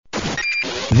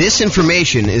This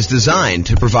information is designed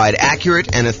to provide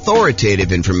accurate and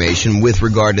authoritative information with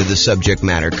regard to the subject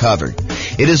matter covered.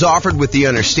 It is offered with the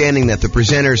understanding that the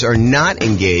presenters are not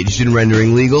engaged in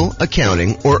rendering legal,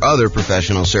 accounting, or other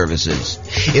professional services.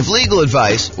 If legal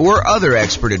advice or other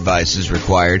expert advice is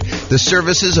required, the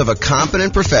services of a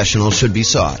competent professional should be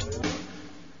sought.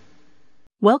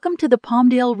 Welcome to the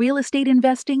Palmdale Real Estate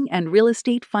Investing and Real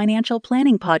Estate Financial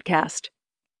Planning Podcast.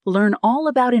 Learn all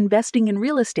about investing in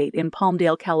real estate in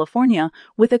Palmdale, California,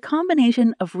 with a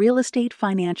combination of real estate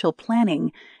financial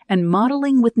planning and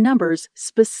modeling with numbers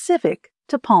specific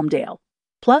to Palmdale,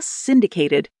 plus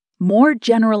syndicated, more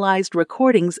generalized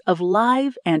recordings of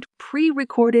live and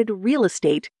pre-recorded real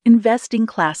estate investing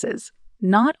classes,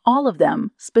 not all of them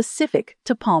specific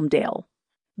to Palmdale.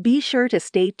 Be sure to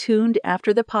stay tuned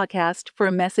after the podcast for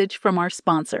a message from our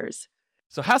sponsors.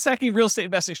 So, house hacking real estate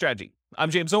investing strategy.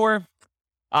 I'm James Orr.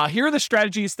 Here are the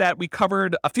strategies that we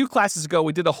covered a few classes ago.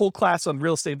 We did a whole class on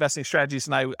real estate investing strategies,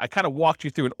 and I kind of walked you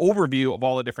through an overview of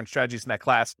all the different strategies in that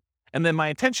class. And then my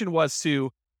intention was to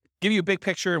give you a big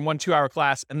picture in 1 2-hour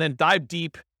class and then dive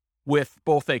deep with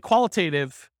both a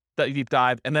qualitative deep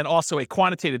dive and then also a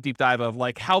quantitative deep dive of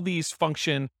like how these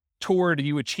function toward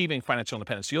you achieving financial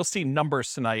independence. So you'll see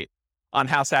numbers tonight on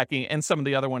house hacking and some of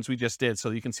the other ones we just did so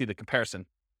you can see the comparison.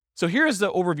 So here's the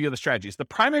overview of the strategies. The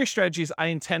primary strategies I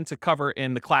intend to cover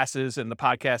in the classes and the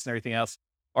podcast and everything else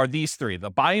are these three: the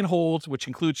buy and hold, which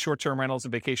includes short-term rentals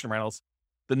and vacation rentals,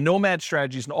 the nomad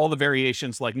strategies and all the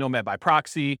variations like nomad by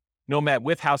proxy, nomad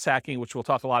with house hacking, which we'll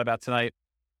talk a lot about tonight,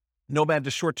 nomad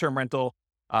to short-term rental,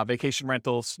 vacation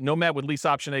rentals, nomad with lease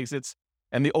option exits,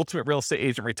 and the ultimate real estate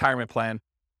agent retirement plan.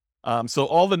 So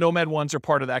all the nomad ones are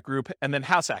part of that group, and then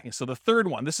house hacking. So the third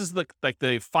one, this is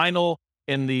the final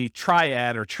in the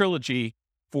triad or trilogy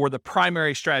for the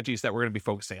primary strategies that we're going to be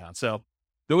focusing on. So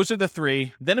those are the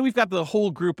three. Then we've got the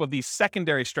whole group of these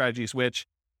secondary strategies, which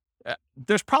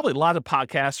there's probably a lot of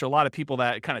podcasts or a lot of people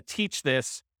that kind of teach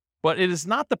this, but it is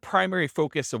not the primary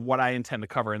focus of what I intend to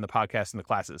cover in the podcast and the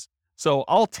classes. So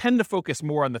I'll tend to focus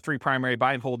more on the three primary: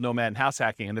 buy and hold, nomad, and house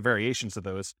hacking, and the variations of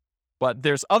those. But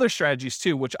there's other strategies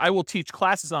too, which I will teach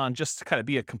classes on just to kind of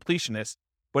be a completionist.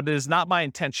 But it is not my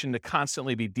intention to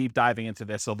constantly be deep diving into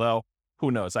this, although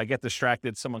who knows, I get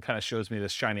distracted. Someone kind of shows me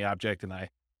this shiny object and I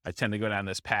tend to go down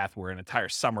this path where an entire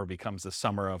summer becomes the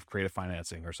summer of creative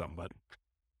financing or something. But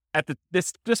at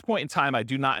this point in time, I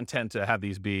do not intend to have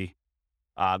these be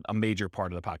a major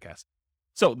part of the podcast.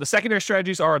 So the secondary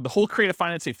strategies are the whole creative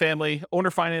financing family,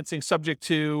 owner financing subject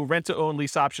to rent to own,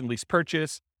 lease option, lease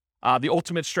purchase, the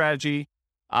ultimate strategy,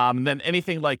 and then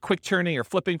anything like quick turning or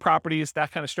flipping properties,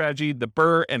 that kind of strategy, the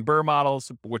BRRRR and BRRRR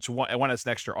models, which one has an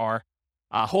extra R,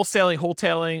 wholesaling,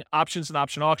 wholetailing, options and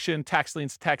option auction, tax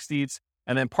liens, tax deeds,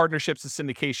 and then partnerships and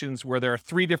syndications, where there are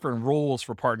three different roles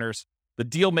for partners: the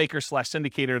deal maker /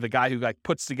 syndicator, the guy who like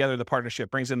puts together the partnership,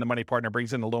 brings in the money partner,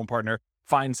 brings in the loan partner,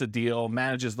 finds the deal,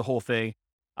 manages the whole thing.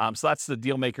 So that's the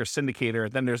deal maker syndicator.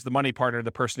 Then there's the money partner,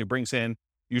 the person who brings in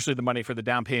usually the money for the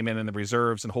down payment and the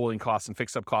reserves and holding costs and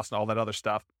fixed up costs and all that other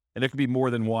stuff. And there could be more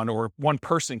than one, or one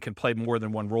person can play more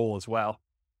than one role as well.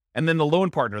 And then the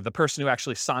loan partner, the person who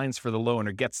actually signs for the loan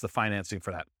or gets the financing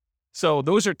for that. So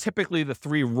those are typically the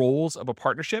three roles of a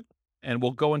partnership. And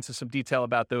we'll go into some detail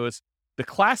about those. The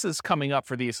classes coming up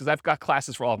for these, because I've got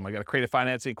classes for all of them. I got a creative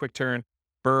financing, quick turn,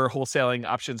 BRRRR, wholesaling,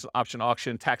 options, option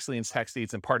auction, tax liens, tax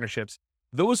deeds, and partnerships.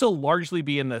 Those will largely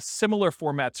be in the similar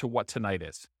format to what tonight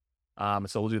is.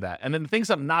 So we'll do that. And then the things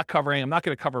I'm not covering, I'm not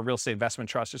going to cover real estate investment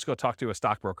trust. Just go talk to a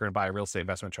stockbroker and buy a real estate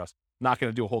investment trust. Not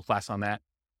going to do a whole class on that.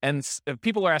 And if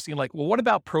people are asking like, well, what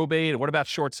about probate? What about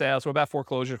short sales? What about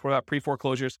foreclosures? What about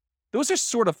pre-foreclosures? Those are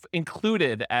sort of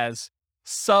included as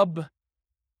sub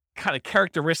kind of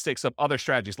characteristics of other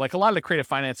strategies. Like a lot of the creative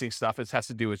financing stuff, it has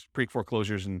to do with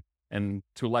pre-foreclosures and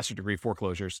to a lesser degree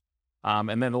foreclosures.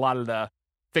 And then a lot of the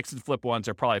fix and flip ones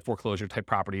are probably foreclosure type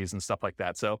properties and stuff like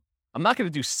that. So I'm not going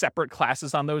to do separate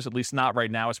classes on those, at least not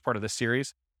right now as part of this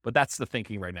series, but that's the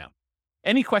thinking right now.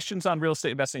 Any questions on real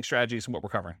estate investing strategies and what we're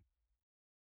covering?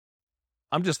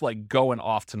 I'm just like going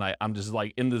off tonight. I'm just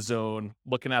like in the zone,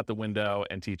 looking out the window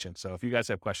and teaching. So if you guys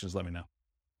have questions, let me know.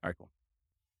 All right, cool.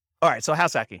 All right, so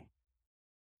house hacking.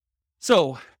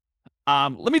 So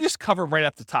let me just cover right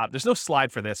up the top. There's no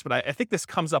slide for this, but I think this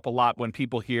comes up a lot when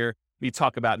people hear me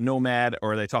talk about nomad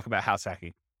or they talk about house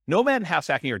hacking. Nomad and house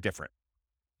hacking are different.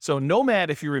 So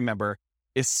nomad, if you remember,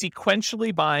 is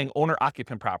sequentially buying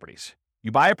owner-occupant properties.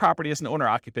 You buy a property as an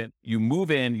owner-occupant, you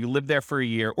move in, you live there for a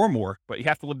year or more, but you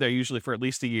have to live there usually for at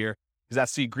least a year because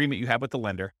that's the agreement you have with the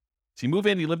lender. So you move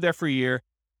in, you live there for a year.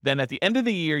 Then at the end of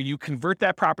the year, you convert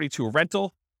that property to a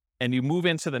rental and you move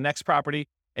into the next property.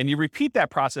 And you repeat that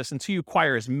process until you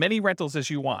acquire as many rentals as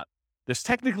you want. There's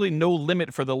technically no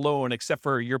limit for the loan except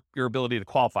for your ability to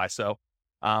qualify. So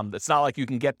it's not like you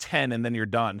can get 10 and then you're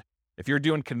done. If you're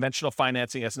doing conventional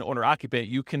financing as an owner occupant,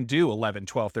 you can do 11,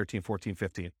 12, 13, 14,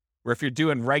 15. Where if you're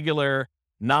doing regular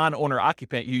non-owner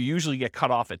occupant, you usually get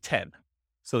cut off at 10.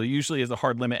 So there usually is a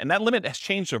hard limit. And that limit has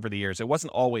changed over the years. It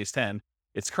wasn't always 10.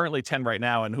 It's currently 10 right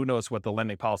now. And who knows what the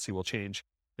lending policy will change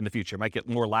in the future. It might get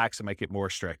more lax. It might get more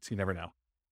strict. You never know.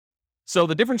 So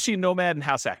the difference between Nomad and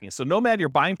house hacking. So Nomad, you're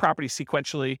buying property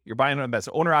sequentially. You're buying them as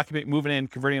an owner occupant, moving in,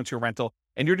 converting them to a rental,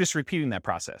 and you're just repeating that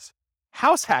process.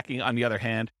 House hacking, on the other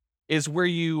hand, is where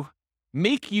you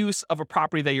make use of a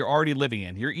property that you're already living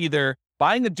in. You're either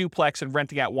buying a duplex and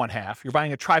renting out one half, you're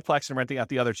buying a triplex and renting out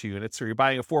the other 2 units, or you're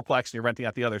buying a fourplex and you're renting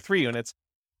out the other 3 units,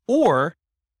 or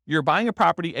you're buying a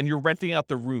property and you're renting out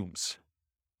the rooms,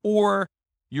 or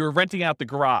you're renting out the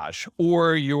garage,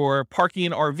 or you're parking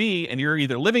an RV and you're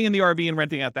either living in the RV and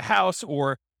renting out the house,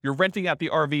 or you're renting out the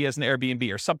RV as an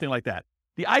Airbnb or something like that.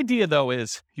 The idea, though,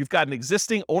 is you've got an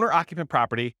existing owner-occupant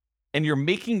property and you're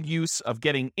making use of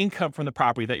getting income from the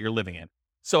property that you're living in.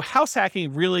 So house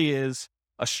hacking really is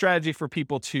a strategy for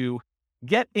people to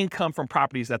get income from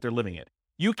properties that they're living in.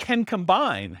 You can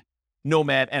combine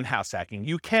Nomad and house hacking.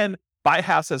 You can buy a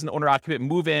house as an owner-occupant,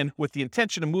 move in with the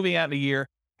intention of moving out in a year,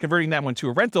 converting that one to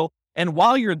a rental. And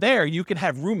while you're there, you can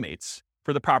have roommates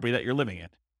for the property that you're living in.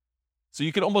 So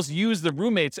you can almost use the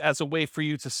roommates as a way for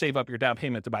you to save up your down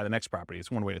payment to buy the next property. It's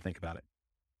one way to think about it.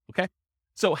 Okay.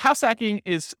 So house hacking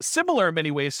is similar in many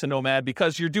ways to Nomad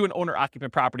because you're doing owner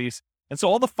occupant properties. And so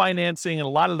all the financing and a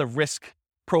lot of the risk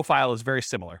profile is very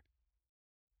similar.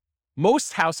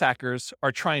 Most house hackers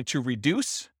are trying to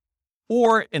reduce,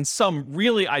 or in some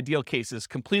really ideal cases,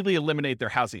 completely eliminate their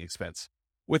housing expense.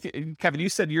 With Kevin, you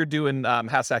said you're doing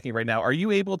house hacking right now. Are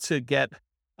you able to get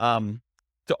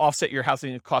to offset your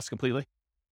housing costs completely?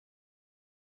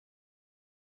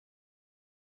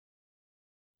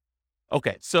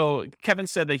 Okay, so Kevin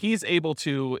said that he's able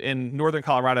to, in Northern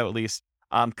Colorado at least,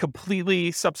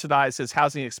 completely subsidize his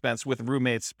housing expense with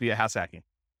roommates via house hacking.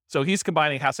 So he's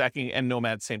combining house hacking and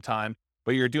Nomad at the same time,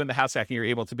 but you're doing the house hacking, you're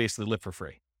able to basically live for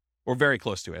free or very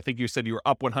close to it. I think you said you were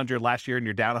up 100 last year and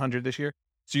you're down 100 this year.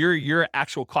 So your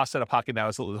actual cost out of pocket now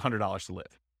is $100 to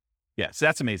live. Yeah, so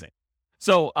that's amazing.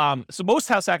 So most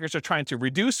house hackers are trying to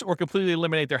reduce or completely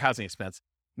eliminate their housing expense.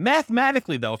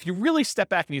 Mathematically, though, if you really step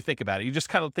back and you think about it, you just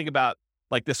kind of think about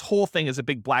like this whole thing is a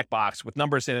big black box with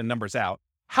numbers in and numbers out.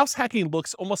 House hacking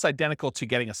looks almost identical to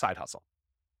getting a side hustle,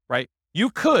 right?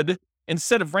 You could,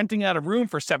 instead of renting out a room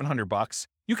for $700,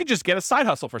 you could just get a side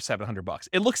hustle for $700.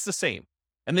 It looks the same.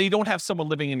 And then you don't have someone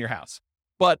living in your house.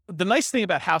 But the nice thing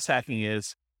about house hacking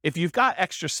is if you've got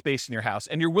extra space in your house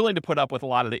and you're willing to put up with a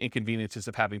lot of the inconveniences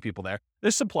of having people there,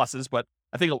 there's some pluses, but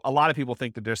I think a lot of people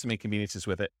think that there's some inconveniences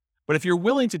with it. But if you're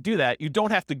willing to do that, you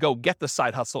don't have to go get the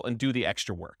side hustle and do the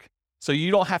extra work. So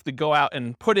you don't have to go out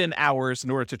and put in hours in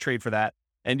order to trade for that.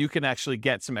 And you can actually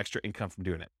get some extra income from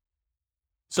doing it.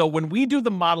 So when we do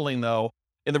the modeling, though,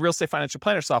 in the Real Estate Financial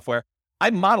Planner software, I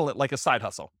model it like a side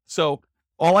hustle. So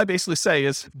all I basically say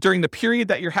is during the period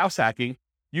that you're house hacking,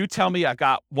 you tell me I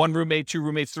got 1 roommate, 2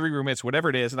 roommates, 3 roommates, whatever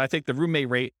it is. And I take the roommate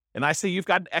rate and I say you've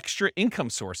got an extra income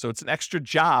source. So it's an extra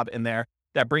job in there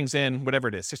that brings in whatever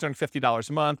it is, $650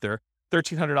 a month or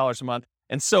 $1,300 a month.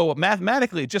 And so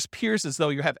mathematically, it just appears as though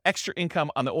you have extra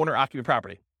income on the owner occupant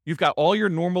property. You've got all your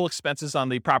normal expenses on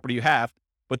the property you have,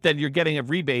 but then you're getting a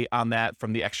rebate on that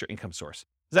from the extra income source.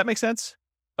 Does that make sense?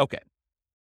 Okay.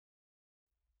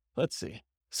 Let's see.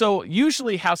 So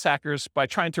usually house hackers, by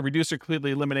trying to reduce or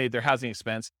completely eliminate their housing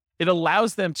expense, it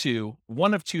allows them to,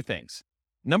 one of two things.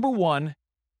 Number one,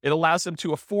 it allows them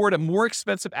to afford a more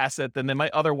expensive asset than they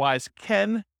might otherwise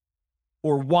can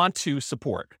or want to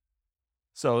support.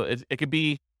 So it could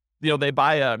be, they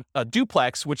buy a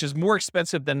duplex, which is more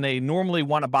expensive than they normally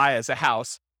want to buy as a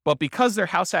house. But because they're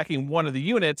house hacking one of the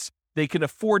units, they can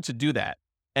afford to do that.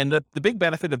 And the big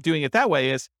benefit of doing it that way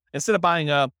is instead of buying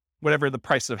whatever the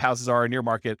price of houses are in your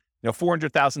market,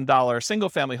 $400,000 single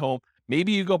family home,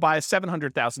 maybe you go buy a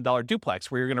 $700,000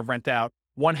 duplex where you're going to rent out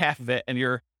one half of it and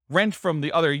your rent from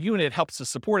the other unit helps to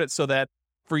support it so that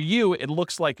for you, it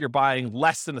looks like you're buying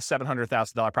less than a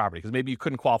 $700,000 property because maybe you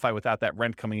couldn't qualify without that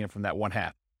rent coming in from that one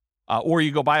half. Or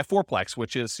you go buy a fourplex,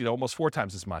 which is almost 4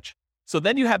 times as much. So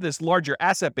then you have this larger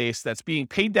asset base that's being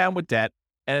paid down with debt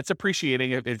and it's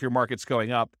appreciating if your market's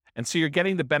going up. And so you're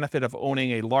getting the benefit of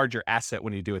owning a larger asset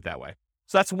when you do it that way.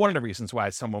 So that's one of the reasons why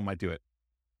someone might do it.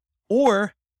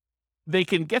 Or they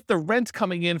can get the rent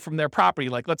coming in from their property.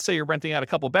 Like let's say you're renting out a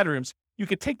couple bedrooms, you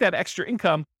could take that extra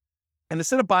income and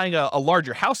instead of buying a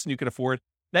larger house than you can afford,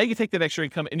 Now you can take that extra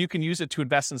income and you can use it to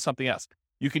invest in something else.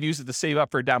 You could use it to save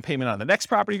up for a down payment on the next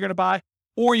property you're going to buy,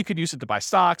 or you could use it to buy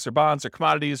stocks or bonds or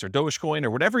commodities or Dogecoin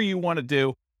or whatever you want to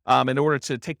do in order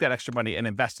to take that extra money and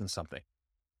invest in something.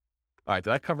 All right,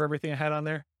 did I cover everything I had on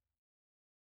there?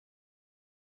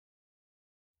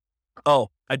 Oh,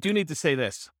 I do need to say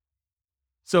this.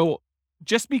 So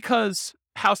just because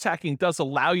house hacking does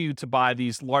allow you to buy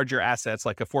these larger assets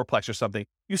like a fourplex or something,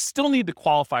 you still need to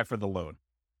qualify for the loan.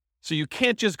 So you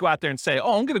can't just go out there and say,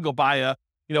 oh, I'm going to go buy a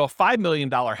 $5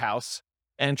 million house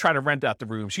and try to rent out the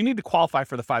rooms. You need to qualify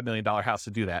for the $5 million house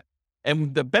to do that.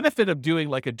 And the benefit of doing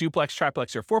like a duplex,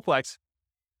 triplex, or fourplex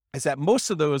is that most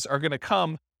of those are going to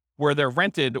come where they're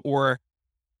rented, or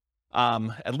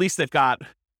at least they've got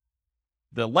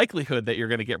the likelihood that you're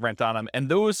going to get rent on them. And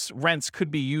those rents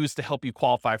could be used to help you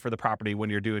qualify for the property when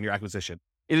you're doing your acquisition.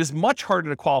 It is much harder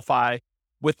to qualify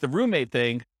with the roommate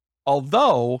thing.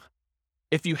 Although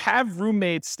if you have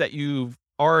roommates that you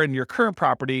are in your current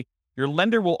property, your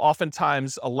lender will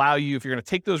oftentimes allow you, if you're going to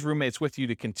take those roommates with you,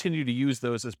 to continue to use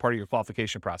those as part of your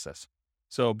qualification process.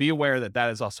 So be aware that that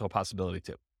is also a possibility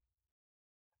too.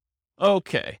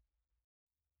 Okay.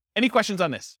 Any questions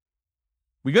on this?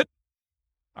 We good?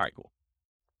 All right, cool.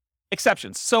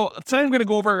 Exceptions. So tonight I'm going to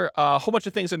go over a whole bunch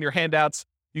of things on your handouts.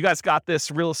 You guys got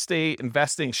this real estate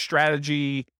investing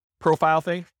strategy profile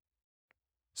thing.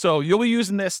 So you'll be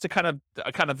using this to kind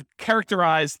of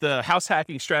characterize the house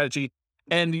hacking strategy.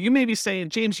 And you may be saying,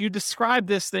 James, you described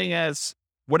this thing as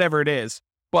whatever it is,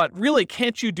 but really,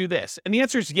 can't you do this? And the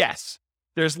answer is yes.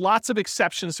 There's lots of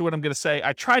exceptions to what I'm going to say.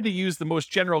 I tried to use the most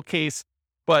general case,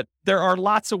 but there are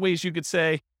lots of ways you could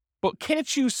say, but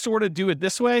can't you sort of do it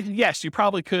this way? Yes, you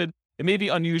probably could. It may be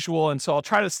unusual, and so I'll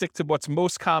try to stick to what's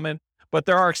most common, but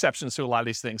there are exceptions to a lot of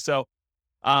these things. So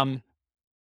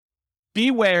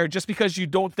beware, just because you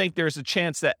don't think there's a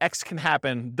chance that X can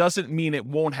happen doesn't mean it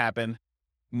won't happen.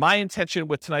 My intention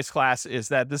with tonight's class is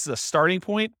that this is a starting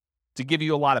point to give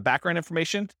you a lot of background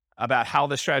information about how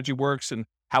the strategy works and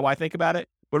how I think about it,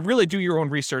 but really do your own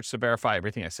research to verify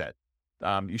everything I said.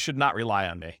 You should not rely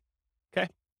on me. Okay?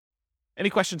 Any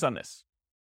questions on this?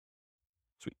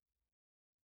 Sweet.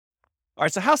 All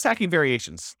right, so house hacking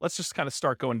variations. Let's just kind of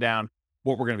start going down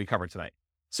what we're going to be covering tonight.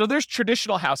 So there's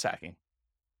traditional house hacking.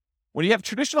 When you have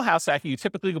traditional house hacking, you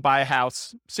typically go buy a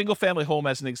house, single family home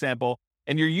as an example,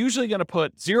 and you're usually going to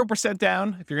put 0%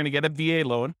 down if you're going to get a VA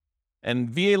loan. And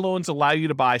VA loans allow you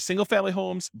to buy single family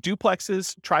homes,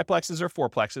 duplexes, triplexes, or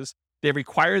fourplexes. They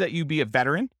require that you be a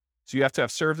veteran. So you have to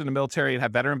have served in the military and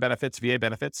have veteran benefits, VA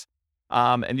benefits.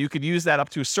 And you could use that up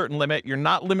to a certain limit. You're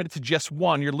not limited to just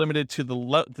one. You're limited to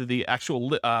the actual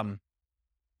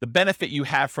the benefit you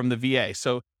have from the VA.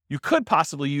 So you could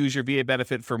possibly use your VA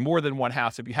benefit for more than one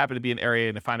house if you happen to be in an area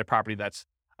and to find a property that's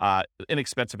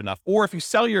inexpensive enough. Or if you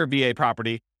sell your VA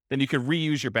property, then you could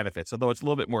reuse your benefits, although it's a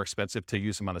little bit more expensive to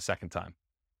use them on a second time.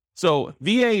 So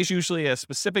VA is usually a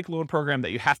specific loan program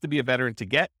that you have to be a veteran to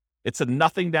get. It's a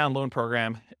nothing down loan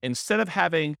program. Instead of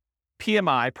having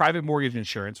PMI, private mortgage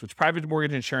insurance, which private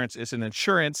mortgage insurance is an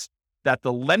insurance that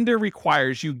the lender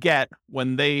requires you get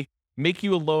when they make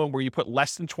you a loan where you put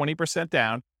less than 20%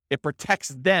 down, it protects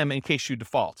them in case you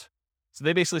default. So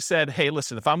they basically said, hey,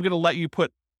 listen, if I'm going to let you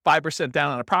put 5%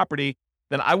 down on a property,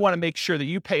 then I want to make sure that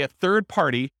you pay a third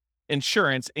party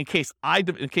insurance in case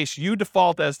you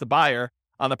default as the buyer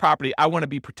on the property. I want to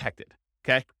be protected.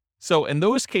 Okay. So in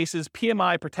those cases,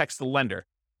 PMI protects the lender.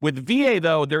 With VA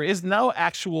though, there is no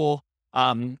actual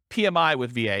PMI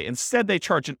with VA. Instead, they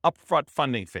charge an upfront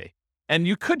funding fee. And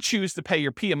you could choose to pay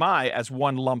your PMI as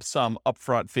one lump sum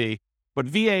upfront fee, but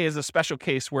VA is a special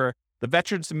case where the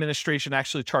Veterans Administration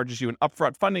actually charges you an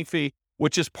upfront funding fee,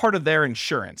 which is part of their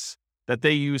insurance that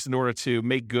they use in order to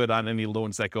make good on any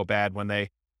loans that go bad when the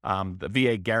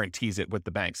VA guarantees it with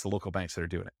the banks, the local banks that are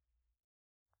doing it.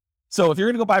 So if you're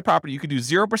going to go buy property, you could do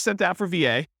 0% down for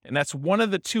VA, and that's one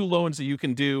of the two loans that you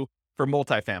can do for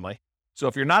multifamily. So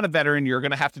if you're not a veteran, you're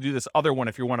going to have to do this other one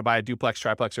if you want to buy a duplex,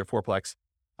 triplex, or fourplex.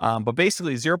 But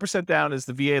basically 0% down is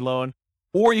the VA loan,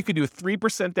 or you could do a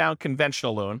 3% down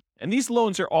conventional loan. And these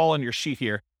loans are all on your sheet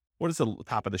here. What does the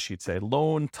top of the sheet say?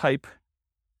 Loan type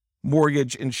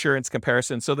mortgage insurance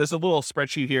comparison. So there's a little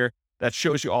spreadsheet here that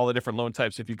shows you all the different loan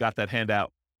types if you got that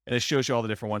handout, and it shows you all the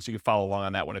different ones. So you can follow along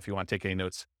on that one if you want to take any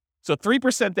notes. So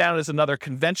 3% down is another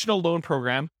conventional loan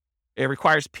program. It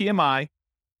requires PMI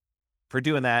for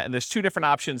doing that. And there's two different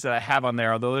options that I have on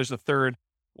there, although there's a third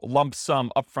lump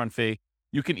sum upfront fee.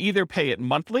 You can either pay it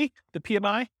monthly, the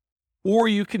PMI, or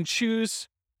you can choose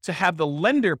to have the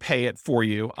lender pay it for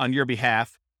you on your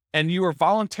behalf, and you are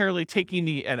voluntarily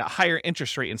taking at a higher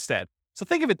interest rate instead. So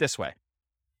think of it this way.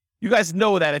 You guys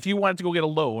know that if you wanted to go get a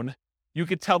loan, you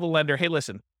could tell the lender, hey,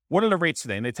 listen, what are the rates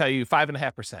today? And they tell you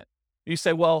 5.5%. You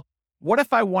say, well, what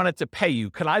if I wanted to pay you?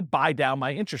 Could I buy down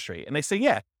my interest rate? And they say,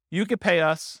 yeah, you could pay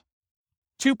us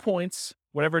 2 points,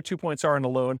 whatever 2 points are in the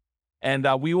loan, and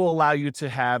we will allow you to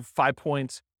have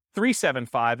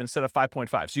 5.375 instead of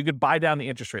 5.5. So you could buy down the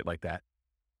interest rate like that.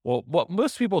 Well, what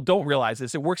most people don't realize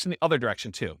is it works in the other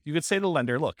direction too. You could say to the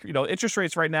lender, look, interest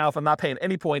rates right now, if I'm not paying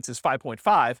any points, is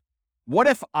 5.5. What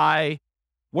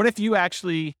if you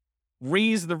actually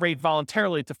raise the rate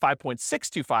voluntarily to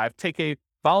 5.625, take a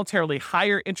voluntarily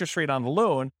higher interest rate on the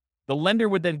loan? The lender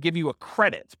would then give you a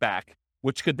credit back,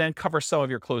 which could then cover some of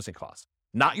your closing costs,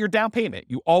 not your down payment.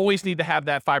 You always need to have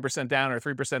that 5% down or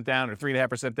 3% down or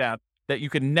 3.5% down, that you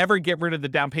can never get rid of the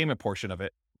down payment portion of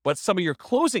it. But some of your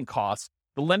closing costs,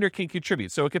 the lender can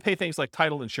contribute. So it could pay things like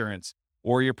title insurance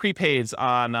or your prepaids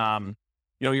on,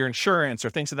 your insurance or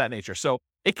things of that nature. So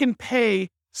it can pay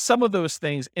some of those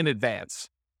things in advance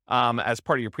as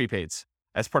part of your prepaids,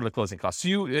 as part of the closing costs.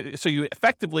 So you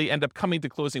effectively end up coming to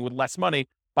closing with less money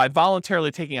by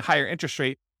voluntarily taking a higher interest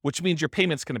rate, which means your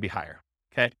payment's going to be higher.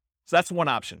 Okay, so that's one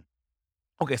option.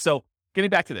 Okay, so getting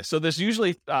back to this, so there's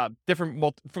usually different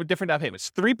down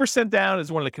payments. 3% down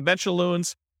is one of the conventional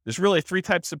loans. There's really 3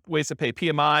 types of ways to pay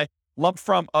PMI: lump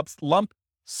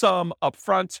sum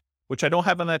upfront, which I don't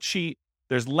have on that sheet.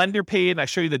 There's lender paid, and I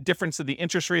show you the difference of the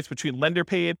interest rates between lender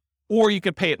paid, or you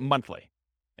can pay it monthly.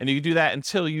 And you do that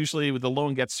until usually the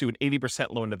loan gets to an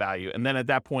 80% loan to value. And then at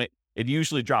that point, it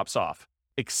usually drops off,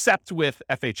 except with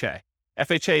FHA.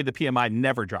 FHA, the PMI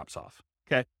never drops off.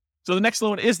 Okay. So the next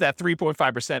loan is that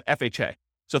 3.5% FHA.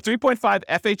 So 3.5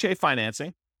 FHA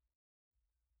financing.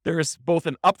 There is both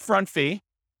an upfront fee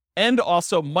and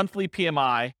also monthly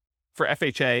PMI for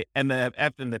FHA, and the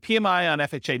PMI on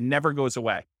FHA never goes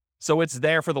away. So it's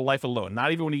there for the life of the loan.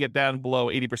 Not even when you get down below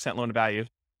 80% loan to value,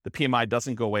 the PMI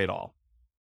doesn't go away at all.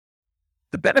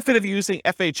 The benefit of using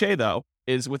FHA, though,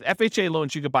 is with FHA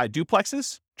loans, you could buy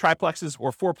duplexes, triplexes,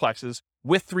 or fourplexes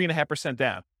with 3.5%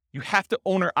 down. You have to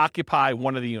owner occupy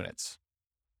one of the units.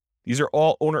 These are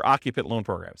all owner occupant loan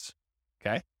programs.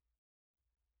 Okay.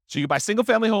 So you can buy single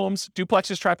family homes,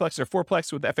 duplexes, triplexes, or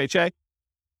fourplex with FHA,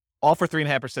 all for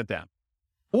 3.5% down,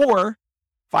 or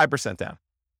 5% down.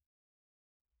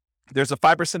 There's a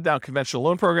 5% down conventional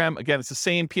loan program. Again, it's the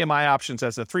same PMI options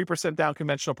as a 3% down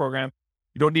conventional program.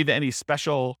 You don't need any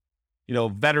special,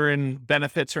 veteran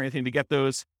benefits or anything to get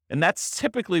those. And that's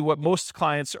typically what most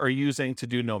clients are using to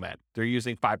do Nomad. They're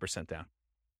using 5% down.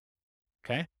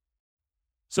 Okay.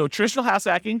 So traditional house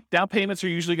hacking, down payments are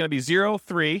usually going to be 0,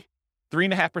 3,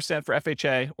 3.5% for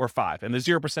FHA, or 5. And the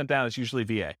 0% down is usually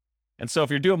VA. And so if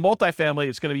you're doing multifamily,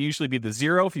 it's going to usually be the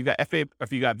 0 if you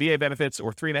got VA benefits,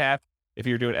 or 3.5 if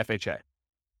you're doing FHA.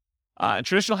 In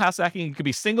traditional house hacking, it could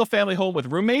be single family home with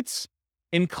roommates,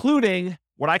 including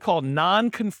what I call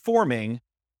non-conforming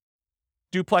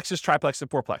duplexes, triplexes, and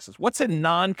fourplexes. What's a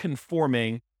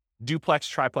non-conforming duplex,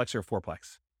 triplex, or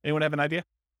fourplex? Anyone have an idea?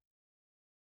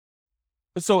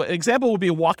 So an example would be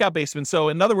a walkout basement. So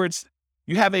in other words,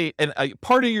 you have a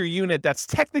part of your unit that's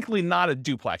technically not a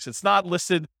duplex. It's not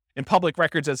listed in public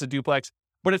records as a duplex,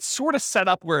 but it's sort of set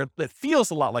up where it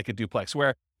feels a lot like a duplex,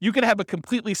 where you could have a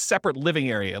completely separate living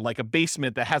area, like a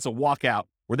basement that has a walkout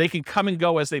where they can come and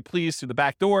go as they please through the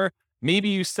back door. Maybe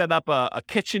you set up a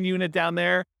kitchen unit down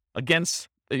there against,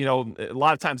 a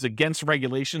lot of times against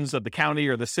regulations of the county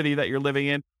or the city that you're living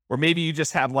in. Or maybe you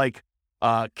just have like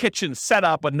a kitchen set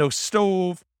up, but no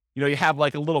stove. You have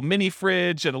like a little mini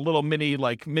fridge and a little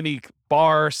mini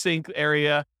bar sink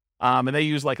area. And they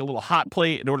use like a little hot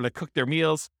plate in order to cook their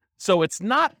meals. So it's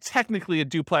not technically a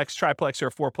duplex, triplex, or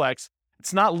a fourplex.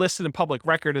 It's not listed in public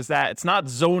record as that. It's not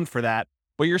zoned for that,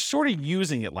 but you're sort of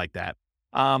using it like that.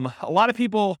 A lot of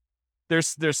people,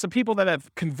 there's some people that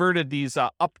have converted these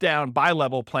up-down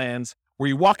bi-level plans where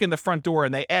you walk in the front door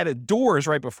and they added doors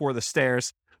right before the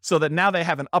stairs so that now they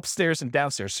have an upstairs and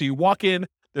downstairs. So you walk in,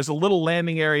 there's a little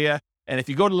landing area, and if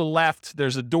you go to the left,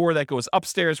 there's a door that goes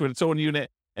upstairs with its own unit.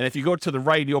 And if you go to the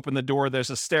right, you open the door, there's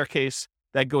a staircase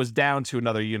that goes down to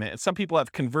another unit. And some people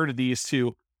have converted these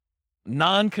to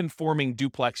non-conforming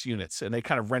duplex units, and they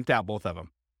kind of rent out both of them.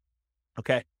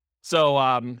 Okay. So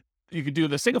you could do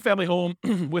the single family home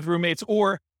with roommates,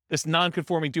 or this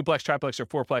non-conforming duplex, triplex, or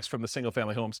fourplex from the single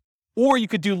family homes. Or you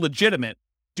could do legitimate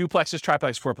duplexes,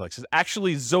 triplexes, fourplexes,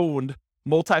 actually zoned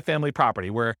multifamily property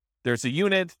where there's a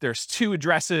unit, there's 2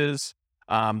 addresses,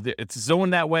 it's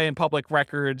zoned that way in public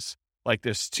records. Like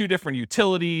there's 2 different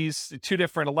utilities, 2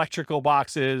 different electrical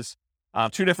boxes,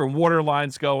 2 different water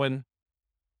lines going,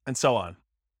 and so on.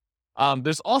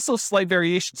 There's also slight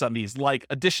variations on these, like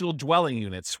additional dwelling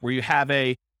units, where you have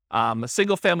a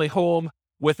single family home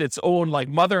with its own like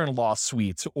mother-in-law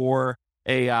suite or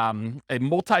a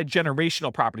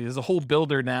multi-generational property. There's a whole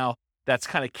builder now that's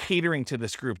kind of catering to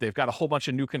this group. They've got a whole bunch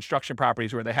of new construction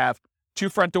properties where they have 2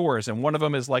 front doors, and one of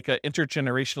them is like an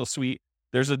intergenerational suite.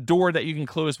 There's a door that you can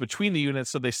close between the units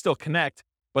so they still connect,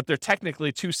 but they're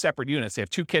technically 2 separate units. They have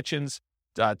 2 kitchens,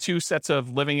 2 sets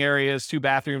of living areas, 2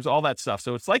 bathrooms, all that stuff.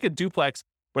 So it's like a duplex,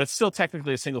 but it's still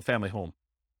technically a single family home,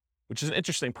 which is an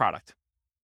interesting product.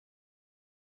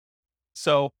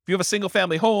 So if you have a single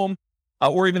family home,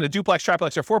 or even a duplex,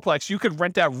 triplex, or fourplex, you could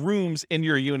rent out rooms in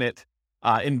your unit,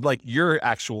 in like your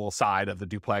actual side of the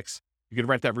duplex. You could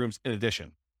rent out rooms in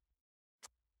addition.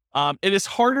 It is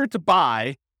harder to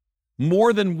buy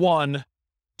more than one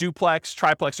duplex,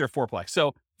 triplex, or fourplex. So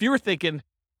if you were thinking,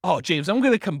 oh, James, I'm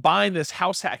going to combine this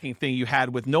house hacking thing you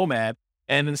had with Nomad,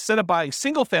 and instead of buying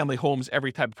single family homes,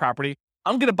 every type of property,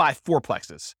 I'm going to buy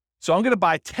fourplexes. So I'm going to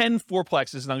buy 10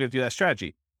 fourplexes and I'm going to do that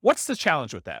strategy. What's the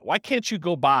challenge with that? Why can't you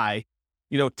go buy,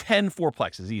 10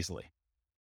 fourplexes easily?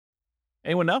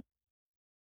 Anyone know?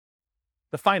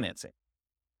 The financing.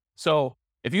 So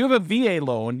if you have a VA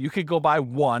loan, you could go buy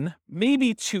 1,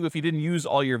 maybe 2 if you didn't use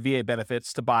all your VA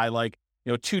benefits to buy 2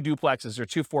 duplexes or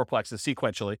 2 fourplexes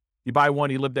sequentially. You buy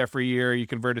 1, you live there for a year, you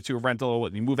convert it to a rental,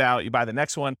 you move out, you buy the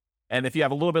next one. And if you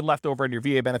have a little bit left over in your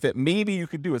VA benefit, maybe you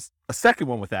could do a second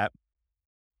one with that.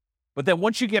 But then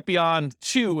once you get beyond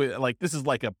 2, this is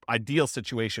like an ideal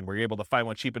situation where you're able to find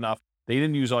one cheap enough that you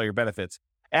didn't use all your benefits.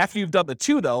 After you've done the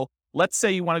 2 though, let's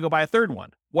say you want to go buy a third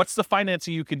one. What's the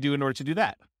financing you can do in order to do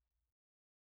that?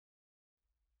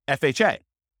 FHA.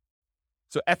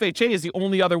 So FHA is the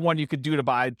only other one you could do to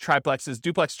buy triplexes,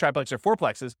 duplexes, triplexes, or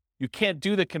fourplexes. You can't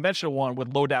do the conventional one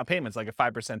with low down payments, like a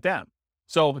 5% down.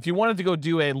 So if you wanted to go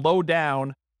do a low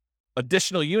down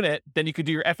additional unit, then you could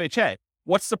do your FHA.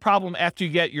 What's the problem after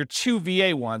you get your 2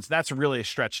 VA ones? That's really a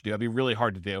stretch to do. That'd be really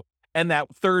hard to do. And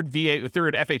that third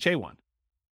FHA one.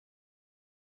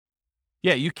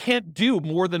 Yeah, you can't do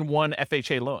more than 1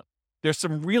 FHA loan. There's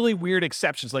some really weird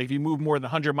exceptions, like if you move more than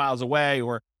 100 miles away,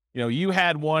 or you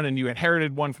had one and you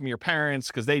inherited one from your parents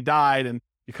because they died and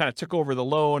you kind of took over the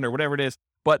loan or whatever it is.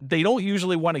 But they don't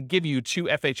usually want to give you 2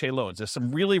 FHA loans. There's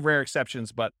some really rare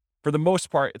exceptions, but for the most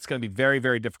part, it's going to be very,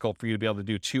 very difficult for you to be able to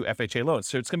do 2 FHA loans.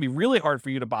 So it's going to be really hard for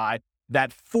you to buy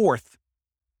that 4th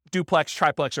duplex,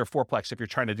 triplex, or fourplex if you're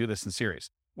trying to do this in series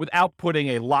without putting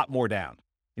a lot more down.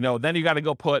 Then you got to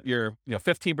go put your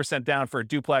 15% down for a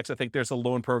duplex. I think there's a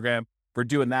loan program for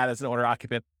doing that as an owner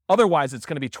occupant. Otherwise, it's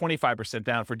going to be 25%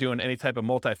 down for doing any type of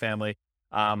multifamily.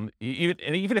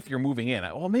 Even if you're moving in,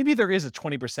 well, maybe there is a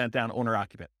 20% down owner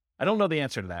occupant. I don't know the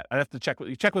answer to that. I'd have to check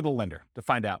with a lender to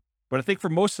find out. But I think for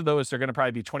most of those, they're going to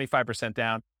probably be 25%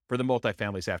 down for the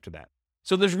multifamilies after that.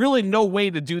 So there's really no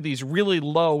way to do these really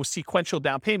low sequential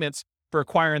down payments for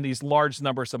acquiring these large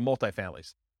numbers of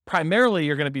multifamilies. Primarily,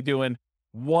 you're going to be doing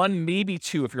 1, maybe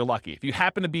 2 if you're lucky. If you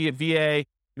happen to be a VA,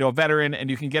 a veteran, and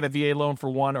you can get a VA loan for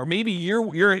 1, or maybe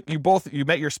you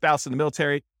met your spouse in the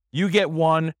military, you get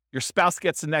 1, your spouse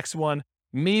gets the next one.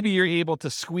 Maybe you're able to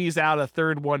squeeze out a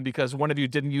third one because one of you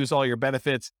didn't use all your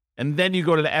benefits. And then you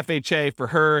go to the FHA for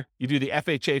her, you do the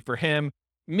FHA for him.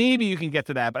 Maybe you can get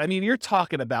to that. But you're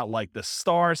talking about like the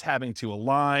stars having to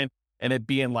align and it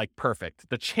being like perfect.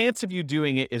 The chance of you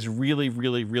doing it is really,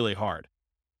 really, really hard.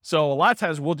 So a lot of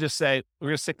times we'll just say, we're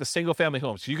going to stick to single family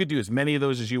homes. So you could do as many of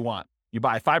those as you want. You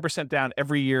buy 5% down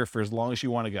every year for as long as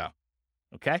you want to go.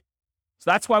 Okay.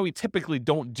 So that's why we typically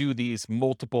don't do these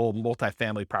multiple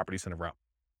multifamily properties in a row.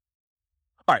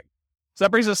 All right. So that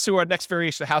brings us to our next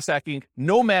variation of house hacking,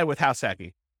 Nomad with house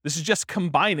hacking. This is just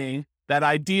combining that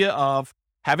idea of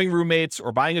having roommates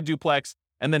or buying a duplex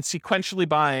and then sequentially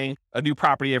buying a new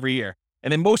property every year.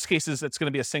 And in most cases, it's going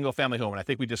to be a single family home. And I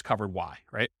think we just covered why,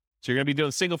 right? So you're going to be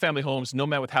doing single family homes,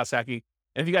 Nomad with house hacking.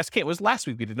 And if you guys can't, it was last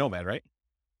week we did Nomad, right?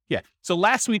 Yeah. So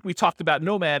last week we talked about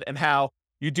Nomad and how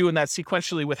you're doing that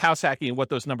sequentially with house hacking and what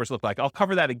those numbers look like. I'll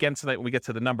cover that again tonight when we get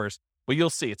to the numbers, but you'll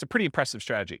see it's a pretty impressive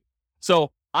strategy.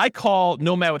 So I call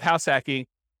Nomad with house hacking,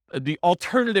 the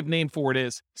alternative name for it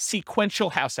is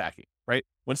sequential house hacking, right?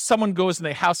 When someone goes and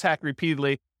they house hack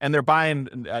repeatedly and they're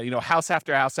buying, house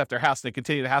after house after house, and they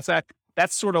continue to house hack,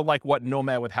 that's sort of like what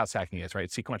Nomad with house hacking is,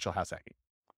 right? Sequential house hacking.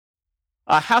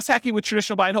 House hacking with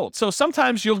traditional buy and hold. So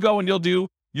sometimes you'll go and you'll do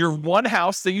your one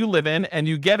house that you live in and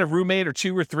you get a roommate or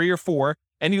 2 or 3 or 4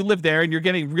 and you live there and you're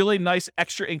getting really nice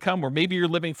extra income, or maybe you're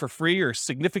living for free or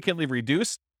significantly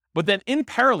reduced. But then in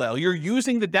parallel, you're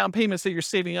using the down payments that you're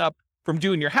saving up from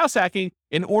doing your house hacking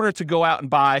in order to go out and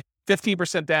buy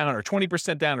 15% down or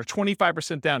 20% down or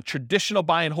 25% down traditional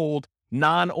buy and hold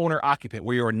non-owner occupant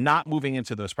where you're not moving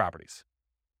into those properties.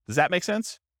 Does that make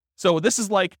sense? So this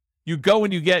is like you go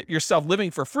and you get yourself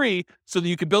living for free so that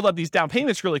you can build up these down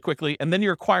payments really quickly. And then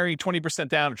you're acquiring 20%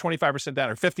 down or 25% down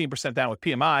or 15% down with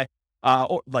PMI,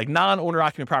 or like non-owner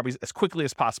occupant properties as quickly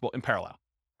as possible in parallel.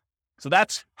 So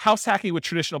that's house hacking with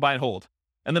traditional buy and hold.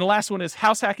 And then the last one is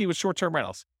house hacking with short-term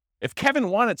rentals. If Kevin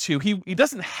wanted to, he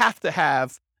doesn't have to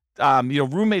have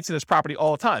roommates in his property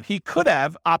all the time. He could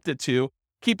have opted to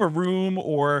keep a room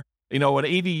or an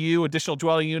ADU, additional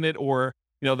dwelling unit, or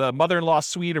the mother-in-law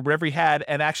suite or whatever he had,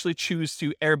 and actually choose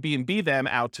to Airbnb them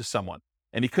out to someone.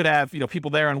 And he could have people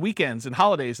there on weekends and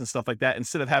holidays and stuff like that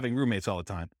instead of having roommates all the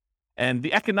time. And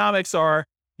the economics are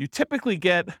you typically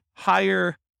get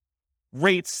higher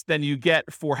rates than you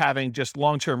get for having just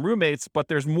long-term roommates, but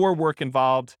there's more work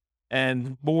involved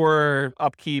and more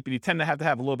upkeep, and you tend to have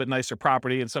a little bit nicer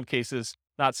property in some cases.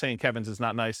 Not saying Kevin's is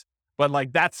not nice, but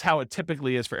like that's how it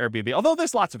typically is for Airbnb. Although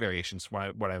there's lots of variations,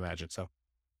 what I imagine. So,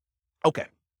 okay.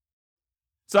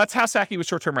 So that's house hacking with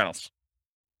short-term rentals.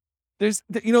 There's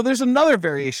another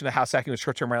variation of house hacking with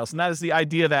short-term rentals, and that is the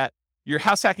idea that you're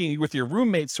house hacking with your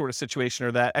roommate sort of situation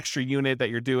or that extra unit that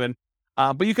you're doing.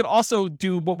 But you could also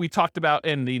do what we talked about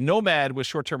in the nomad with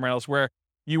short-term rentals, where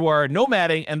you are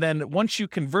nomading, and then once you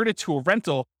convert it to a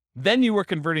rental, then you are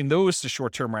converting those to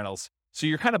short-term rentals. So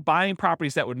you're kind of buying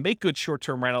properties that would make good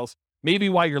short-term rentals. Maybe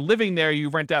while you're living there, you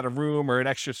rent out a room or an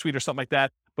extra suite or something like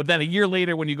that. But then a year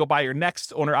later, when you go buy your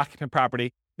next owner-occupant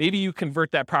property, maybe you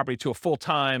convert that property to a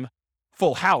full-time,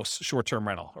 full house short-term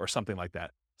rental or something like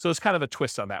that. So it's kind of a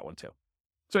twist on that one too.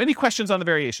 So any questions on the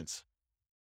variations?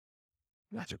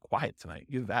 You guys are quiet tonight.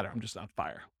 Either that or I'm just on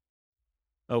fire.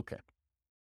 Okay.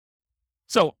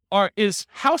 So is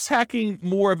house hacking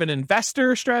more of an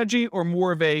investor strategy or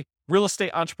more of a real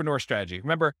estate entrepreneur strategy?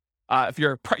 Remember, if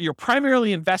you're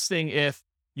primarily investing if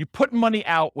you put money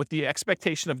out with the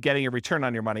expectation of getting a return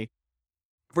on your money,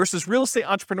 versus real estate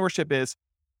entrepreneurship is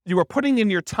you are putting in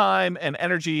your time and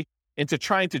energy into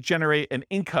trying to generate an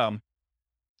income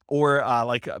or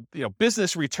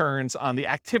business returns on the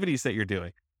activities that you're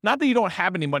doing. Not that you don't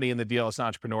have any money in the deal as an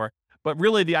entrepreneur, but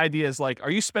really the idea is like, are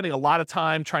you spending a lot of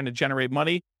time trying to generate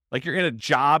money? Like you're in a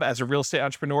job as a real estate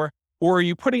entrepreneur, or are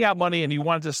you putting out money and you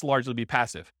want it to just largely be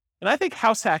passive? And I think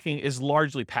house hacking is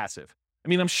largely passive. I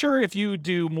mean, I'm sure if you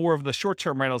do more of the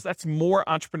short-term rentals, that's more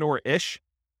entrepreneur-ish,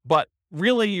 but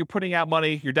really you're putting out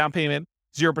money, your down payment,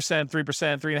 0%, 3%,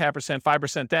 3.5%,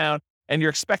 5% down, and you're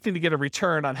expecting to get a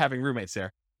return on having roommates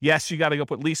there. Yes, you got to go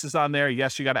put leases on there.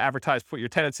 Yes, you got to advertise, put your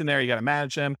tenants in there. You got to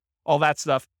manage them, all that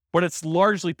stuff. But it's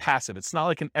largely passive. It's not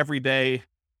like an everyday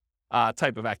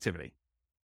type of activity.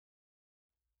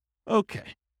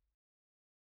 Okay.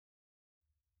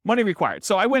 Money required.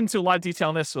 So I went into a lot of detail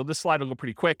on this, so this slide will go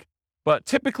pretty quick. But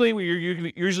typically,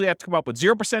 you usually have to come up with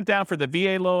 0% down for the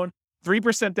VA loan,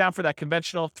 3% down for that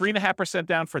conventional, 3.5%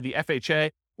 down for the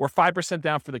FHA, or 5%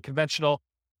 down for the conventional,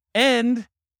 and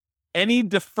any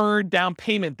deferred down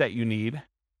payment that you need.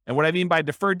 And what I mean by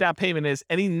deferred down payment is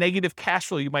any negative cash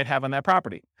flow you might have on that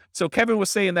property. So Kevin was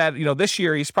saying that, this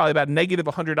year he's probably about negative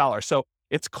 $100. So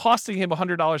it's costing him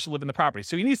 $100 to live in the property.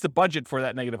 So he needs to budget for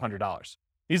that negative $100.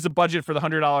 He needs to budget for the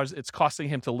 $100 it's costing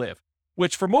him to live,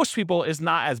 which for most people is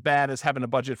not as bad as having a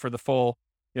budget for the full,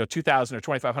 $2,000 or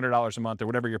 $2,500 a month or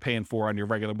whatever you're paying for on your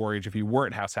regular mortgage if you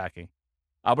weren't house hacking.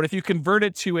 But if you convert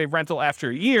it to a rental after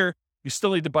a year, you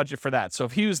still need to budget for that. So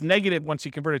if he was negative once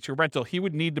he converted to a rental, he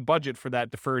would need to budget for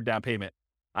that deferred down payment,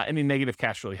 any negative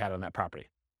cash flow he had on that property.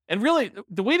 And really,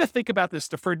 the way to think about this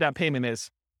deferred down payment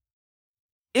is,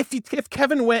 if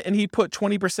Kevin went and he put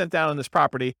 20% down on this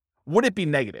property, would it be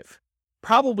negative?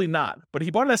 Probably not. But he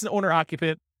bought it as an owner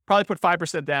occupant, probably put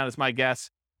 5% down is my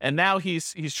guess. And now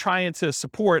he's trying to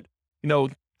support,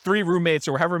 3 roommates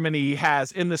or however many he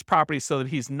has in this property so that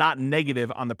he's not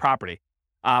negative on the property.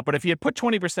 But if he had put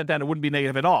 20% down, it wouldn't be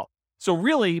negative at all. So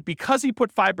really, because he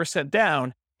put 5%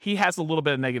 down, he has a little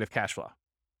bit of negative cash flow.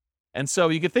 And so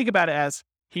you can think about it as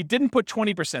he didn't put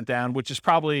 20% down, which is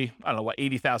probably,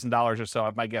 $80,000 or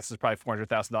so. My guess is probably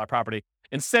 $400,000 property.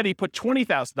 Instead, he put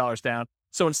 $20,000 down.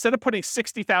 So instead of putting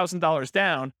 $60,000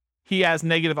 down, he has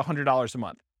negative $100 a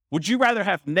month. Would you rather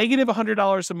have negative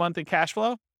 $100 a month in cash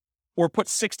flow or put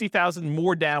 $60,000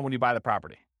 more down when you buy the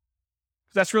property?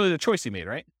 Because that's really the choice he made,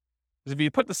 right? Because if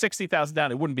you put the $60,000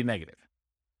 down, it wouldn't be negative.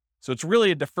 So it's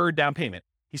really a deferred down payment.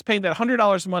 He's paying that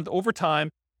 $100 a month over time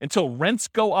until rents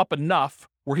go up enough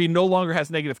where he no longer has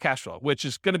negative cash flow, which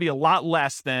is going to be a lot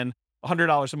less than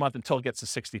 $100 a month until it gets to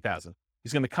 $60,000.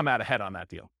 He's going to come out ahead on that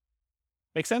deal.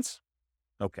 Make sense?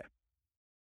 Okay.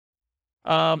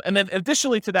 And then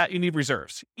additionally to that, you need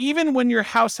reserves. Even when you're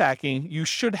house hacking, you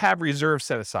should have reserves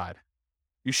set aside.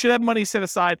 You should have money set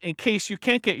aside in case you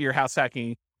can't get your house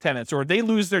hacking tenants or they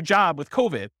lose their job with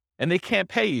COVID and they can't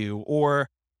pay you, or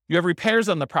you have repairs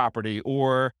on the property,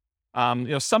 or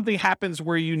something happens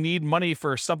where you need money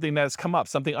for something that has come up,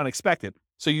 something unexpected.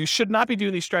 So you should not be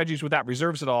doing these strategies without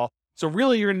reserves at all. So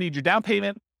really, you're going to need your down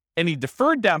payment, any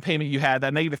deferred down payment you had,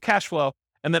 that negative cash flow,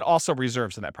 and then also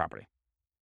reserves in that property.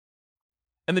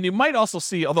 And then you might also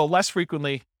see, although less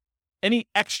frequently, any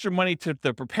extra money to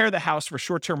prepare the house for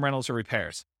short-term rentals or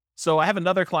repairs. So I have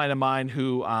another client of mine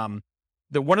who,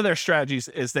 one of their strategies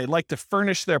is they like to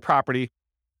furnish their property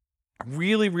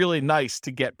really, really nice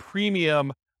to get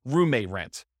premium roommate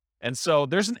rent. And so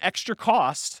there's an extra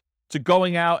cost to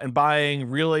going out and buying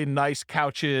really nice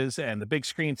couches and the big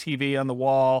screen TV on the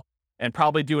wall, and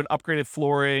probably doing upgraded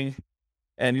flooring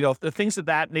and, the things of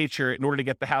that nature in order to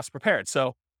get the house prepared.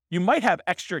 So you might have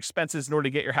extra expenses in order to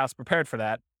get your house prepared for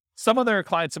that. Some other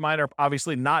clients of mine are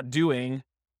obviously not doing,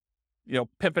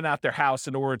 pimping out their house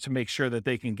in order to make sure that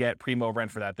they can get primo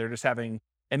rent for that. They're just having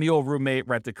any old roommate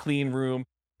rent a clean room,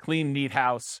 clean, neat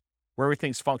house where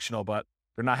everything's functional, but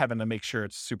they're not having to make sure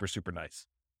it's super, super nice.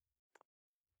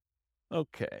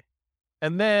 Okay.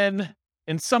 And then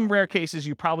in some rare cases,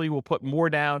 you probably will put more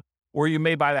down, or you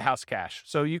may buy the house cash.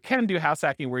 So you can do house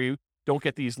hacking where you don't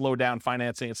get these low down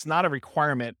financing. It's not a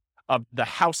requirement of the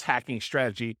house hacking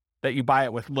strategy that you buy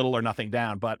it with little or nothing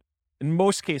down. But in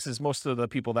most cases, most of the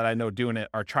people that I know doing it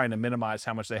are trying to minimize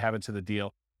how much they have into the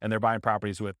deal, and they're buying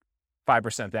properties with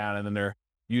 5% down, and then they're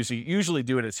usually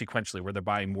doing it sequentially where they're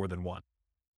buying more than one.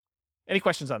 Any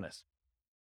questions on this?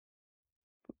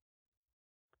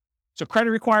 So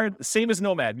credit required, the same as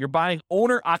Nomad. You're buying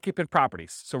owner-occupant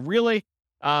properties. So really,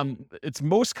 it's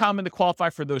most common to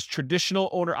qualify for those traditional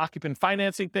owner-occupant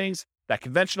financing things, that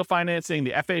conventional financing,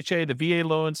 the FHA, the VA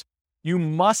loans. You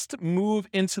must move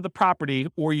into the property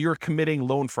or you're committing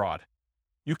loan fraud.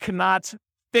 You cannot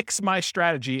fix my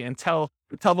strategy and tell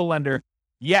the lender,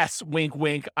 yes, wink,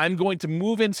 wink, I'm going to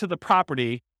move into the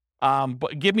property,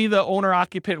 but give me the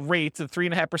owner-occupant rate, the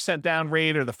 3.5% down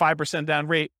rate or the 5% down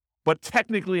rate. But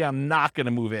technically, I'm not going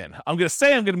to move in. I'm going to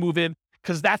say I'm going to move in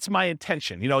because that's my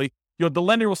intention. The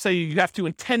lender will say you have to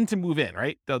intend to move in,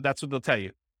 right? That's what they'll tell you.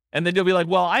 And then you'll be like,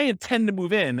 well, I intend to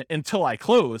move in until I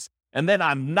close, and then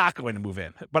I'm not going to move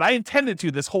in. But I intended to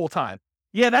this whole time.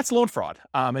 Yeah, that's loan fraud.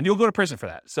 And you'll go to prison for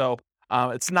that. So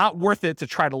it's not worth it to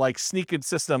try to sneak in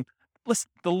system.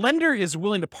 Listen, the lender is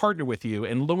willing to partner with you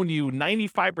and loan you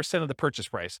 95% of the purchase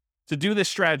price to do this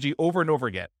strategy over and over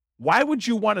again. Why would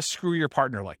you want to screw your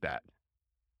partner like that?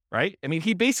 Right? I mean,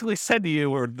 he basically said to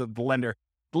you, or the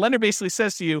lender basically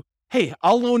says to you, hey,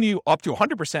 I'll loan you up to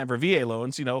 100% for VA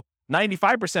loans,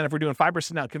 95% if we're doing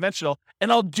 5% now conventional,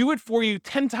 and I'll do it for you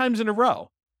 10 times in a row.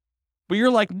 But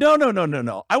you're like,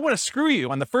 no. I want to screw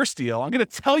you on the first deal. I'm going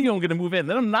to tell you I'm going to move in,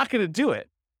 then I'm not going to do it.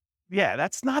 Yeah,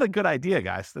 that's not a good idea,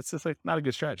 guys. That's just not a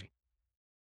good strategy.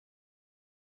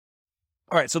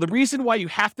 All right, so the reason why you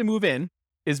have to move in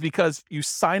is because you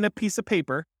sign a piece of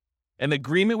paper, an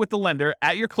agreement with the lender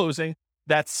at your closing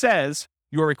that says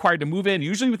you are required to move in,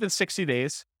 usually within 60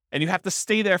 days, and you have to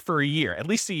stay there for a year, at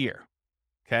least a year.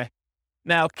 Okay.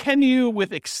 Now, can you,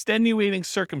 with extenuating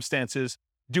circumstances,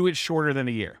 do it shorter than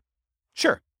a year?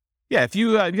 Sure. Yeah. If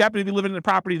you happen to be living in a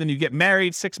property, then you get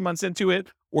married 6 months into it,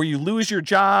 or you lose your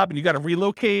job and you got to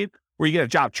relocate, or you get a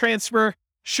job transfer.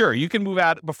 Sure. You can move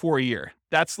out before a year.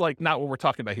 That's not what we're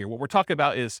talking about here. What we're talking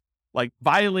about is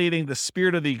violating the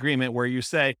spirit of the agreement where you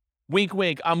say, wink,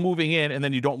 wink, I'm moving in, and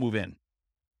then you don't move in.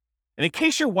 And in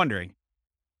case you're wondering,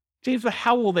 James, but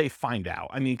how will they find out?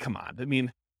 I mean, come on. I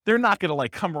mean, they're not going to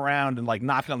come around and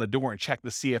knock on the door and check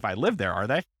to see if I live there, are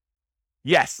they?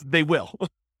 Yes, they will.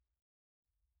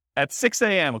 At 6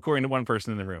 a.m., according to one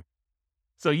person in the room.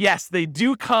 So yes, they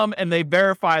do come and they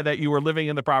verify that you are living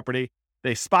in the property.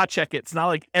 They spot check it. It's not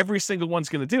like every single one's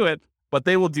going to do it, but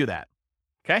they will do that.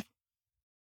 Okay.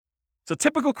 So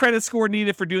typical credit score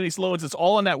needed for doing these loans, it's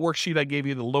all on that worksheet I gave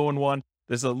you, the loan one.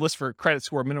 There's a list for credit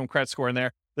score, minimum credit score in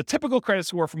there. The typical credit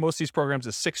score for most of these programs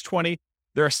is 620.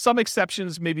 There are some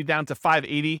exceptions, maybe down to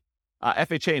 580,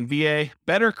 FHA and VA.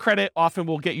 Better credit often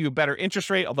will get you a better interest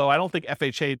rate, although I don't think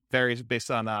FHA varies based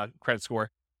on credit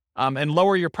score, and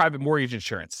lower your private mortgage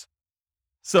insurance.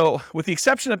 So with the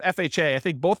exception of FHA, I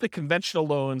think both the conventional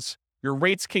loans, your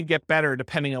rates can get better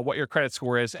depending on what your credit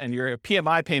score is, and your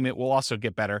PMI payment will also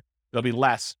get better. It'll be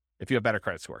less if you have better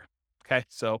credit score. Okay.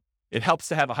 So it helps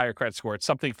to have a higher credit score. It's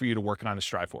something for you to work on and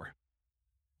strive for.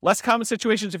 Less common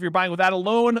situations, if you're buying without a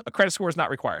loan, a credit score is not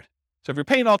required. So if you're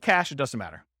paying all cash, it doesn't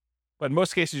matter. But in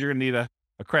most cases, you're going to need a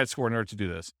credit score in order to do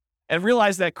this. And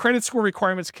realize that credit score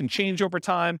requirements can change over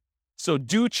time. So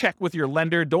do check with your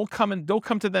lender. Don't come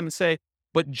to them and say,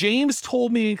 but James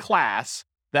told me in class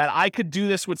that I could do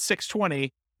this with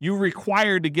 620. you're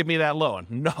required to give me that loan.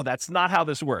 No, that's not how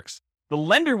this works. The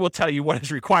lender will tell you what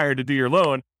is required to do your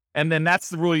loan, and then that's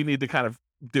the rule you need to kind of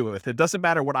do with. It doesn't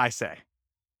matter what I say.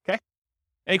 Okay?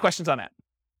 Any questions on that?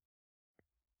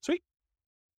 Sweet.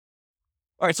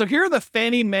 All right, so here are the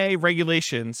Fannie Mae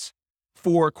regulations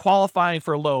for qualifying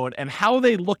for a loan and how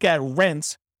they look at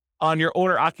rents on your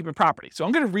owner-occupant property. So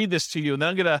I'm going to read this to you, and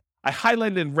then I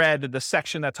highlighted in red the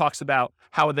section that talks about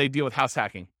how they deal with house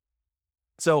hacking.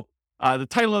 So the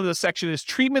title of the section is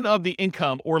Treatment of the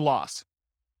Income or Loss.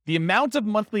 The amount of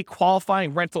monthly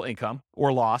qualifying rental income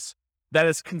or loss that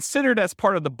is considered as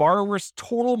part of the borrower's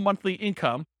total monthly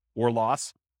income or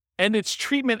loss, and its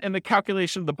treatment in the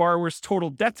calculation of the borrower's total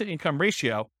debt-to-income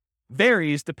ratio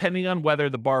varies depending on whether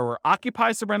the borrower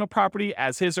occupies the rental property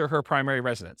as his or her primary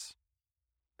residence.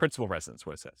 Principal residence,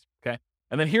 what it says, okay?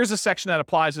 And then here's a section that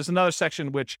applies. There's another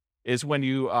section which is when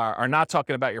you are not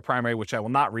talking about your primary, which I will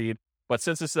not read. But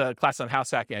since it's a class on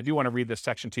house hacking, I do want to read this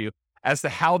section to you as to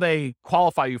how they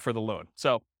qualify you for the loan.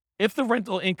 So if the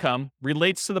rental income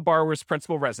relates to the borrower's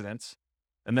principal residence,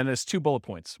 and then there's 2 bullet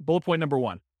points. Bullet point number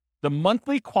 1, the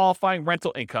monthly qualifying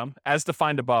rental income, as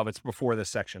defined above, it's before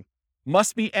this section,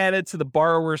 must be added to the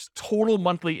borrower's total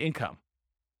monthly income.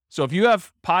 So if you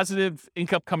have positive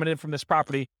income coming in from this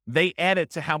property, they add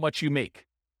it to how much you make.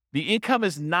 The income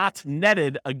is not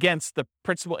netted against the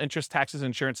principal, interest, taxes,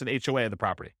 insurance, and HOA of the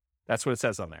property. That's what it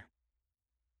says on there.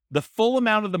 The full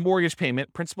amount of the mortgage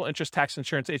payment, principal, interest, tax,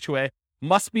 insurance, HOA,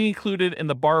 must be included in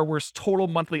the borrower's total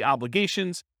monthly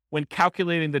obligations when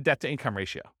calculating the debt-to-income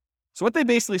ratio. So what they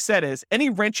basically said is any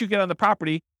rent you get on the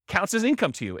property counts as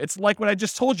income to you. It's like what I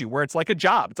just told you, where it's like a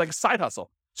job. It's like a side hustle.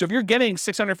 So if you're getting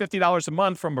 $650 a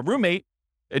month from a roommate,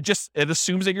 it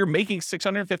assumes that you're making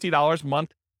 $650 a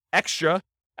month extra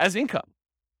as income.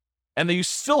 And then you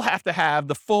still have to have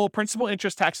the full principal,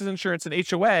 interest, taxes, insurance, and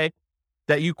HOA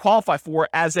that you qualify for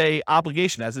as a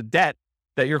obligation, as a debt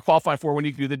that you're qualifying for when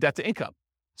you do the debt to income.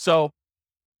 So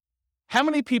how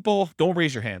many people, don't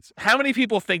raise your hands, how many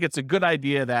people think it's a good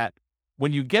idea that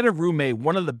when you get a roommate,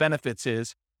 one of the benefits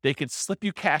is they could slip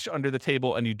you cash under the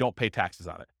table and you don't pay taxes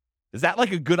on it? Is that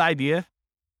like a good idea?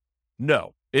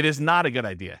 No, it is not a good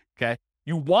idea, okay?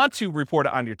 You want to report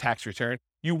it on your tax return.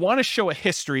 You want to show a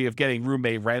history of getting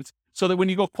roommate rent so that when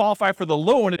you go qualify for the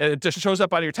loan, it just shows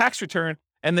up on your tax return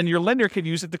and then your lender can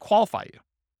use it to qualify you.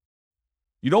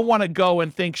 You don't want to go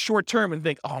and think short term and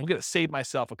think, oh, I'm going to save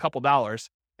myself a couple dollars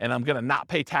and I'm going to not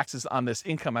pay taxes on this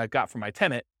income I got from my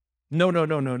tenant.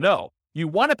 No. You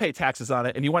want to pay taxes on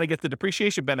it and you want to get the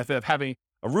depreciation benefit of having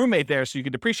a roommate there so you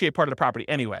can depreciate part of the property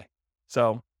anyway.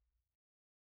 So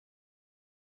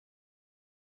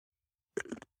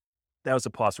that was a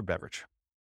pause for beverage.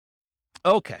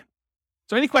 Okay.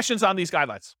 So any questions on these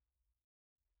guidelines?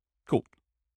 Cool.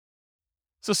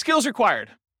 So skills required.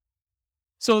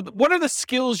 So what are the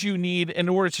skills you need in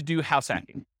order to do house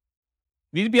hacking?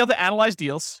 You need to be able to analyze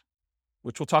deals,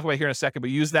 which we'll talk about here in a second, but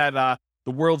use that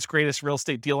the world's greatest real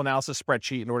estate deal analysis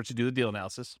spreadsheet in order to do the deal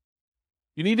analysis.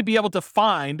 You need to be able to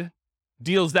find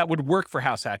deals that would work for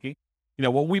house hacking. You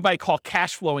know, what we might call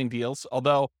cash flowing deals,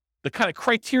 although the kind of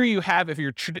criteria you have if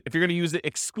you're going to use it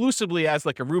exclusively as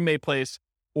like a roommate place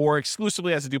or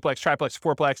exclusively as a duplex, triplex,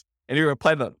 fourplex, and you're going to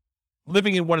plan on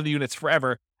living in one of the units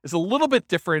forever is a little bit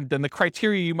different than the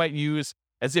criteria you might use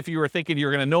as if you were thinking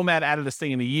you're going to nomad out of this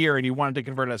thing in a year and you wanted to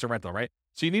convert it as a rental, right?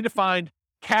 So you need to find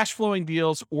cash flowing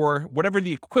deals or whatever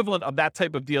the equivalent of that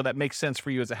type of deal that makes sense for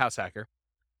you as a house hacker.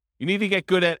 You need to get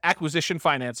good at acquisition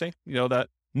financing, know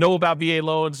about VA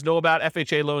loans, know about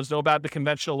FHA loans, know about the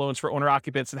conventional loans for owner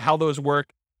occupants and how those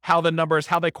work, how the numbers,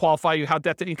 how they qualify you, how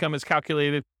debt to income is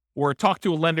calculated, or talk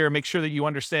to a lender and make sure that you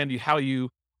understand how you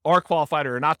are qualified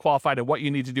or are not qualified and what you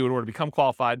need to do in order to become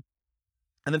qualified.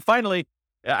 And then finally,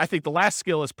 I think the last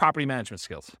skill is property management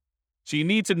skills. So you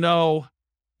need to know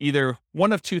either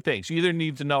one of two things. You either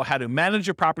need to know how to manage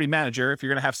a property manager if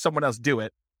you're going to have someone else do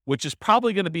it, which is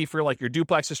probably going to be for like your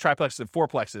duplexes, triplexes, and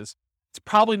fourplexes. It's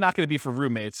probably not going to be for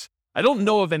roommates. I don't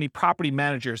know of any property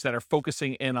managers that are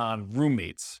focusing in on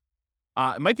roommates.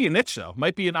 It might be a niche though. It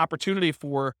might be an opportunity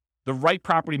for the right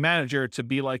property manager to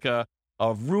be like a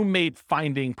roommate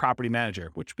finding property manager,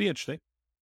 which would be interesting.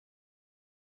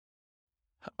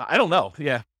 I don't know.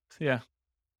 Yeah.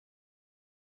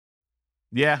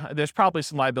 There's probably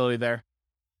some liability there.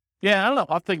 Yeah, I don't know.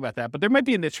 I'll think about that, but there might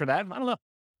be a niche for that. I don't know.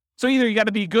 So either you got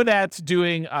to be good at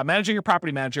doing managing your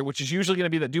property manager, which is usually going to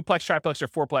be the duplex, triplex, or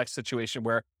fourplex situation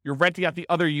where you're renting out the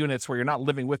other units where you're not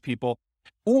living with people,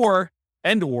 or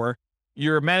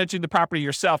you're managing the property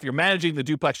yourself. You're managing the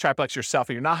duplex, triplex yourself,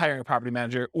 and you're not hiring a property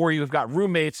manager, or you've got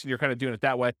roommates and you're kind of doing it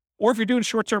that way. Or if you're doing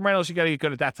short-term rentals, you got to get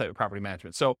good at that type of property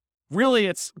management. So really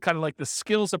it's kind of like the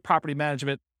skills of property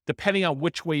management, depending on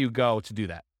which way you go to do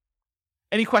that.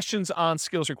 Any questions on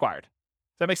skills required?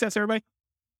 Does that make sense, everybody?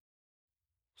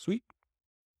 Sweet.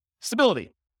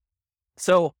 Stability.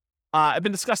 So I've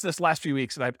been discussing this last few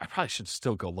weeks, and I probably should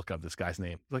still go look up this guy's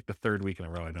name. It's like the third week in a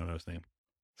row I don't know his name.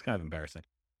 It's kind of embarrassing.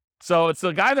 So it's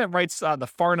the guy that writes the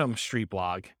Farnham Street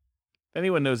blog. If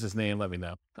anyone knows his name, let me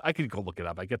know. I could go look it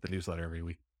up. I get the newsletter every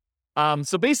week.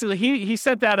 So basically, he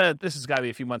sent out this has got to be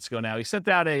a few months ago now. He sent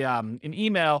out an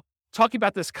email talking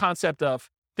about this concept of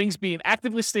things being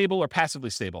actively stable or passively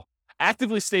stable.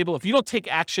 Actively stable, if you don't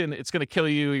take action, it's going to kill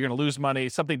you. You're going to lose money.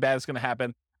 Something bad is going to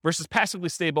happen. Versus passively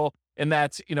stable, in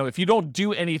that, if you don't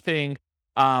do anything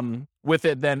with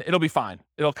it, then it'll be fine.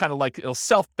 It'll kind of like, it'll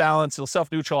self-balance, it'll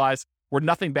self-neutralize, where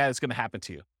nothing bad is going to happen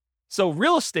to you. So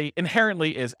real estate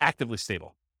inherently is actively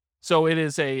stable. So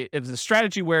it's a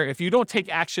strategy where if you don't take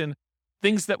action,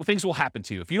 things will happen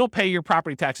to you. If you don't pay your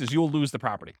property taxes, you'll lose the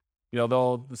property.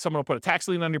 Someone will put a tax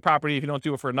lien on your property. If you don't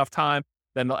do it for enough time,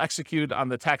 then they'll execute on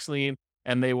the tax lien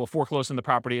and they will foreclose on the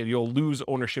property and you'll lose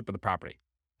ownership of the property.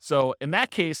 So in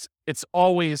that case, it's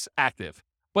always active.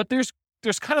 But there's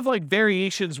kind of like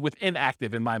variations within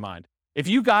active in my mind. If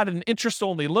you got an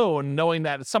interest-only loan, knowing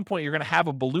that at some point you're going to have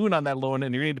a balloon on that loan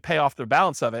and you're going to pay off the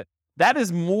balance of it, that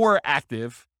is more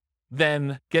active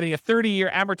than getting a 30-year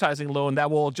amortizing loan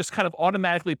that will just kind of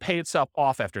automatically pay itself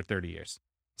off after 30 years.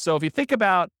 So if you think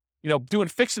about, doing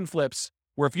fix and flips,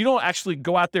 where if you don't actually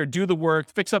go out there, do the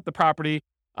work, fix up the property,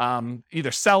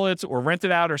 either sell it or rent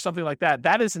it out or something like that,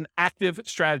 that is an active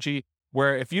strategy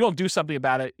where if you don't do something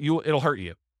about it, it'll hurt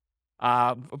you.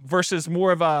 Versus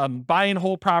more of a buy and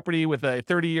hold property with a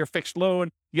 30-year fixed loan,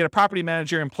 you get a property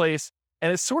manager in place,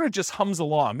 and it sort of just hums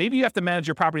along. Maybe you have to manage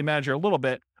your property manager a little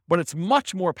bit, but it's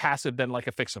much more passive than like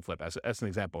a fix and flip, as an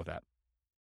example of that.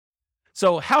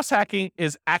 So house hacking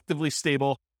is actively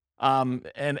stable.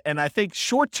 And I think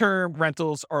short-term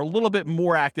rentals are a little bit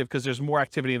more active because there's more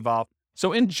activity involved.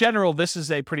 So in general, this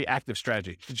is a pretty active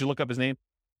strategy. Did you look up his name?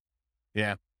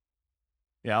 Yeah,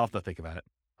 I'll have to think about it.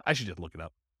 I should just look it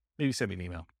up. Maybe send me an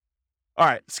email. All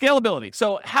right, scalability.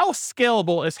 So how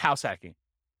scalable is house hacking?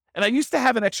 And I used to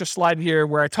have an extra slide here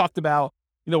where I talked about,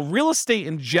 real estate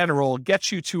in general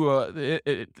gets you to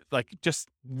just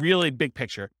really big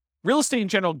picture. Real estate in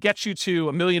general gets you to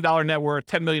 $1 million net worth,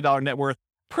 $10 million net worth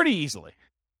pretty easily.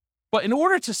 But in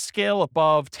order to scale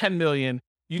above 10 million,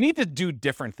 you need to do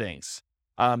different things.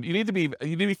 You need to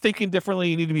be thinking differently.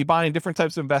 You need to be buying different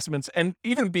types of investments. And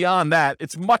even beyond that,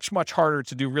 it's much, much harder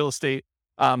to do real estate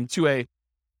to a,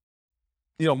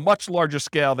 much larger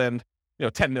scale than,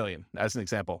 10 million as an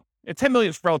example. And 10 million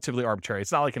is relatively arbitrary.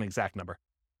 It's not like an exact number.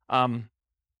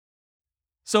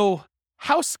 So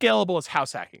how scalable is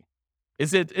house hacking?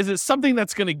 Is it something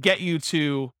that's going to get you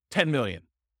to 10 million?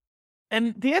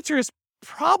 And the answer is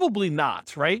probably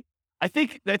not, right? I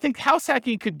think house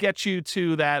hacking could get you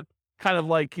to that kind of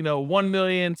like, 1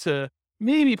 million to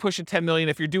maybe pushing 10 million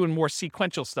if you're doing more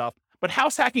sequential stuff. But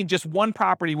house hacking just one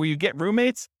property where you get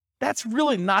roommates, that's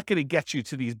really not going to get you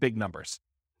to these big numbers.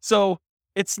 So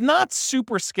it's not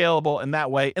super scalable in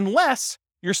that way, unless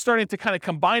you're starting to kind of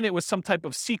combine it with some type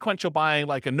of sequential buying,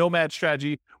 like a nomad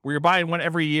strategy where you're buying one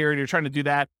every year and you're trying to do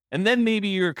that. And then maybe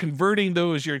you're converting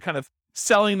those, you're kind of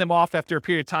selling them off after a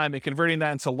period of time and converting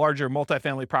that into larger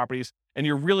multifamily properties. And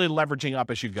you're really leveraging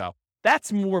up as you go.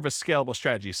 That's more of a scalable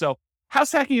strategy. So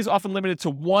house hacking is often limited to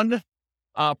one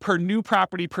per new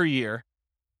property per year.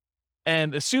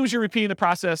 And as soon as you're repeating the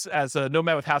process as a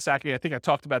nomad with house hacking, I think I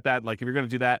talked about that, like if you're going to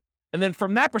do that. And then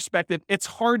from that perspective, it's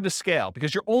hard to scale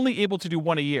because you're only able to do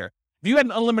one a year. If you had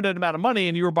an unlimited amount of money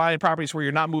and you were buying properties where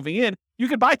you're not moving in, you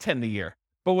could buy 10 a year.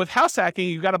 But with house hacking,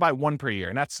 you got to buy one per year.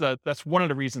 And that's one of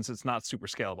the reasons it's not super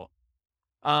scalable.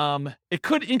 It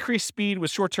could increase speed with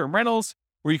short-term rentals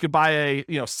where you could buy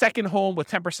a second home with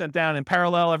 10% down in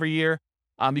parallel every year.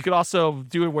 You could also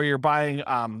do it where you're buying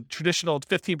traditional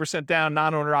 15% down,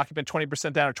 non-owner occupant,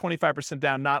 20% down, or 25%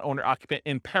 down, non-owner occupant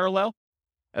in parallel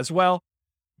as well.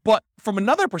 But from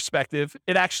another perspective,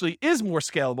 it actually is more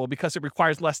scalable because it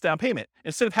requires less down payment.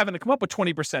 Instead of having to come up with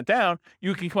 20% down,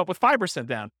 you can come up with 5%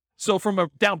 down. So from a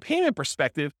down payment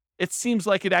perspective, it seems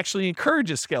like it actually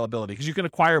encourages scalability because you can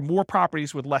acquire more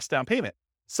properties with less down payment.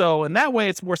 So in that way,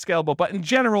 it's more scalable. But in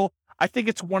general, I think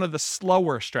it's one of the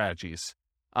slower strategies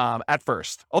at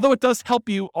first, although it does help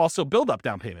you also build up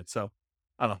down payment. So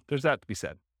I don't know, there's that to be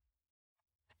said.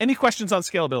 Any questions on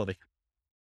scalability?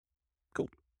 Cool.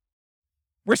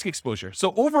 Risk exposure.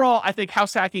 So overall, I think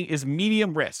house hacking is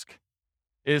medium risk,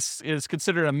 is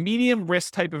considered a medium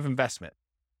risk type of investment.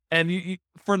 And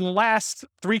for the last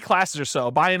 3 classes or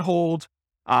so, buy and hold,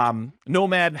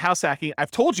 Nomad, and house hacking,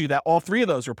 I've told you that all three of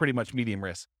those are pretty much medium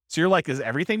risk. So you're like, is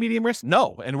everything medium risk?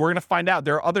 No. And we're going to find out.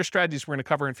 There are other strategies we're going to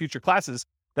cover in future classes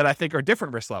that I think are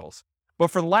different risk levels. But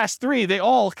for the last three, they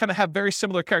all kind of have very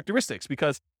similar characteristics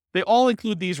because they all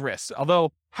include these risks.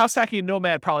 Although house hacking and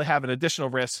Nomad probably have an additional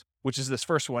risk, which is this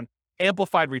first one,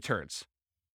 amplified returns.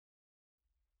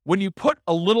 When you put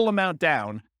a little amount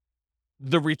down,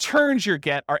 the returns you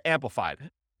get are amplified.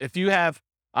 If you have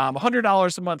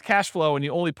 $100 a month cash flow and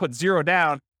you only put $0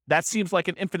 down, that seems like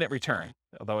an infinite return,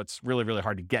 although it's really, really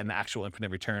hard to get an actual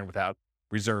infinite return without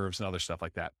reserves and other stuff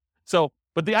like that. So,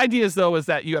 but the idea is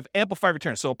that you have amplified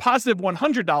returns. So a positive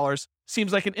 $100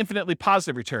 seems like an infinitely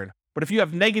positive return. But if you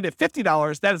have negative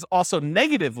 $50, that is also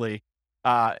negatively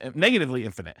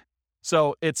infinite.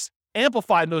 So it's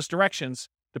amplified in those directions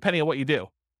depending on what you do.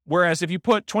 Whereas if you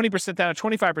put 20% down or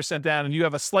 25% down and you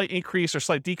have a slight increase or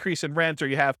slight decrease in rent, or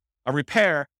you have a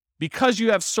repair, because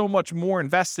you have so much more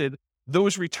invested,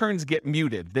 those returns get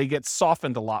muted. They get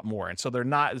softened a lot more. And so they're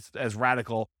not as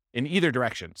radical in either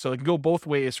direction. So they can go both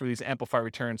ways for these amplified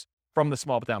returns from the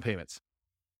small down payments.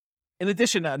 In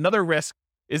addition, another risk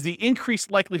is the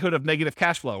increased likelihood of negative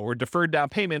cash flow or deferred down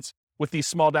payments with these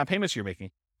small down payments you're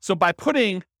making. So by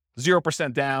putting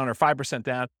 0% down or 5%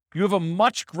 down, you have a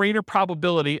much greater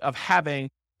probability of having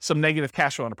some negative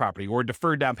cash flow on a property or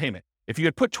deferred down payment. If you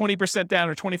had put 20% down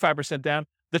or 25% down,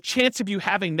 the chance of you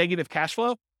having negative cash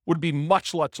flow would be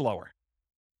much, much lower.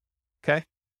 Okay.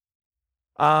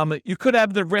 You could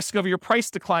have the risk of your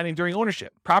price declining during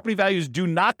ownership. Property values do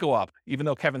not go up, even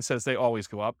though Kevin says they always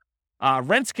go up.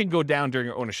 Rents can go down during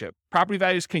your ownership. Property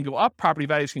values can go up, property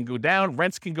values can go down,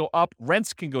 rents can go up,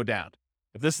 rents can go down.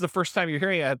 If this is the first time you're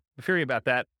hearing about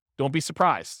that, don't be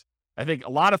surprised. I think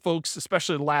a lot of folks,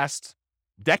 especially the last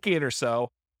decade or so,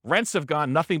 rents have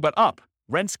gone nothing but up.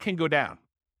 Rents can go down.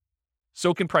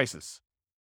 So can prices.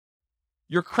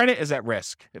 Your credit is at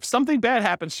risk. If something bad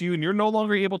happens to you and you're no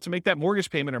longer able to make that mortgage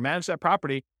payment or manage that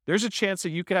property, there's a chance that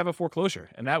you could have a foreclosure,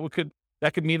 and that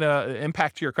could mean an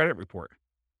impact to your credit report.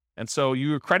 And so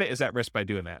your credit is at risk by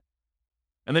doing that.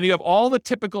 And then you have all the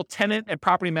typical tenant and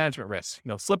property management risks,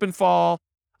 slip and fall,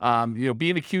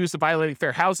 being accused of violating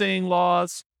fair housing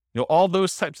laws, all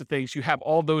those types of things. You have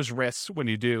all those risks when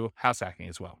you do house hacking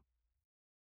as well.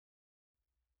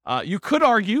 You could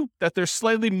argue that there's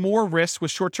slightly more risk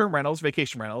with short-term rentals,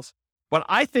 vacation rentals, but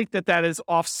I think that is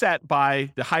offset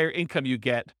by the higher income you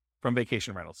get from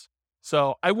vacation rentals.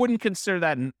 So I wouldn't consider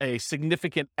that a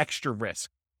significant extra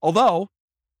risk. Although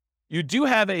you do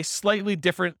have a slightly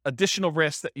different additional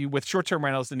risk that you with short-term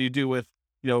rentals than you do with,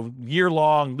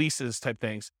 year-long leases type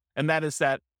things. And that is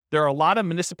that there are a lot of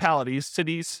municipalities,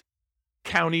 cities,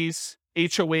 counties,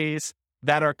 HOAs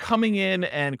that are coming in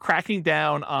and cracking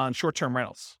down on short-term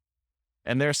rentals.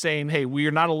 And they're saying, hey, we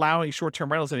are not allowing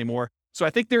short-term rentals anymore. So I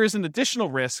think there is an additional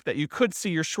risk that you could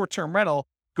see your short-term rental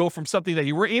go from something that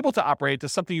you were able to operate to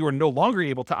something you are no longer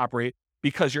able to operate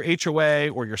because your HOA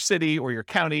or your city or your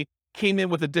county came in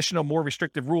with additional, more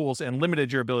restrictive rules and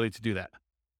limited your ability to do that.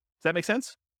 Does that make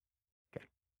sense? Okay.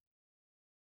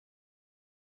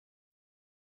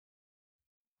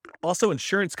 Also,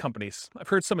 insurance companies. I've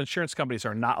heard some insurance companies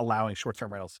are not allowing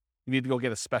short-term rentals. You need to go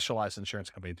get a specialized insurance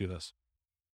company to do this.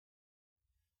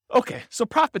 Okay, so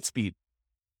profit speed.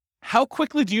 How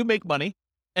quickly do you make money?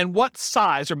 And what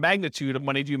size or magnitude of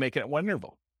money do you make at one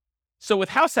interval? So with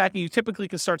house hacking, you typically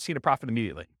can start seeing a profit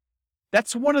immediately.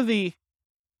 That's one of the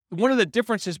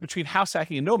differences between house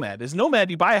hacking and nomad. Is nomad,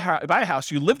 you buy a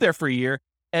house, you live there for a year,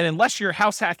 and unless you're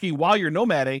house hacking while you're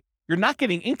nomading, you're not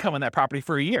getting income on that property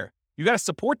for a year. You got to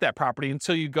support that property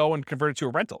until you go and convert it to a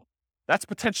rental. That's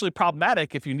potentially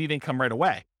problematic if you need income right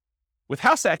away. With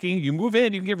house hacking, you move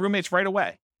in, you can get roommates right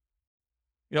away.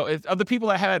 Of the people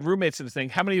that had roommates in this thing,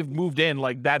 how many have moved in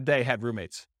like that day had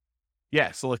roommates?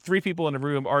 Yeah, so like 3 people in the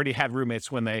room already had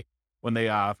roommates when they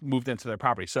moved into their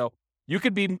property. So you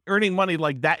could be earning money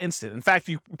like that instant. In fact,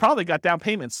 you probably got down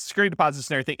payments, security deposits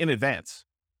and everything in advance.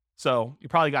 So you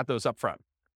probably got those up front.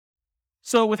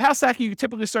 So with house hacking, you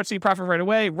typically start seeing profit right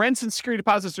away. Rents and security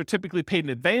deposits are typically paid in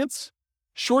advance.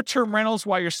 Short-term rentals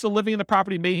while you're still living in the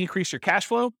property may increase your cash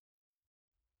flow.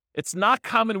 It's not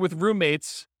common with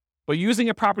roommates, but using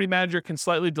a property manager can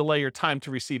slightly delay your time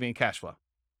to receiving cash flow.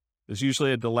 There's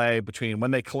usually a delay between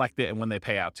when they collect it and when they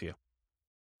pay out to you.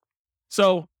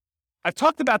 So I've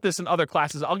talked about this in other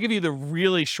classes. I'll give you the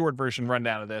really short version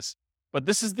rundown of this, but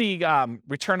this is the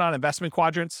return on investment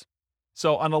quadrants.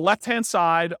 So on the left-hand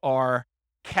side are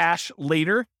cash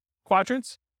later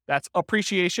quadrants. That's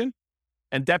appreciation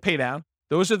and debt pay down.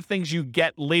 Those are the things you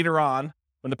get later on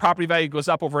when the property value goes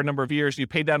up over a number of years. You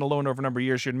pay down a loan over a number of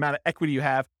years. Your amount of equity you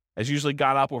have has usually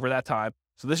gone up over that time.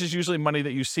 So this is usually money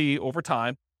that you see over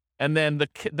time. And then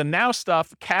the now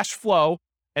stuff, cash flow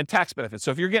and tax benefits.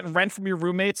 So if you're getting rent from your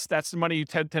roommates, that's the money you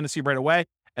tend to see right away.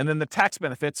 And then the tax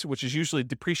benefits, which is usually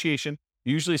depreciation.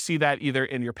 You usually see that either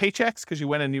in your paychecks because you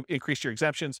went and you increased your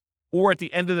exemptions, or at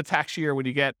the end of the tax year when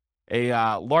you get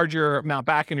a larger amount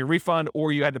back in your refund,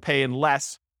 or you had to pay in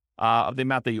less of the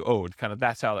amount that you owed. Kind of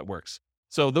that's how that works.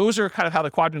 So those are kind of how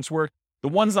the quadrants work. The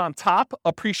ones on top,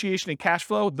 appreciation and cash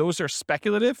flow, those are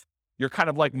speculative. You're kind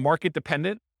of like market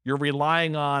dependent. You're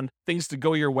relying on things to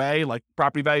go your way, like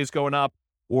property values going up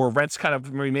or rents kind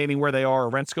of remaining where they are or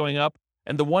rents going up.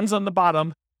 And the ones on the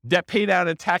bottom, debt pay down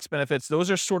and tax benefits, those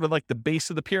are sort of like the base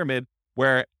of the pyramid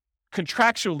where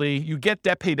contractually you get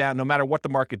debt pay down no matter what the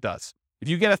market does. If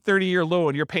you get a 30-year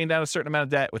loan, you're paying down a certain amount of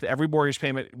debt with every mortgage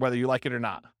payment, whether you like it or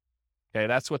not. Okay,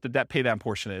 that's what the debt pay down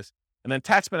portion is. And then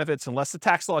tax benefits, unless the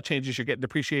tax law changes, you're getting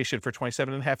depreciation for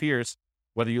 27 and a half years,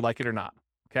 whether you like it or not.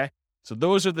 Okay, so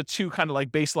those are the two kind of like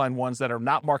baseline ones that are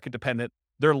not market dependent.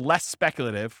 They're less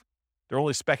speculative. They're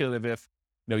only speculative if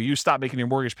you stop making your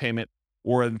mortgage payment,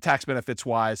 or the tax benefits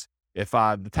wise, if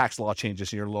the tax law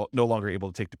changes and you're no longer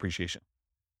able to take depreciation.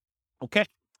 Okay,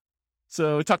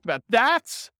 so we talked about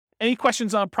that. Any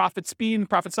questions on profit speed and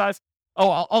profit size?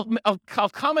 Oh, I'll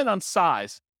comment on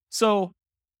size. So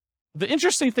the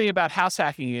interesting thing about house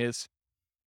hacking is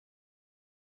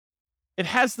it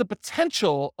has the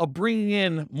potential of bringing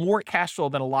in more cash flow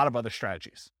than a lot of other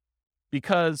strategies.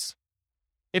 Because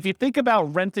if you think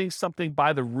about renting something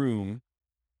by the room,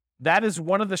 that is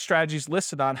one of the strategies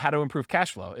listed on how to improve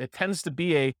cash flow. It tends to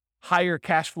be a higher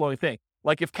cash flowing thing.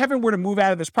 Like if Kevin were to move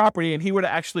out of this property and he were to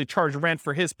actually charge rent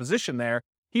for his position there,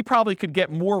 he probably could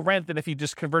get more rent than if he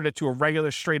just converted to a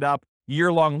regular straight up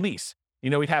year-long lease.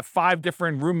 He'd have 5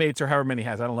 different roommates or however many he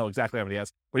has. I don't know exactly how many he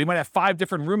has, but he might have 5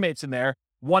 different roommates in there.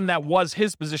 One that was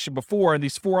his position before, and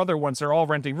these 4 other ones are all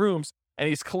renting rooms, and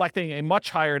he's collecting a much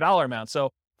higher dollar amount.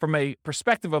 So from a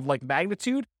perspective of like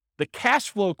magnitude, the cash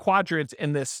flow quadrant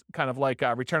in this kind of like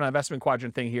return on investment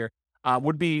quadrant thing here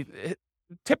would be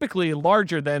typically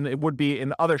larger than it would be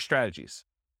in other strategies,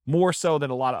 more so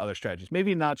than a lot of other strategies.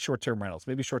 Maybe not short-term rentals.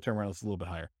 Maybe short-term rentals is a little bit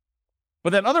higher. But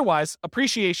then otherwise,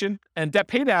 appreciation and debt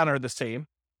pay down are the same.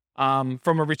 From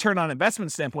a return on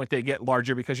investment standpoint, they get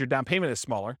larger because your down payment is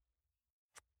smaller.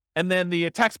 And then the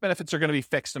tax benefits are going to be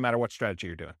fixed no matter what strategy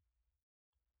you're doing.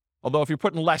 Although if you're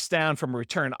putting less down from a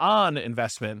return on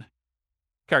investment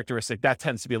characteristic, that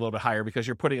tends to be a little bit higher because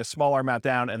you're putting a smaller amount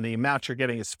down and the amount you're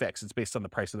getting is fixed. It's based on the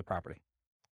price of the property.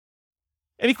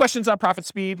 Any questions on profit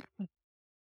speed? All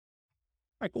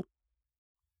right, cool.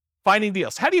 Finding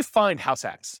deals. How do you find house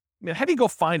hacks? I mean, how do you go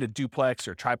find a duplex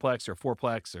or a triplex or a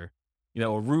fourplex or,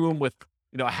 a room with,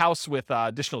 a house with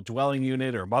additional dwelling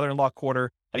unit or mother-in-law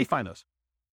quarter? How do you find those?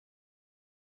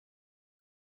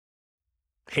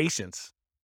 Patience.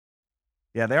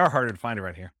 Yeah, they are harder to find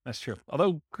around here. That's true.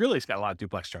 Although Greeley's got a lot of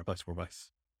duplex, triplex, fourplex.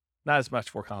 Not as much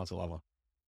Fort Collins or Loveland.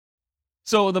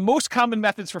 So the most common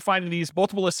methods for finding these,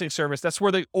 multiple listing service, that's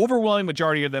where the overwhelming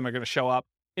majority of them are going to show up.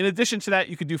 In addition to that,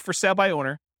 you could do for sale by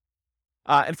owner.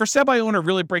 And for sale by owner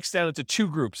really breaks down into 2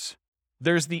 groups.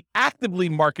 There's the actively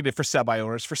marketed for sale by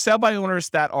owners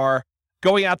that are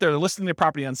going out there, they're listing their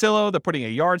property on Zillow, they're putting a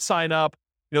yard sign up,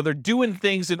 they're doing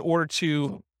things in order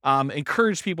to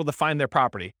encourage people to find their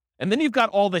property. And then you've got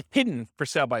all the hidden for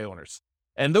sale by owners.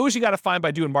 And those you got to find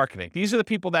by doing marketing. These are the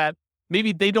people that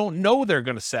maybe they don't know they're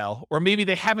going to sell, or maybe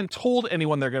they haven't told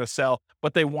anyone they're going to sell,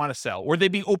 but they want to sell, or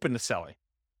they'd be open to selling.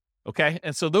 Okay.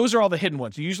 And so those are all the hidden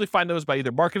ones. You usually find those by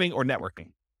either marketing or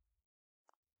networking.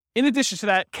 In addition to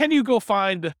that, can you go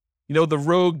find, the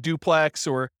rogue duplex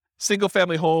or single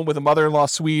family home with a mother-in-law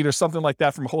suite or something like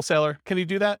that from a wholesaler? Can you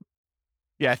do that?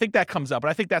 Yeah, I think that comes up, but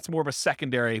I think that's more of a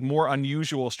secondary, more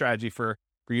unusual strategy for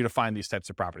you to find these types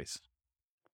of properties.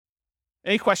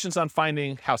 Any questions on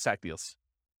finding house hack deals?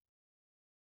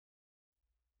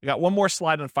 We got one more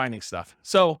slide on finding stuff.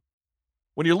 So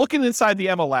when you're looking inside the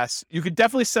MLS, you could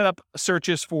definitely set up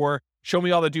searches for show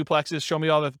me all the duplexes, show me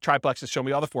all the triplexes, show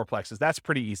me all the fourplexes. That's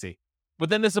pretty easy. But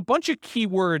then there's a bunch of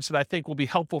keywords that I think will be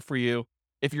helpful for you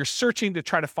if you're searching to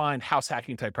try to find house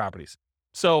hacking type properties.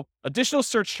 So additional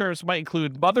search terms might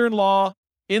include mother-in-law,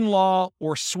 in-law,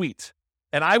 or suite.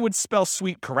 And I would spell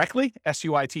suite correctly,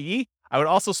 S-U-I-T-E. I would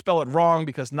also spell it wrong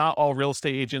because not all real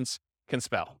estate agents can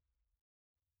spell.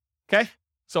 Okay?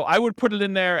 So I would put it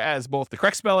in there as both the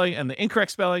correct spelling and the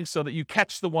incorrect spelling so that you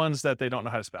catch the ones that they don't know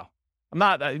how to spell.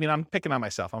 I'm picking on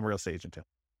myself. I'm a real estate agent too.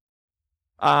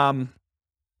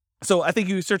 So I think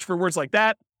you search for words like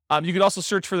that. You could also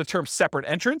search for the term separate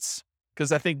entrance,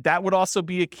 because I think that would also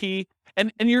be a key.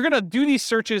 And you're going to do these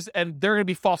searches and there are going to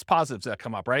be false positives that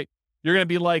come up, right? You're going to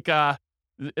be like,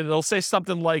 It'll say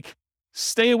something like,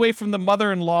 stay away from the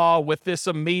mother-in-law with this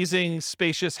amazing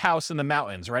spacious house in the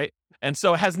mountains, right? And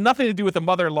so it has nothing to do with the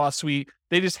mother-in-law suite.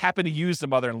 They just happen to use the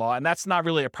mother-in-law, and that's not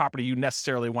really a property you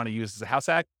necessarily want to use as a house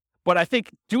hack. But I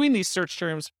think doing these search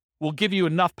terms will give you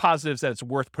enough positives that it's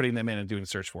worth putting them in and doing a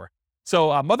search for.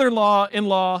 So mother-in-law,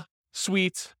 in-law,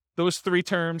 suite, those three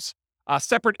terms.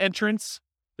 Separate entrance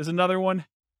is another one.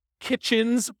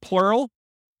 Kitchens, plural.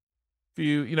 If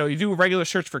you do a regular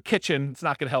search for kitchen, it's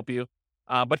not going to help you.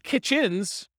 But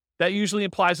kitchens, that usually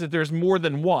implies that there's more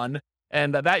than one,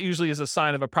 and that usually is a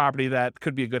sign of a property that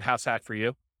could be a good house hack for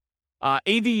you.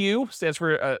 ADU stands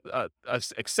for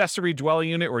accessory dwelling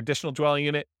unit or additional dwelling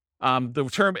unit. The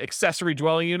term accessory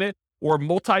dwelling unit or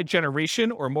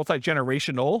multi-generation or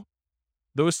multi-generational,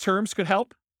 those terms could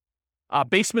help.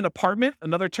 Basement apartment,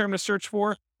 another term to search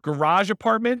for. Garage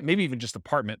apartment, maybe even just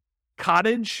apartment.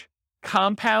 Cottage,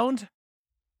 compound,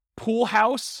 pool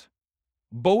house,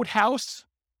 boat house,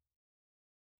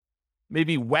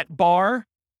 maybe wet bar.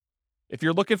 If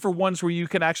you're looking for ones where you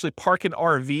can actually park an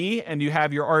RV and you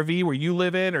have your RV where you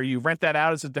live in, or you rent that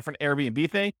out as a different Airbnb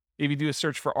thing, maybe do a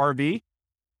search for RV.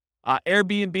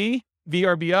 Airbnb,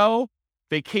 VRBO,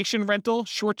 vacation rental,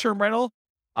 short-term rental,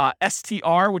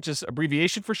 STR, which is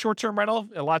abbreviation for short-term rental.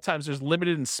 A lot of times there's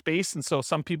limited in space, and so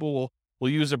some people will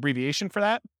use abbreviation for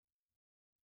that.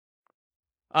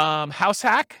 House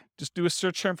hack, just do a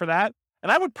search term for that.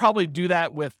 And I would probably do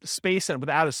that with space and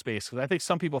without a space, because I think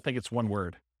some people think it's one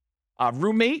word.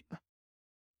 Roommate,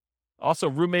 also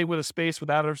roommate with a space,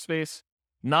 without a space.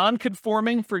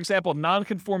 Non-conforming, for example,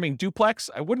 non-conforming duplex.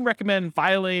 I wouldn't recommend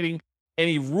violating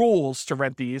any rules to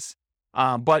rent these,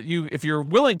 but if you're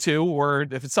willing to, or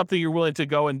if it's something you're willing to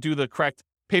go and do the correct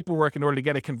paperwork in order to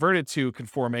get it converted to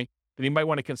conforming, then you might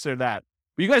want to consider that.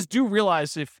 But you guys do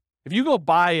realize if you go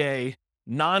buy a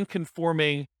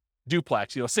non-conforming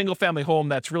duplex, a single family home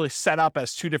that's really set up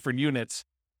as two different units,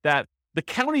 that the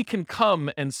county can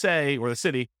come and say, or the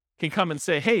city can come and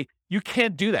say, hey, you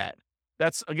can't do that.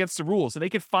 That's against the rules. And they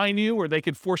could fine you, or they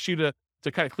could force you to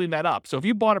kind of clean that up. So if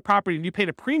you bought a property and you paid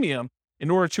a premium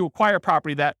in order to acquire a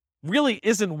property that really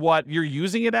isn't what you're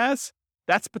using it as,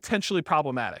 that's potentially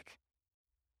problematic,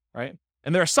 right?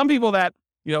 And there are some people that,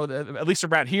 at least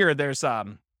around here, there's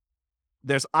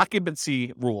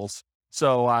occupancy rules.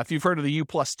 So if you've heard of the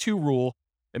U+2 rule,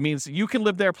 it means you can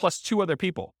live there plus two other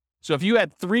people. So if you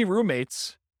had 3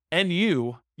 roommates and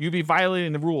you'd be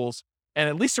violating the rules. And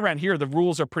at least around here, the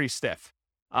rules are pretty stiff.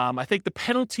 I think the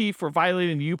penalty for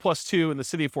violating the U+2 in the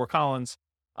city of Fort Collins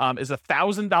is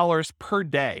 $1,000 per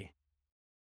day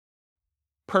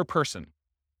per person.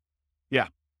 Yeah.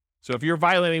 So if you're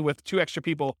violating with 2 extra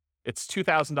people, it's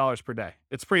 $2,000 per day.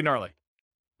 It's pretty gnarly.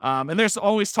 And there's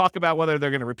always talk about whether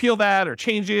they're going to repeal that or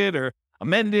change it or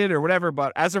amend it or whatever.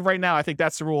 But as of right now, I think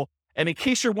that's the rule. And in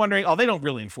case you're wondering, they don't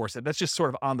really enforce it. That's just sort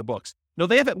of on the books. No,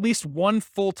 they have at least one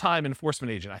full-time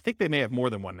enforcement agent. I think they may have more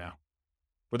than one now,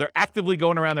 where they're actively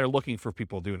going around there looking for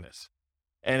people doing this.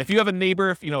 And if you have a neighbor,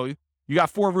 if you got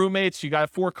 4 roommates, you got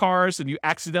 4 cars, and you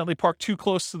accidentally park too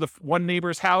close to the one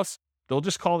neighbor's house, they'll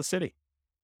just call the city.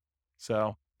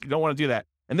 So you don't want to do that.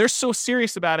 And they're so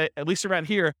serious about it, at least around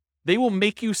here, they will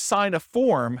make you sign a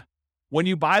form when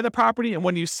you buy the property and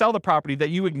when you sell the property that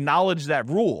you acknowledge that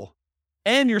rule.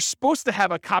 And you're supposed to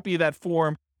have a copy of that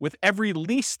form with every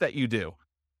lease that you do.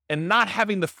 And not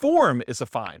having the form is a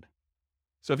fine.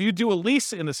 So if you do a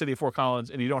lease in the city of Fort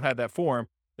Collins and you don't have that form,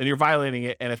 then you're violating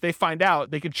it. And if they find out,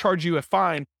 they could charge you a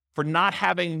fine for not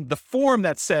having the form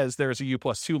that says there's a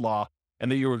U+2 law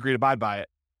and that you agree to abide by it,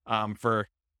 for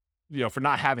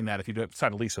not having that if you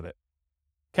sign a lease with it.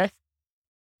 Okay?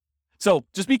 So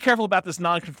just be careful about this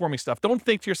non-conforming stuff. Don't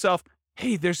think to yourself,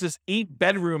 hey, there's this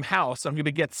 8-bedroom house. I'm going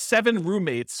to get 7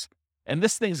 roommates, and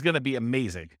this thing's going to be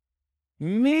amazing.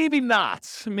 Maybe not.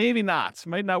 Maybe not.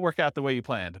 Might not work out the way you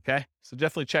planned, okay? So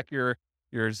definitely check your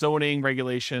zoning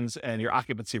regulations and your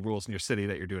occupancy rules in your city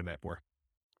that you're doing that for.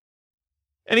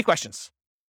 Any questions?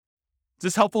 Is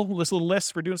this helpful, this little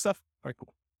list for doing stuff? All right,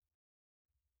 cool.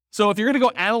 So if you're going to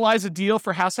go analyze a deal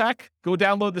for House Hack, go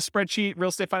download the spreadsheet,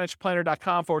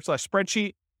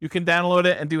 realestatefinancialplanner.com/spreadsheet. You can download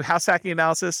it and do house hacking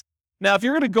analysis. Now, if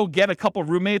you're going to go get a couple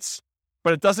roommates,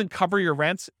 but it doesn't cover your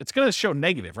rent, it's going to show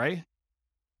negative, right?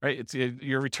 Right?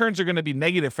 Your returns are going to be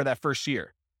negative for that first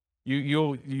year.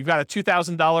 You've got a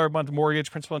 $2,000 a month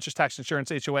mortgage, principal, interest, tax,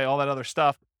 insurance, HOA, all that other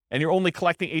stuff, and you're only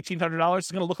collecting $1,800.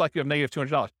 It's going to look like you have negative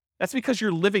 $200. That's because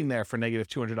you're living there for negative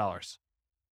 $200.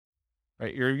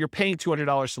 Right? You're paying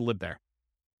 $200 to live there.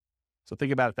 So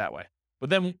think about it that way. But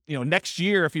then, next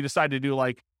year, if you decide to do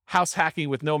like house hacking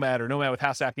with Nomad or Nomad with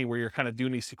house hacking, where you're kind of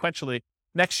doing these sequentially,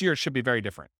 next year it should be very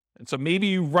different. And so maybe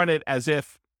you run it as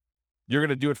if you're going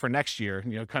to do it for next year,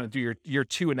 kind of do your year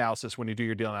 2 analysis when you do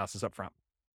your deal analysis up front.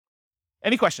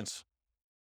 Any questions?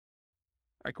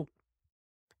 All right, cool.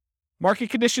 Market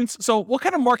conditions. So what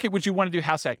kind of market would you want to do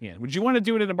house hacking in? Would you want to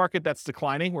do it in a market that's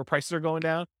declining, where prices are going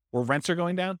down, where rents are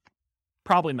going down?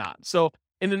 Probably not. So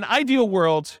in an ideal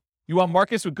world, you want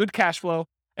markets with good cash flow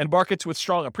and markets with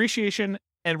strong appreciation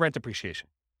and rent appreciation.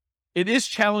 It is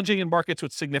challenging in markets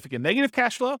with significant negative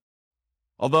cash flow,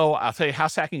 although I'll tell you,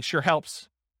 house hacking sure helps.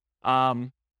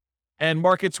 And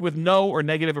markets with no or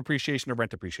negative appreciation or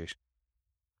rent appreciation.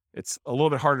 It's a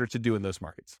little bit harder to do in those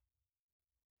markets.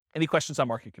 Any questions on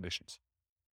market conditions?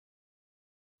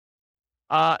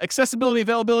 Accessibility,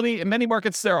 availability. In many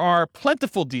markets, there are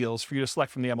plentiful deals for you to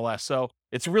select from the MLS. So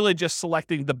it's really just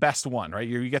selecting the best one, right?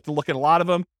 You get to look at a lot of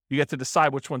them. You get to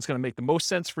decide which one's going to make the most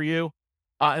sense for you.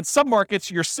 In some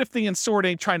markets, you're sifting and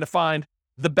sorting, trying to find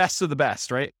the best of the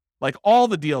best, right? Like all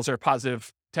the deals are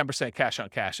positive 10% cash on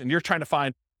cash, and you're trying to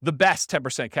find the best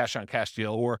 10% cash on cash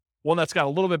deal, or one that's got a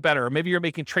little bit better. Or maybe you're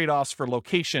making trade-offs for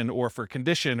location or for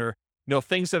condition, or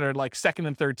things that are like second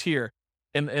and third tier.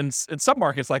 And in some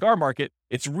markets, like our market,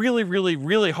 it's really, really,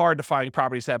 really hard to find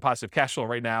properties that have positive cash flow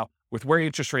right now with where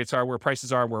interest rates are, where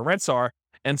prices are, where rents are.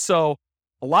 And so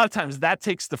a lot of times that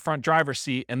takes the front driver's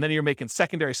seat, and then you're making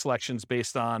secondary selections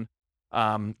based on,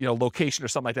 location or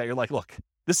something like that. You're like, look,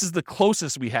 this is the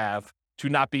closest we have to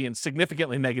not being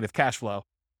significantly negative cash flow.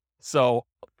 So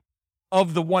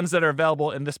of the ones that are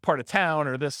available in this part of town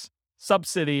or this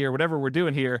sub-city or whatever we're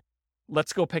doing here,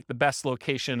 let's go pick the best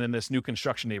location in this new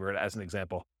construction neighborhood as an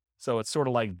example. So it's sort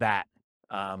of like that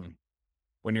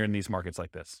when you're in these markets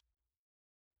like this.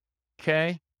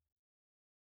 Okay.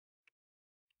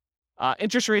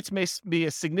 Interest rates may be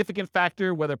a significant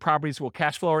factor whether properties will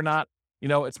cash flow or not.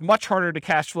 It's much harder to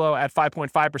cash flow at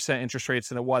 5.5% interest rates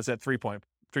than it was at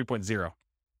 3.0.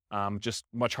 Just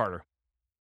much harder.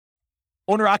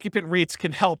 Owner-occupant REITs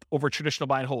can help over traditional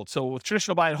buy and hold. So with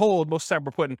traditional buy and hold, most of the time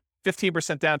we're putting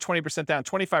 15% down, 20% down,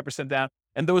 25% down,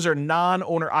 and those are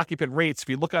non-owner-occupant rates. If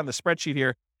you look on the spreadsheet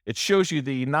here, it shows you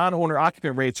the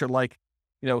non-owner-occupant rates are like,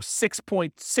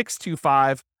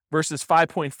 6.625 versus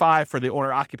 5.5 for the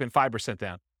owner-occupant 5%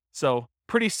 down. So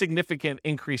pretty significant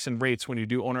increase in rates when you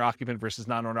do owner-occupant versus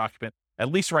non-owner-occupant,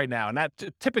 at least right now. And that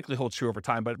typically holds true over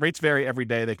time, but rates vary every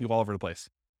day. They can go all over the place.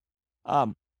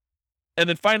 And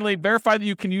then finally, verify that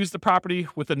you can use the property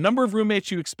with the number of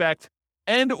roommates you expect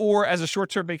and or as a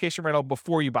short-term vacation rental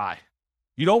before you buy.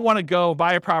 You don't want to go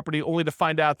buy a property only to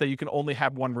find out that you can only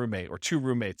have one roommate or two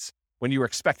roommates when you were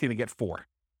expecting to get 4.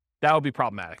 That would be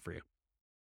problematic for you.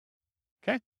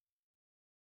 Okay?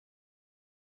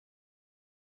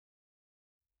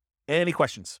 Any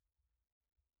questions?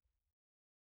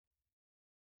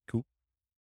 Cool.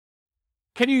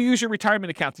 Can you use your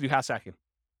retirement account to do house hacking?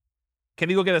 Can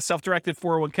you go get a self-directed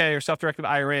 401k or self-directed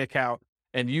IRA account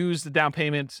and use the down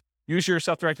payments, use your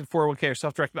self-directed 401k or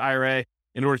self-directed IRA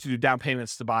in order to do down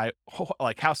payments to buy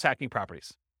like house hacking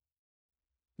properties?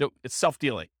 Nope, it's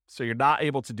self-dealing. So you're not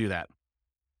able to do that.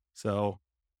 So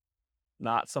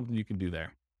not something you can do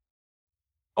there.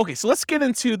 Okay, so let's get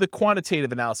into the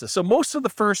quantitative analysis. So most of the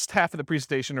first half of the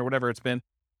presentation or whatever it's been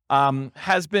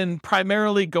has been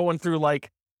primarily going through like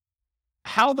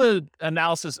how the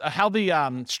analysis, how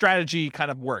the strategy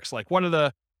kind of works. Like what are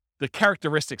the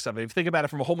characteristics of it? If you think about it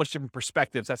from a whole bunch of different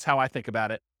perspectives, that's how I think about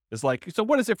it. Is like, so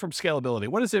what is it from scalability?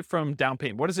 What is it from down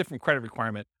payment? What is it from credit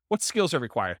requirement? What skills are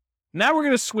required? Now we're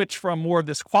going to switch from more of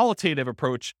this qualitative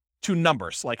approach to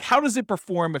numbers. Like how does it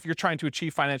perform if you're trying to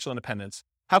achieve financial independence?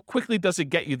 How quickly does it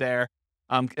get you there?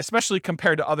 Especially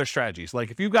compared to other strategies. Like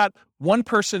if you've got one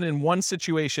person in one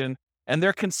situation and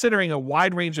they're considering a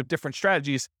wide range of different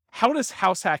strategies, how does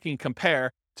house hacking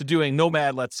compare to doing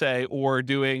Nomad, let's say, or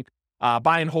doing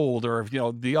buy and hold, or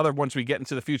the other ones we get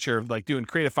into the future, like doing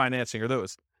creative financing or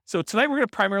those? So tonight we're going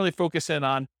to primarily focus in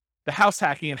on the house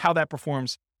hacking and how that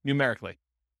performs numerically.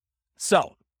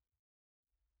 So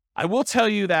I will tell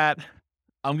you that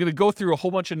I'm going to go through a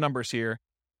whole bunch of numbers here,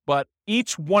 but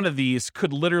each one of these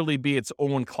could literally be its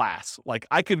own class. Like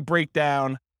I could break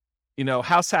down,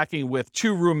 house hacking with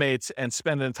 2 roommates and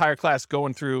spend an entire class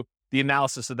going through the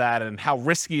analysis of that and how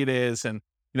risky it is and,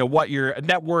 what your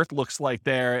net worth looks like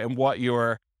there and what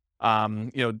your,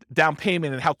 down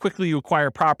payment and how quickly you acquire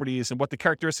properties and what the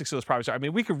characteristics of those properties are. I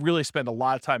mean, we could really spend a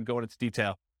lot of time going into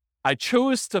detail. I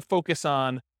chose to focus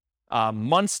on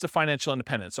months to financial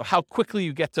independence. So how quickly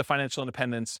you get to financial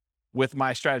independence with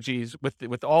my strategies,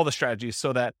 with all the strategies,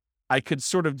 so that I could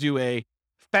sort of do a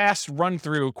fast run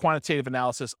through quantitative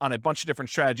analysis on a bunch of different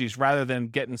strategies rather than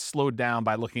getting slowed down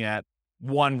by looking at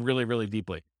one really, really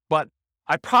deeply. But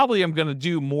I probably am going to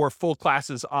do more full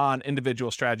classes on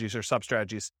individual strategies or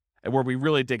sub-strategies and where we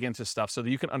really dig into stuff so that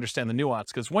you can understand the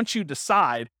nuance. Because once you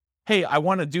decide, hey, I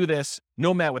want to do this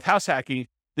nomad with house hacking,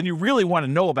 then you really want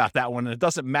to know about that one. And it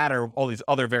doesn't matter all these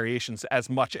other variations as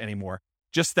much anymore.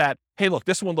 Just that, hey, look,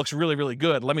 this one looks really, really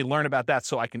good. Let me learn about that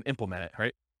so I can implement it,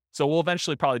 right? So we'll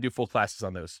eventually probably do full classes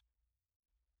on those.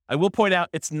 I will point out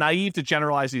it's naive to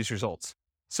generalize these results.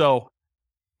 So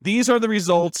these are the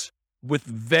results with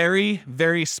very,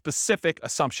 very specific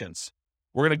assumptions.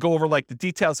 We're going to go over like the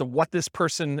details of what this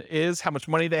person is, how much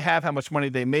money they have, how much money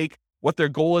they make, what their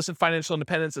goal is in financial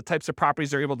independence, the types of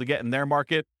properties they're able to get in their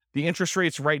market, the interest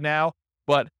rates right now.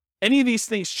 But any of these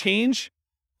things change,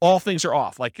 all things are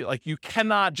off. Like you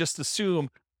cannot just assume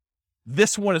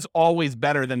this one is always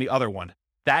better than the other one.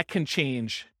 That can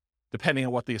change depending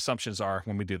on what the assumptions are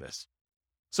when we do this.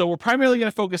 So we're primarily going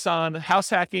to focus on house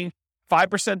hacking,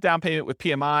 5% down payment with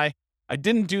PMI. I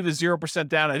didn't do the 0%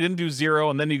 down. I didn't do 0,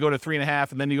 and then you go to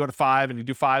 3.5, and then you go to 5, and you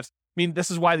do 5s. I mean,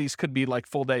 this is why these could be like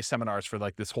full day seminars for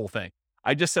like this whole thing.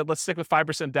 I just said, let's stick with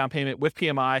 5% down payment with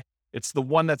PMI. It's the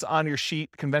one that's on your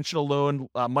sheet, conventional loan,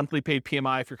 monthly paid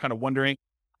PMI, if you're kind of wondering.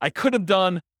 I could have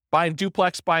done buying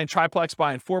duplex, buying triplex,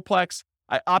 buying fourplex.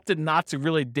 I opted not to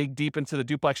really dig deep into the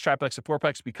duplex, triplex, and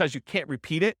fourplex because you can't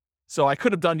repeat it. So I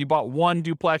could have done, you bought one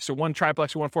duplex or one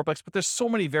triplex or one fourplex, but there's so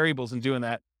many variables in doing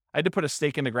that. I had to put a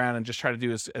stake in the ground and just try to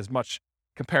do as much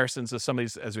comparisons of some of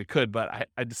these as we could. But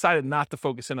I decided not to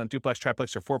focus in on duplex,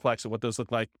 triplex, or fourplex and what those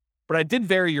look like. But I did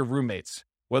vary your roommates,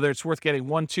 whether it's worth getting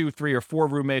 1, 2, 3, or 4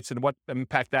 roommates and what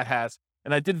impact that has.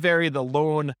 And I did vary the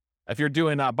loan. If you're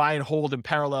doing buy and hold in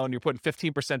parallel and you're putting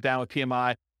 15% down with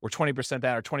PMI or 20%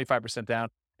 down or 25% down.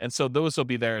 And so those will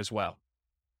be there as well.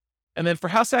 And then for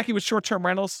house hacking with short-term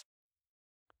rentals,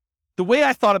 the way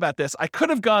I thought about this, I could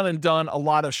have gone and done a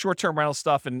lot of short-term rental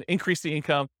stuff and increased the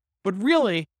income. But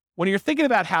really, when you're thinking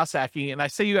about house hacking, and I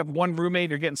say you have one roommate,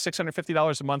 you're getting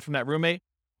 $650 a month from that roommate,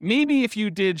 maybe if you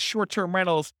did short-term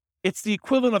rentals, it's the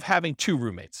equivalent of having 2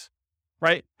 roommates,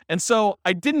 right? And so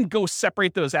I didn't go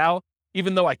separate those out,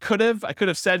 even though I could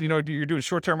have said, you're doing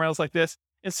short-term rentals like this.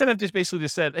 Instead, I've basically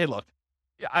just said, hey, look,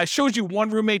 I showed you 1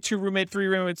 roommate, 2 roommates, 3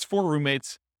 roommates, 4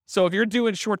 roommates. So if you're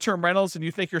doing short-term rentals and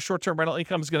you think your short-term rental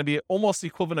income is going to be almost the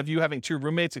equivalent of you having 2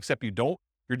 roommates, except you don't,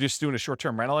 you're just doing a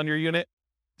short-term rental on your unit,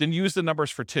 then use the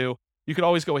numbers for 2. You can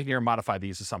always go in here and modify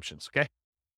these assumptions, okay?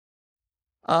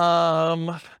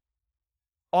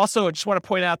 Also, I just want to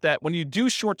point out that when you do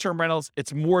short-term rentals,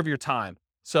 it's more of your time.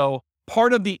 So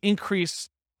part of the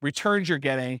increased returns you're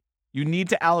getting, you need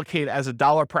to allocate as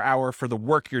 $1 per hour for the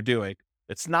work you're doing.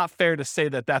 It's not fair to say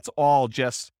that that's all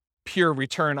just pure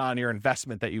return on your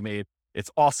investment that you made. It's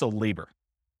also labor.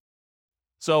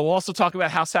 So we'll also talk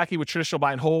about house hacking with traditional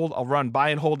buy and hold. I'll run buy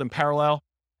and hold in parallel,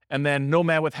 and then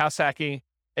nomad with house hacking,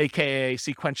 AKA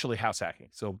sequentially house hacking.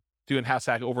 So doing house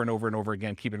hack over and over and over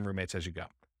again, keeping roommates as you go.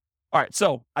 All right.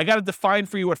 So I got to define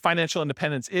for you what financial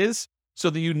independence is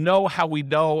so that you know how we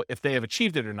know if they have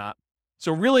achieved it or not.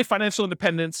 So really financial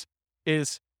independence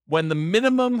is when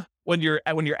your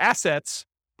assets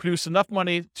produce enough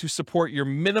money to support your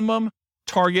minimum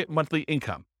target monthly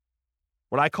income.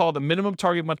 What I call the minimum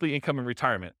target monthly income in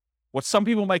retirement. What some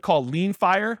people might call lean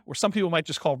fire, or some people might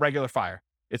just call regular fire.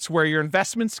 It's where your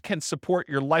investments can support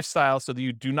your lifestyle so that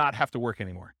you do not have to work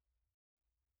anymore.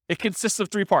 It consists of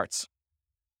 3 parts.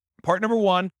 Part number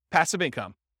 1, passive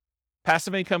income.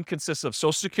 Passive income consists of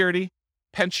Social Security,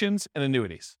 pensions, and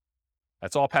annuities.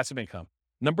 That's all passive income.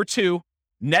 Number 2,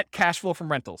 net cash flow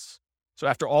from rentals. So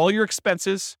after all your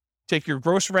expenses, take your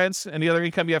gross rents and the other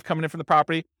income you have coming in from the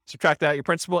property, subtract out your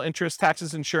principal, interest,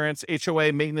 taxes, insurance,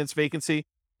 HOA, maintenance, vacancy,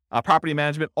 property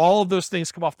management, all of those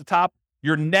things come off the top.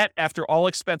 Your net after all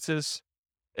expenses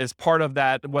is part of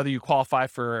that, whether you qualify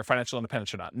for financial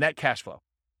independence or not, net cash flow.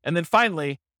 And then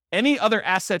finally, any other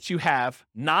assets you have,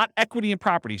 not equity in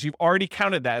properties, you've already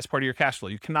counted that as part of your cash flow.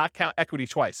 You cannot count equity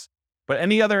twice. But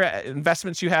any other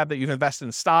investments you have that you've invested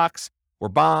in stocks or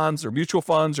bonds or mutual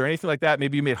funds or anything like that,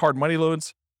 maybe you made hard money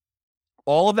loans,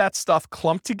 all of that stuff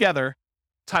clumped together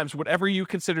times whatever you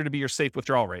consider to be your safe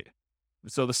withdrawal rate.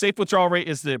 So the safe withdrawal rate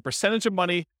is the percentage of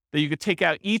money that you could take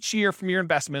out each year from your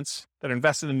investments that are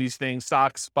invested in these things,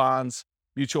 stocks, bonds,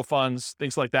 mutual funds,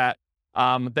 things like that,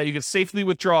 that you can safely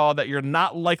withdraw that you're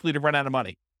not likely to run out of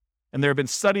money. And there have been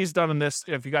studies done on this.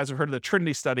 If you guys have heard of the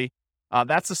Trinity study,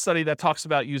 that's a study that talks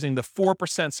about using the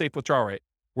 4% safe withdrawal rate,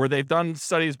 where they've done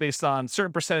studies based on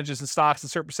certain percentages in stocks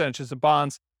and certain percentages in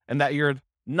bonds, and that you're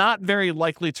not very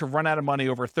likely to run out of money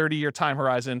over a 30-year time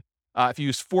horizon if you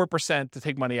use 4% to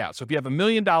take money out. So if you have $1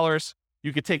 million,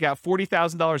 you could take out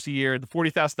 $40,000 a year. The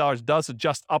 $40,000 does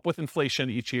adjust up with inflation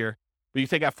each year, but you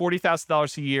take out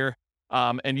 $40,000 a year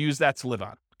and use that to live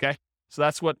on, okay? So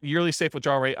that's what yearly safe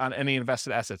withdrawal rate on any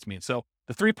invested assets means. So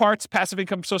the three parts: passive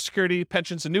income, Social Security,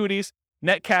 pensions, annuities,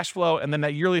 net cash flow, and then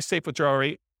that yearly safe withdrawal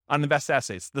rate on invested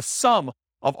assets. The sum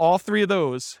of all three of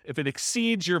those, if it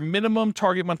exceeds your minimum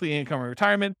target monthly income in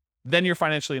retirement, then you're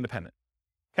financially independent.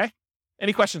 Okay?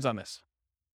 Any questions on this?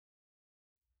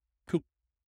 Cool.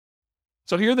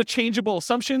 So here are the changeable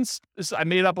assumptions. I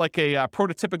made up like a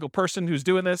prototypical person who's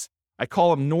doing this. I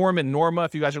call them Norm and Norma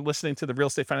if you guys are listening to the Real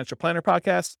Estate Financial Planner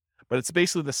podcast, but it's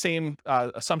basically the same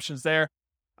assumptions there.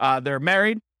 They're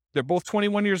married. They're both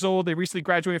 21 years old. They recently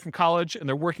graduated from college, and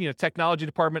they're working in a technology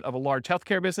department of a large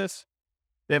healthcare business.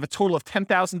 They have a total of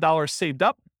 $10,000 saved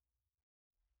up.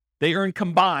 They earn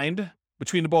combined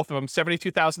between the both of them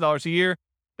 $72,000 a year.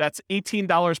 That's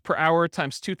 $18 per hour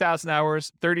times 2,000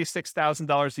 hours,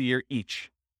 $36,000 a year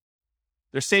each.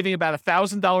 They're saving about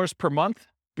 $1,000 per month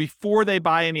before they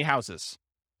buy any houses.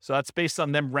 So that's based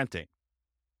on them renting.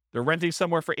 They're renting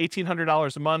somewhere for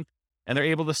 $1,800 a month, and they're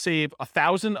able to save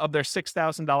 $1,000 of their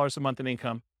 $6,000 a month in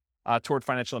income toward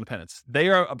financial independence. They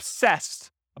are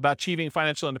obsessed about achieving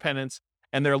financial independence,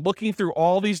 and they're looking through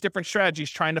all these different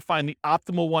strategies, trying to find the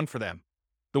optimal one for them,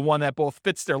 the one that both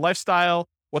fits their lifestyle,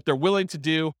 what they're willing to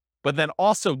do, but then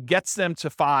also gets them to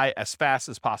FI as fast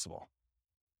as possible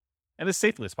and as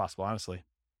safely as possible, honestly.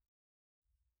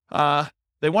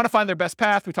 They want to find their best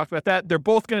path. We talked about that. They're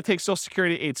both going to take Social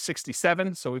Security at age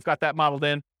 67. So we've got that modeled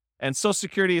in. And Social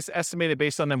Security is estimated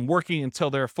based on them working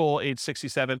until they're full age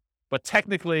 67. But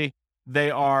technically, they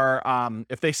are,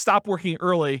 if they stop working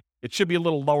early, it should be a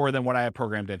little lower than what I have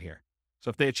programmed in here. So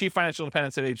if they achieve financial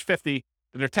independence at age 50,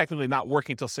 then they're technically not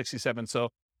working until 67. So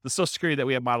the Social Security that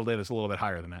we have modeled in is a little bit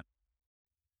higher than that.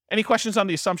 Any questions on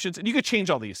the assumptions? And you could change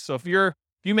all these. So if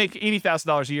you make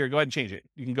 $80,000 a year, go ahead and change it.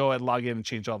 You can go ahead and log in and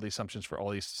change all the assumptions for all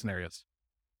these scenarios.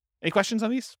 Any questions on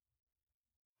these?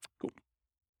 Cool.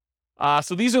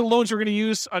 So these are the loans we're going to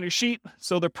use on your sheet.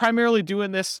 So they're primarily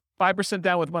doing this 5%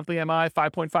 down with monthly MI,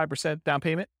 5.5% down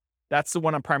payment. That's the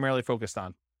one I'm primarily focused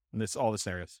on in all the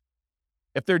scenarios.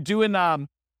 If they're doing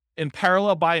in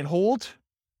parallel buy and hold,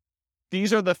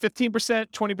 these are the 15%,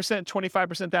 20%,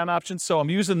 25% down options. So I'm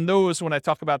using those when I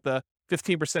talk about the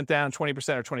 15% down,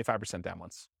 20% or 25% down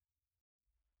ones.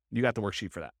 You got the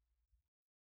worksheet for that.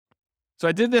 So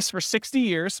I did this for 60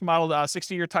 years, modeled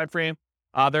 60-year time frame.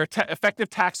 Their effective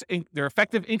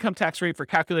income tax rate for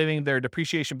calculating their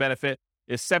depreciation benefit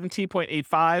is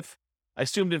 17.85. I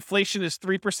assumed inflation is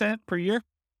 3% per year.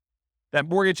 That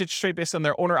mortgage interest rate based on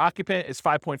their owner occupant is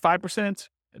 5.5%.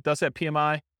 It does have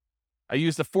PMI. I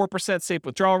used the 4% safe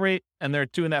withdrawal rate, and they're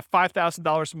doing that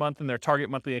 $5,000 a month in their target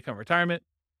monthly income retirement.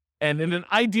 And in an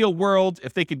ideal world,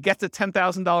 if they could get to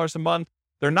 $10,000 a month,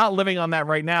 they're not living on that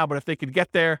right now, but if they could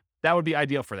get there, that would be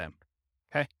ideal for them.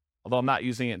 Okay. Although I'm not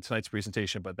using it in tonight's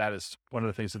presentation, but that is one of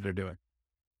the things that they're doing.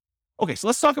 Okay. So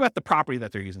let's talk about the property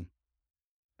that they're using.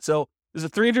 So there's a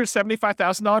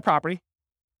 $375,000 property.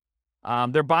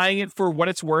 They're buying it for what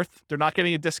it's worth. They're not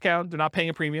getting a discount. They're not paying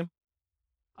a premium.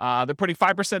 They're putting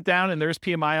 5% down, and there's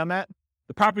PMI on that.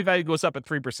 The property value goes up at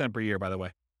 3% per year, by the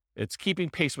way. It's keeping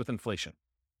pace with inflation.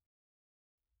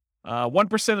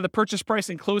 1% of the purchase price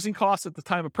and closing costs at the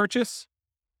time of purchase.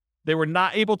 They were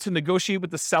not able to negotiate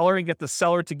with the seller and get the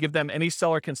seller to give them any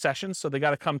seller concessions, so they got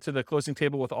to come to the closing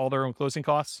table with all their own closing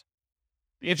costs.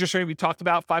 The interest rate we talked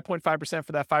about, 5.5%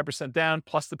 for that 5% down,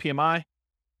 plus the PMI.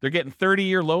 They're getting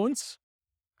 30-year loans.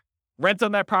 Rent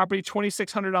on that property,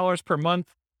 $2,600 per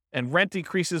month, and rent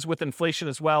increases with inflation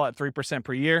as well at 3%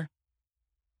 per year.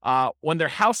 When they're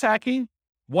house hacking,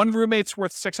 one roommate's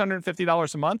worth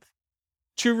 $650 a month.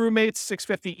 Two roommates,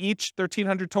 $650 each,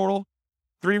 $1,300 total.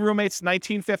 Three roommates,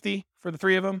 $1,950 for the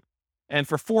three of them. And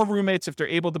for four roommates, if they're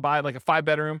able to buy like a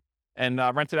 5-bedroom and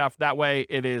rent it out that way,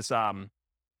 it is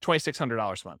 $2,600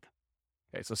 a month.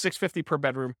 Okay, so $650 per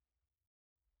bedroom.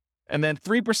 And then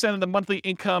 3% of the monthly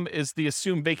income is the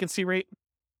assumed vacancy rate.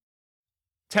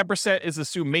 10% is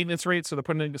assumed maintenance rate, so they're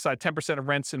putting aside 10% of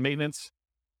rents and maintenance.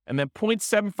 And then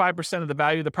 0.75% of the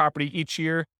value of the property each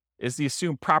year is the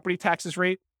assumed property taxes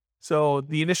rate. So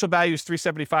the initial value is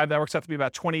 $375. That works out to be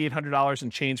about $2,800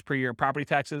 and change per year in property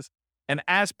taxes. And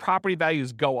as property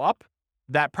values go up,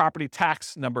 that property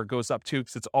tax number goes up too,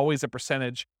 because it's always a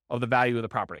percentage of the value of the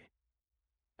property.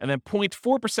 And then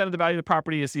 0.4% of the value of the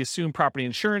property is the assumed property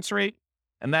insurance rate.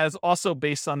 And that is also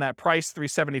based on that price,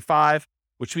 $375,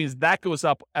 which means that goes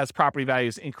up as property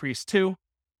values increase too.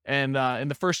 And in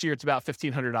the first year, it's about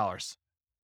 $1,500.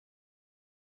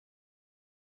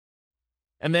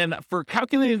 And then for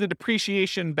calculating the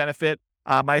depreciation benefit,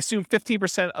 I assume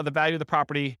 15% of the value of the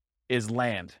property is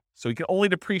land. So you can only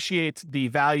depreciate the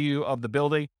value of the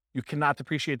building. You cannot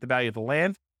depreciate the value of the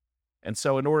land. And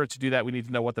so in order to do that, we need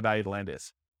to know what the value of the land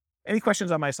is. Any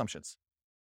questions on my assumptions?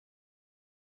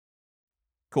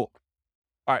 Cool.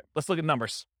 All right, let's look at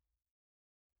numbers.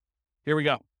 Here we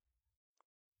go.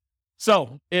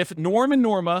 So if Norm and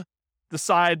Norma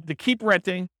decide to keep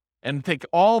renting and take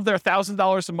all of their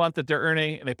 $1,000 a month that they're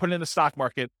earning and they put it in the stock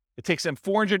market, it takes them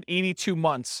 482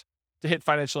 months to hit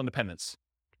financial independence.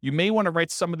 You may want to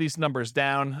write some of these numbers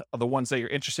down, of the ones that you're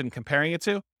interested in comparing it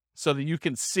to, so that you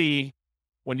can see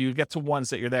when you get to ones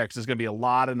that you're there, because there's going to be a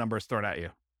lot of numbers thrown at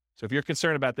you. So if you're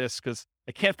concerned about this, because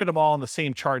I can't fit them all in the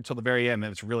same chart until the very end,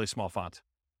 and it's really small font.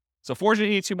 So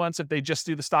 482 months if they just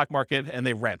do the stock market and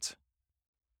they rent.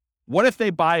 What if they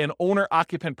buy an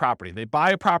owner-occupant property? They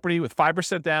buy a property with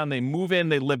 5% down, they move in,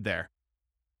 they live there.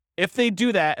 If they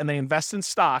do that and they invest in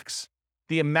stocks,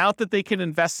 the amount that they can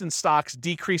invest in stocks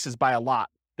decreases by a lot.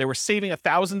 They were saving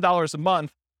 $1,000 a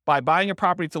month by buying a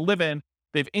property to live in.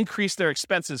 They've increased their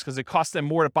expenses because it costs them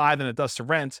more to buy than it does to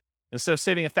rent. Instead of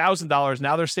saving $1,000,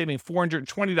 now they're saving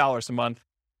 $420 a month.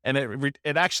 And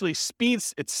it actually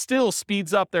still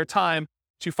speeds up their time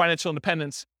to financial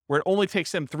independence, where it only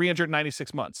takes them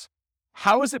 396 months.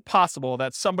 How is it possible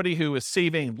that somebody who is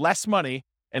saving less money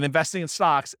and investing in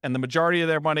stocks, and the majority of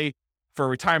their money for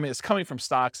retirement is coming from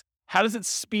stocks, how does it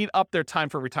speed up their time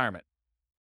for retirement?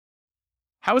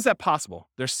 How is that possible?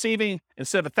 They're saving,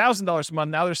 instead of $1,000 a month,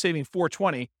 now they're saving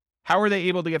 $420. How are they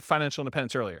able to get financial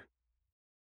independence earlier?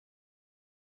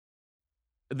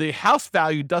 The house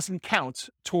value doesn't count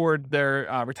toward their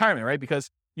retirement, right? Because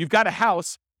you've got a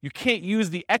house, you can't use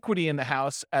the equity in the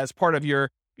house as part of your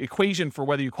equation for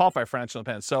whether you qualify for financial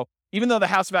independence. So even though the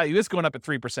house value is going up at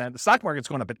 3%, the stock market's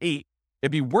going up at 8%,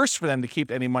 it'd be worse for them to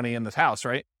keep any money in this house,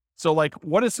 right? So like,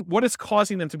 what is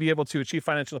causing them to be able to achieve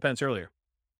financial independence earlier?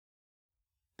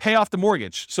 Pay off the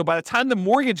mortgage. So by the time the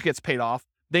mortgage gets paid off,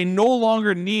 they no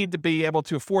longer need to be able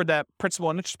to afford that principal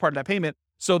and interest part of that payment.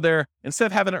 So they're, instead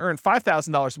of having to earn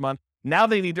 $5,000 a month, now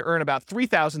they need to earn about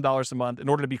 $3,000 a month in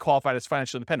order to be qualified as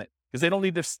financially independent, because they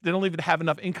don't even have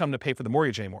enough income to pay for the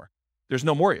mortgage anymore. There's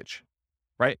no mortgage,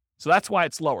 right? So that's why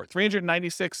it's lower.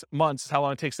 396 months is how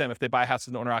long it takes them if they buy a house as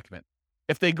an owner occupant.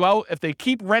 If they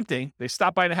keep renting, they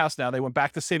stop buying a house now, they went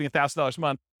back to saving $1,000 a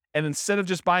month, and instead of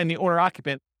just buying the owner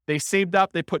occupant, they saved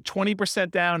up, they put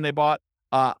 20% down, they bought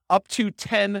up to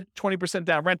 20%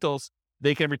 down rentals,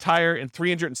 they can retire in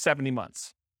 370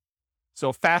 months.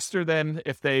 So faster than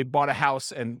if they bought a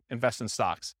house and invest in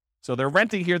stocks. So they're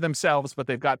renting here themselves, but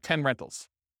they've got 10 rentals,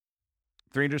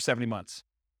 370 months.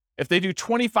 If they do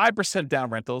 25%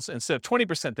 down rentals instead of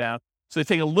 20% down, so they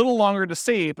take a little longer to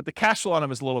save, but the cash flow on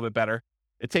them is a little bit better,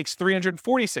 it takes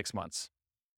 346 months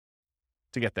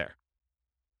to get there.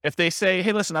 If they say,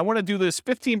 hey, listen, I want to do this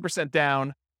 15%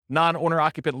 down non-owner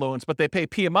occupant loans, but they pay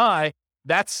PMI,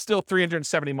 that's still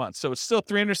 370 months. So it's still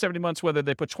 370 months whether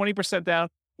they put 20% down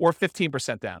or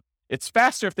 15% down. It's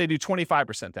faster if they do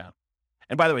 25% down.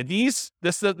 And by the way, this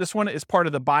one is part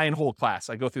of the buy and hold class.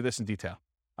 I go through this in detail.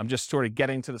 I'm just sort of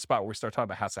getting to the spot where we start talking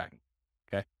about house hacking.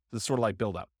 Okay. This is sort of like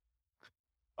build up.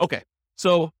 Okay.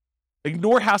 So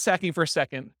ignore house hacking for a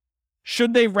second.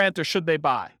 Should they rent or should they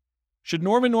buy? Should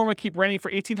Norm and Norma keep renting for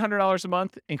 $1,800 a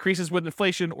month, increases with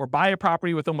inflation, or buy a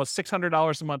property with almost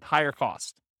 $600 a month higher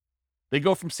cost? They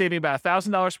go from saving about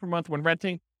 $1,000 per month when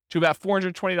renting to about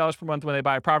 $420 per month when they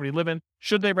buy a property to live in.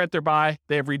 Should they rent or buy?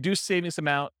 They have reduced savings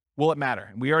amount. Will it matter?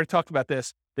 And we already talked about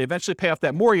this. They eventually pay off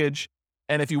that mortgage.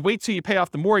 And if you wait till you pay off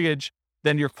the mortgage,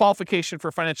 then your qualification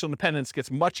for financial independence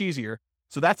gets much easier.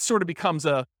 So that sort of becomes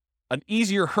an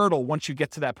easier hurdle once you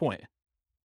get to that point.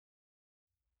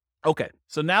 Okay,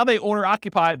 so now they owner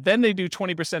occupy, then they do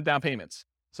 20% down payments.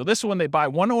 So this one, they buy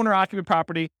one owner occupant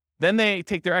property, then they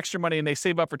take their extra money and they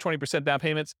save up for 20% down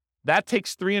payments. That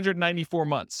takes 394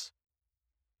 months.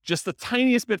 Just the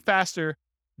tiniest bit faster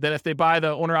than if they buy the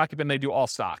owner occupant and they do all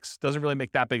stocks. Doesn't really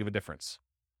make that big of a difference.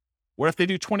 What if they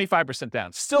do 25%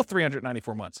 down? Still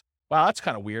 394 months. Wow, that's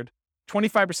kind of weird.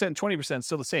 25% and 20% is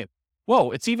still the same. Whoa,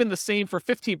 it's even the same for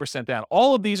 15% down.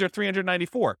 All of these are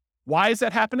 394. Why is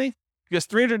that happening? Because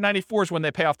 394 is when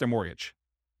they pay off their mortgage.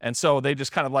 And so they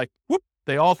just kind of like, whoop,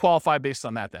 they all qualify based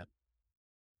on that then.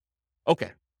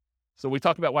 Okay, so we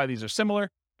talked about why these are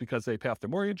similar, because they pay off their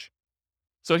mortgage.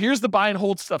 So here's the buy and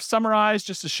hold stuff summarized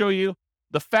just to show you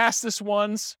the fastest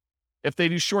ones if they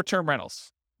do short-term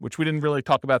rentals, which we didn't really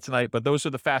talk about tonight, but those are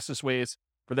the fastest ways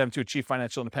for them to achieve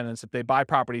financial independence if they buy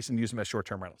properties and use them as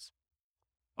short-term rentals.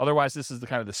 Otherwise, this is the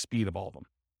kind of the speed of all of them.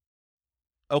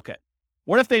 Okay,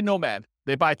 what if they nomad?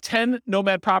 They buy 10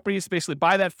 nomad properties, basically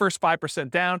buy that first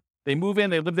 5% down. They move in,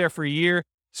 they live there for a year.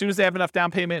 As soon as they have enough down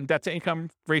payment and debt to income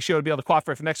ratio to be able to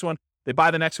qualify for the next one, they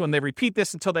buy the next one. They repeat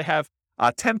this until they have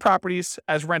 10 properties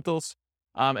as rentals.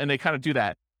 And they kind of do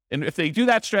that. And if they do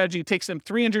that strategy, it takes them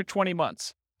 320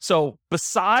 months. So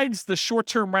besides the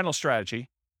short-term rental strategy,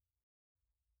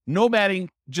 nomading,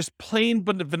 just plain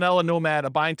vanilla nomad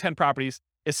of buying 10 properties,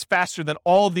 is faster than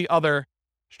all the other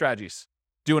strategies.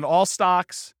 Doing all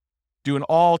stocks, doing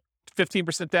all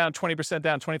 15% down, 20%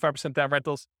 down, 25% down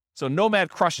rentals. So nomad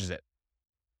crushes it.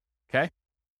 Okay?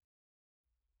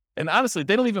 And honestly,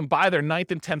 they don't even buy their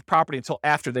 9th and 10th property until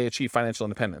after they achieve financial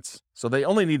independence. So they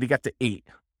only need to get to 8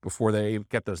 before they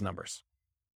get those numbers.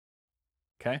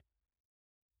 Okay?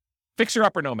 Fixer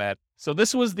Upper Nomad. So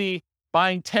this was the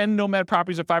buying 10 nomad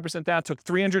properties at 5% down, took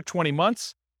 320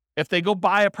 months. If they go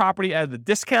buy a property at the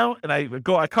discount, and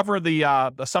I cover the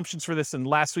assumptions for this in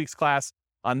last week's class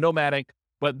on nomading,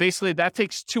 but basically that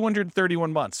takes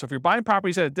 231 months. So if you're buying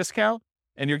properties at a discount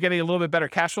and you're getting a little bit better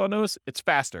cash flow on those, it's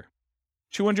faster.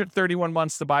 231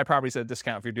 months to buy properties at a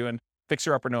discount if you're doing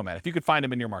Fixer Upper Nomad, if you could find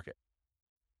them in your market.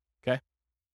 Okay.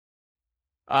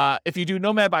 If you do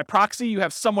nomad by proxy, you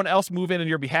have someone else move in on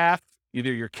your behalf,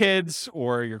 either your kids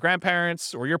or your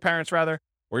grandparents, or your parents rather,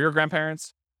 or your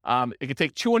grandparents. It could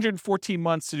take 214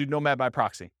 months to do nomad by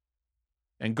proxy.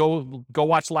 And go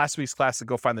watch last week's class and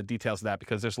go find the details of that,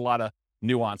 because there's a lot of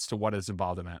nuance to what is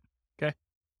involved in that. Okay.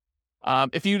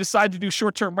 If you decide to do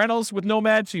short-term rentals with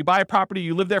nomad, so you buy a property,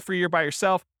 you live there for a year by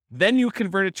yourself, then you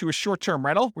convert it to a short-term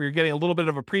rental where you're getting a little bit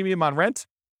of a premium on rent.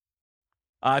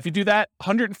 If you do that,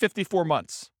 154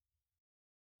 months.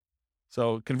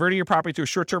 So converting your property to a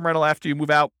short-term rental after you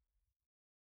move out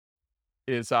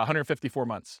is 154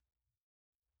 months.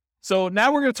 So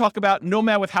now we're going to talk about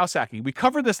nomad with house hacking. We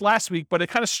covered this last week, but it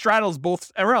kind of straddles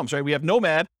both realms, right? We have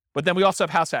nomad, but then we also have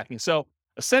house hacking. So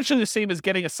essentially the same as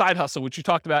getting a side hustle, which you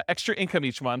talked about, extra income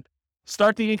each month.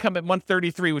 Start the income at month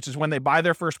 33, which is when they buy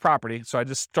their first property. So I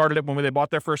just started it when they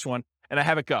bought their first one, and I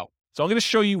have it go. So I'm going to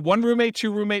show you 1 roommate,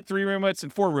 2 roommate, 3 roommates,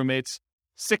 and 4 roommates,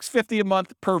 $650 a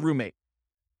month per roommate.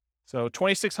 So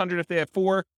 $2,600 if they have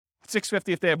 4, $650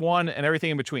 if they have 1, and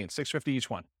everything in between, $650 each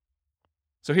one.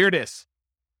 So here it is.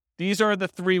 These are the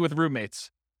 3 with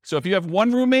roommates. So if you have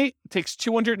 1 roommate, it takes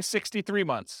 263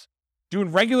 months.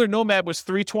 Doing regular nomad was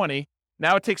 320.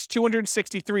 Now it takes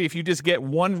 263 if you just get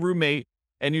 1 roommate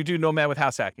and you do nomad with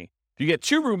house hacking. If you get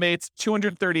 2 roommates,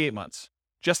 238 months,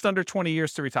 just under 20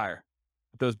 years to retire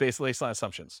with those baseline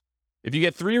assumptions. If you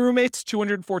get 3 roommates,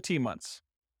 214 months.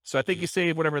 So I think you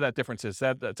save whatever that difference is.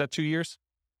 That's 2 years?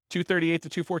 238 to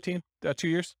 214, 2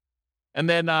 years. And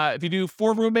then if you do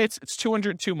 4 roommates, it's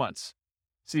 202 months.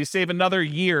 So you save another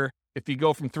year if you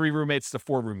go from 3 roommates to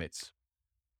 4 roommates.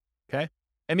 Okay?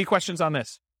 Any questions on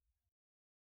this?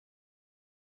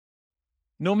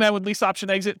 Nomad with lease option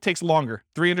exit takes longer,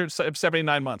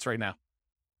 379 months right now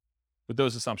with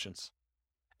those assumptions.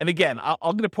 And again, I'm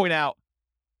going to point out,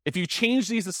 if you change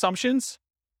these assumptions,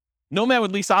 nomad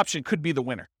with lease option could be the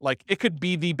winner. Like, it could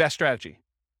be the best strategy.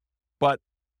 But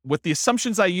with the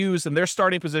assumptions I use and their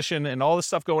starting position and all this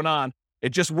stuff going on, it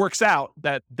just works out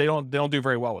that they don't do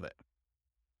very well with it.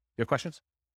 You have questions?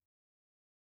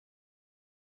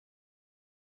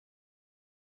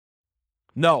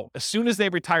 No. As soon as they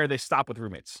retire, they stop with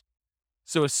roommates.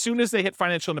 So as soon as they hit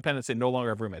financial independence, they no longer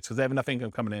have roommates because they have enough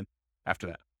income coming in after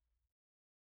that.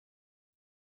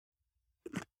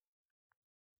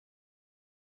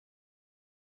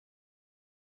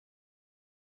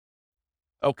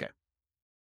 Okay.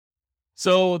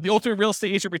 So the ultimate real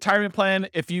estate agent retirement plan,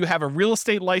 if you have a real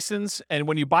estate license and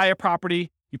when you buy a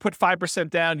property, you put 5%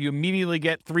 down, you immediately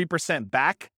get 3%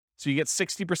 back. So you get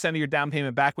 60% of your down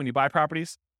payment back when you buy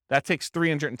properties. That takes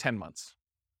 310 months.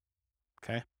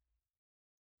 Okay.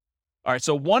 All right.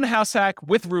 So 1 house hack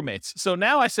with roommates. So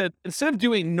now I said, instead of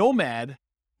doing nomad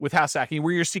with house hacking,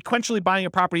 where you're sequentially buying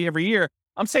a property every year,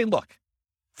 I'm saying, look,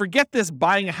 forget this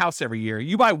buying a house every year.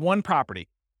 You buy 1 property.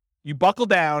 You buckle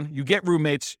down, you get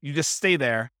roommates, you just stay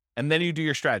there, and then you do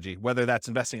your strategy, whether that's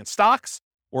investing in stocks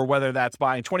or whether that's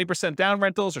buying 20% down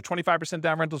rentals or 25%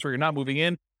 down rentals where you're not moving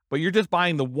in, but you're just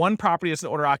buying the 1 property as an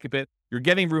owner occupant, you're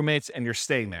getting roommates, and you're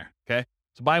staying there, okay?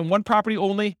 So buying 1 property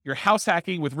only, you're house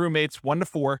hacking with roommates, 1 to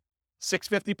 4,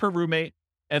 $650 per roommate,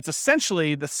 and it's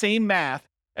essentially the same math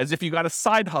as if you got a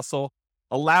side hustle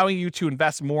allowing you to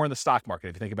invest more in the stock market,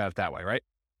 if you think about it that way, right?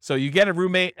 So you get a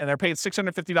roommate, and they're paying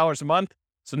 $650 a month,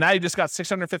 so now you just got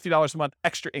 $650 a month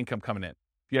extra income coming in.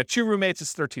 If you had 2 roommates,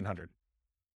 it's $1,300.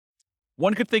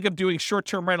 One could think of doing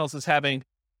short-term rentals as having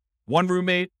 1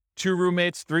 roommate, 2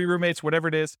 roommates, 3 roommates, whatever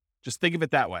it is. Just think of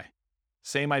it that way.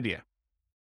 Same idea.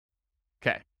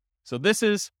 Okay. So this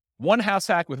is 1 house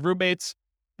hack with roommates.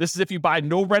 This is if you buy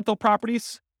no rental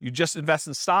properties, you just invest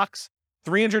in stocks,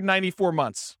 394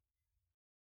 months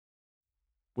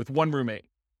with 1 roommate.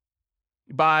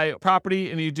 You buy a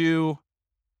property and you do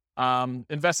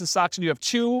Invest in stocks and you have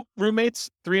 2 roommates,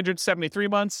 373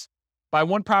 months. Buy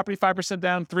 1 property, 5%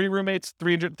 down, 3 roommates,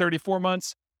 334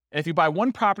 months. And if you buy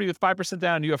 1 property with 5%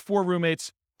 down, you have 4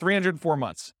 roommates, 304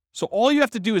 months. So all you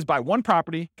have to do is buy 1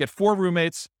 property, get 4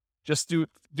 roommates, just do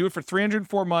it for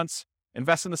 304 months,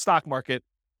 invest in the stock market,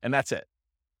 and that's it.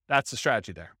 That's the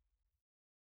strategy there.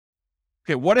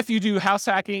 Okay, what if you do house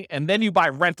hacking and then you buy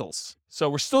rentals? So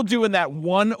we're still doing that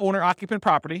 1 owner-occupant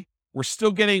property. We're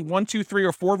still getting 1, 2, 3,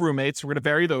 or 4 roommates. We're going to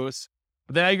vary those.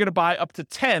 But then you're going to buy up to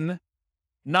 10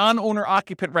 non-owner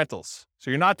occupant rentals.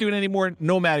 So you're not doing any more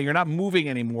nomading. You're not moving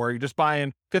anymore. You're just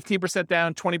buying 15%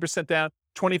 down, 20% down,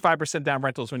 25% down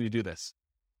rentals when you do this.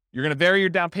 You're going to vary your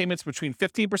down payments between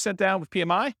 15% down with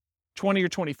PMI, 20 or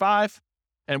 25.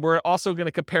 And we're also going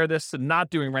to compare this to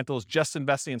not doing rentals, just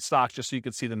investing in stocks, just so you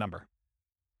can see the number.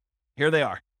 Here they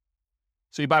are.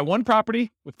 So you buy 1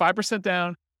 property with 5%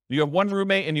 down. You have 1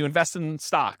 roommate and you invest in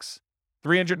stocks,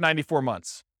 394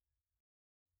 months.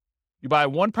 You buy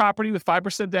 1 property with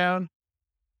 5% down,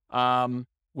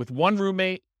 with 1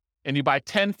 roommate, and you buy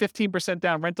 10, 15%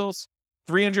 down rentals,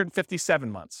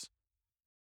 357 months.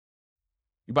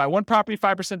 You buy 1 property,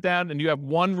 5% down, and you have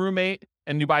 1 roommate,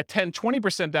 and you buy 10,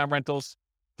 20% down rentals,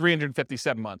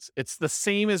 357 months. It's the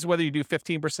same as whether you do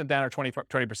 15% down or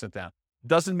 20% down.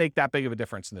 Doesn't make that big of a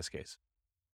difference in this case.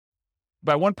 You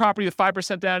buy 1 property with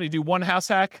 5% down, you do 1 house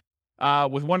hack,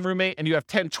 with 1 roommate, and you have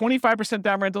 10, 25%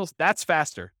 down rentals, that's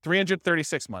faster,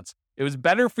 336 months. It was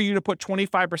better for you to put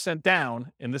 25%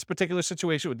 down in this particular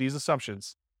situation with these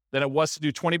assumptions than it was to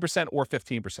do 20% or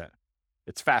 15%.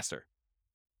 It's faster.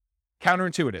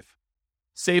 Counterintuitive.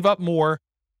 Save up more,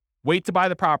 wait to buy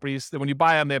the properties, then when you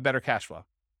buy them, they have better cash flow.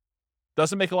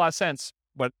 Doesn't make a lot of sense,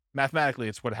 but mathematically,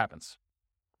 it's what happens.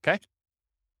 Okay?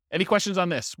 Any questions on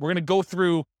this? We're going to go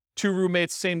through 2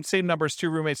 roommates, same numbers, 2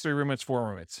 roommates, 3 roommates, 4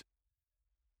 roommates.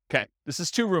 Okay, this is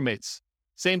 2 roommates.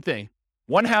 Same thing.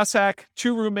 1 house hack,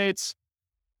 2 roommates,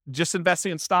 just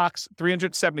investing in stocks,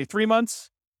 373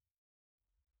 months.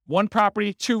 1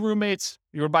 property, 2 roommates,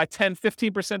 you would buy 10,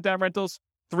 15% down rentals,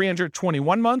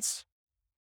 321 months.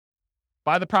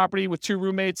 Buy the property with 2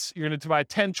 roommates, you're going to buy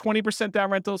 10, 20% down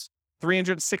rentals,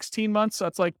 316 months. So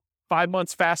that's like 5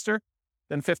 months faster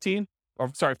than 15. Or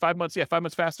sorry, 5 months. Yeah, 5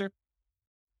 months faster.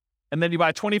 And then you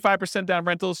buy 25% down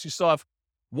rentals. You still have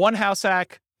 1 house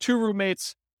hack, 2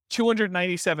 roommates,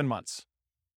 297 months.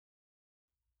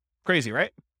 Crazy,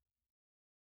 right?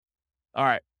 All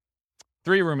right.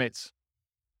 3 roommates.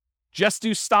 Just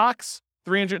do stocks,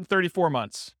 334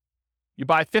 months. You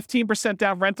buy 15%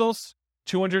 down rentals,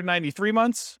 293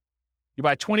 months. You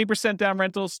buy 20% down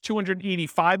rentals,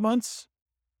 285 months.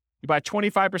 You buy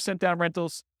 25% down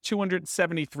rentals,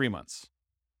 273 months.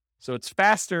 So it's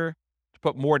faster to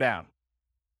put more down.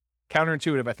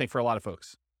 Counterintuitive, I think, for a lot of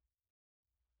folks.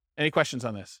 Any questions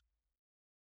on this?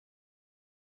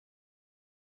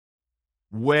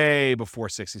 Way before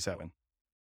 67.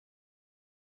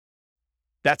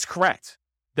 That's correct.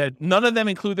 That none of them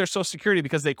include their Social Security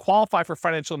because they qualify for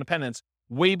financial independence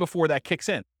way before that kicks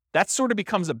in. That sort of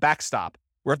becomes a backstop,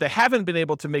 where if they haven't been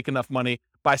able to make enough money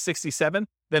by 67,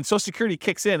 then Social Security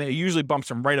kicks in and it usually bumps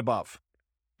them right above.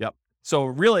 Yep. So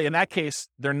really, in that case,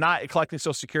 they're not collecting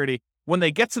Social Security. When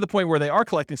they get to the point where they are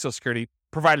collecting Social Security,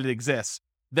 provided it exists,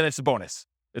 then it's a bonus.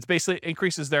 It's basically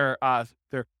increases their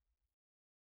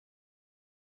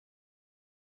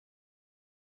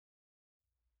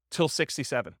till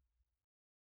 67.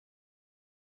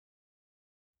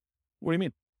 What do you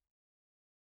mean?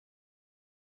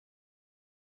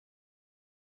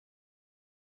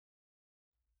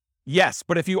 Yes,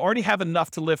 but if you already have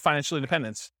enough to live financial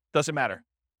independence, doesn't matter.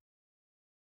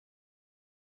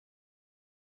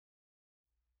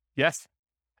 Yes.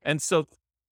 And so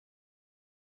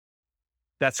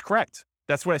that's correct.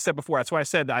 That's what I said before. That's why I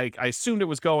said I assumed it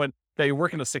was going that you're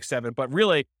working to 6, 7, but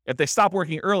really, if they stop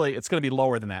working early, it's going to be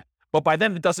lower than that. But by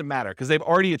then, it doesn't matter because they've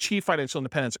already achieved financial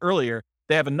independence earlier.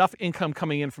 They have enough income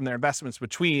coming in from their investments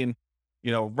between,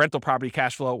 rental property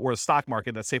cash flow or the stock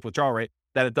market, that's safe withdrawal rate,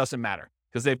 that it doesn't matter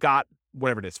because they've got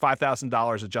whatever it is,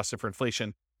 $5,000 adjusted for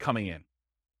inflation coming in.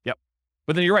 Yep.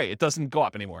 But then you're right. It doesn't go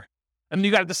up anymore. And then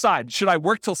you got to decide, should I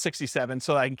work till 67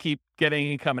 so that I can keep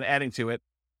getting income and adding to it?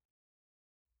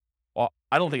 Well,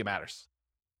 I don't think it matters.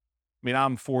 I mean,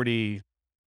 I'm 47.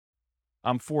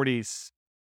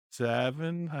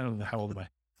 I don't know. How old am I?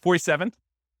 47.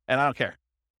 And I don't care.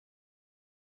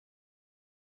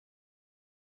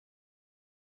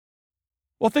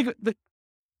 Well,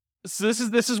 so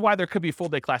this is why there could be a full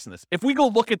day class in this. If we go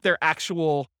look at their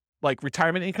actual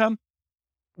retirement income,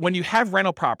 when you have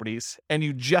rental properties and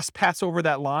you just pass over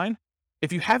that line,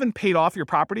 if you haven't paid off your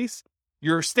properties,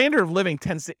 your standard of living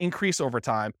tends to increase over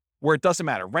time where it doesn't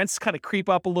matter. Rents kind of creep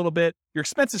up a little bit. Your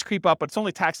expenses creep up, but it's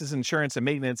only taxes, insurance, and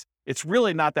maintenance. It's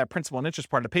really not that principal and interest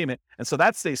part of the payment. And so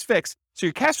that stays fixed. So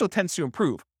your cash flow tends to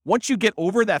improve. Once you get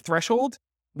over that threshold,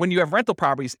 when you have rental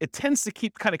properties, it tends to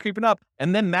keep kind of creeping up.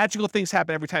 And then magical things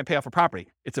happen every time you pay off a property.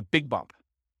 It's a big bump,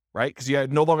 right? Because you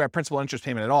no longer have principal and interest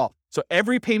payment at all. So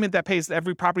every payment that pays,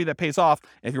 every property that pays off,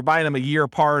 if you're buying them a year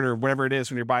apart or whatever it is,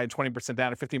 when you're buying 20%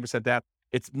 down or 15% down,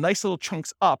 it's nice little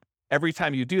chunks up every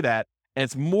time you do that. And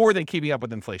it's more than keeping up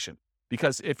with inflation,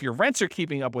 because if your rents are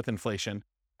keeping up with inflation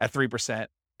at 3%,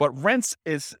 but rent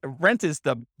is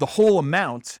the whole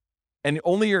amount, and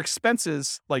only your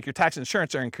expenses like your tax and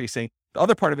insurance are increasing, the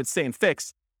other part of it's staying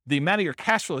fixed, the amount of your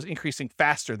cash flow is increasing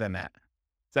faster than that.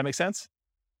 Does that make sense?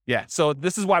 Yeah. So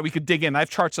this is why we could dig in. I have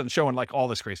charts on showing like all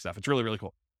this great stuff. It's really, really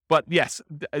cool. But yes,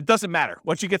 it doesn't matter.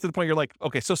 Once you get to the point, you're like,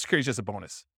 okay, Social Security is just a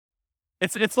bonus.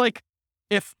 It's like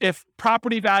if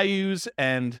property values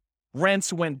and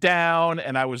rents went down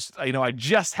and I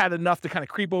just had enough to kind of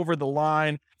creep over the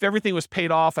line. If everything was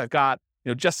paid off, I've got,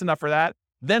 just enough for that.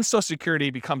 Then Social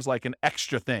Security becomes like an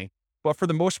extra thing. But for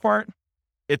the most part,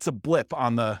 it's a blip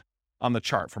on the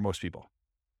chart for most people.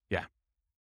 Yeah.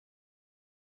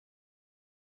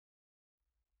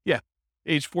 Yeah.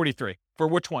 Age 43. For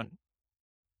which one?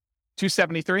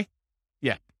 273?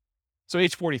 Yeah. So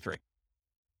age 43.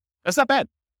 That's not bad.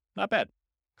 Not bad.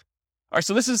 All right,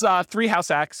 so this is 3 house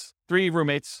hacks, 3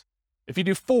 roommates. If you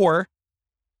do 4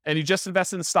 and you just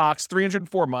invest in the stocks,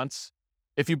 304 months.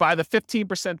 If you buy the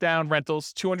 15% down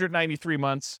rentals, 293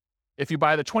 months. If you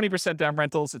buy the 20% down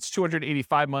rentals, it's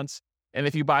 285 months. And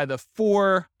if you buy the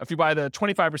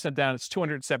 25% down, it's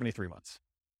 273 months.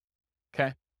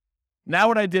 Okay. Now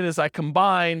what I did is I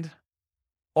combined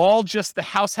all just the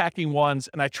house hacking ones,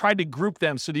 and I tried to group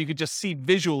them so that you could just see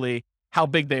visually how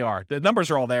big they are. The numbers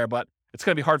are all there, but it's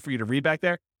going to be hard for you to read back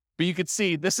there. But you could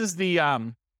see this is the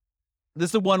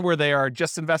one where they are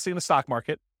just investing in the stock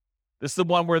market. This is the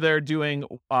one where they're doing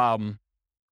one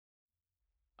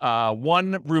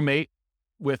roommate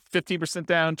with 15%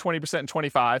 down, 20% and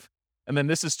 25. And then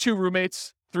this is 2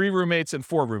 roommates, 3 roommates, and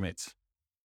 4 roommates.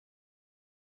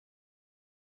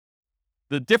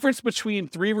 The difference between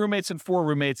 3 roommates and 4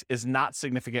 roommates is not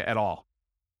significant at all.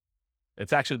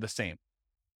 It's actually the same.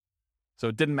 So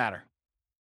it didn't matter.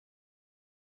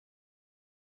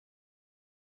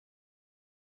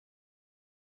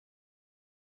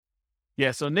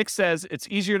 Yeah, so Nick says it's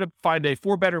easier to find a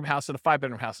 4-bedroom house than a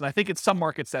 5-bedroom house. And I think in some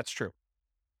markets that's true.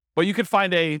 But you could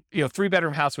find a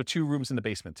 3-bedroom house with 2 rooms in the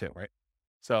basement too, right?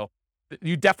 So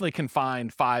you definitely can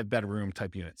find 5-bedroom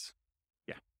type units.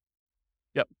 Yeah.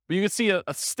 Yep. But you can see a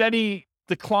steady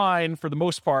decline for the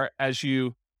most part as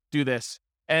you do this.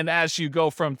 And as you go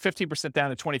from 15%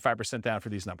 down to 25% down for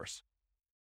these numbers.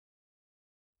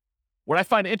 What I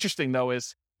find interesting though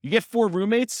is you get 4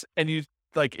 roommates and you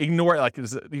ignore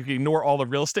all the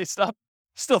real estate stuff,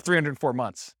 still 304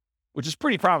 months, which is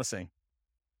pretty promising,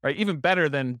 right? Even better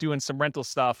than doing some rental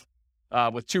stuff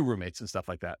with 2 roommates and stuff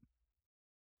like that.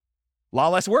 A lot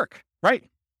less work, right?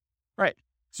 Right.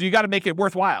 So you got to make it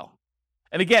worthwhile.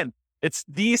 And again, it's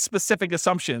these specific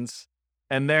assumptions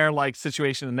and their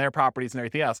situation and their properties and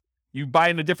everything else. You buy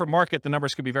in a different market, the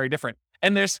numbers could be very different.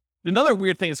 And there's another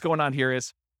weird thing that's going on here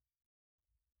is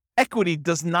equity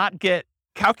does not get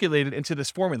calculated into this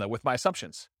formula with my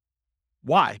assumptions.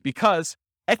 Why? Because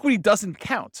equity doesn't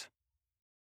count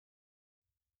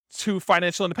to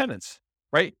financial independence,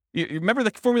 right? You remember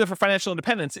the formula for financial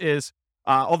independence is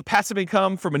all the passive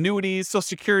income from annuities, Social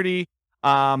Security,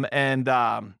 and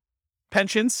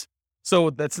pensions. So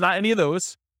that's not any of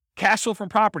those. Cash flow from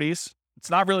properties, it's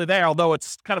not really there, although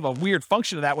it's kind of a weird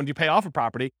function of that when you pay off a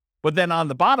property. But then on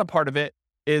the bottom part of it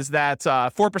is that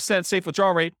 4% safe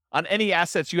withdrawal rate on any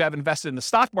assets you have invested in the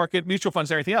stock market, mutual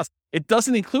funds, and everything else. It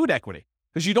doesn't include equity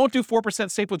because you don't do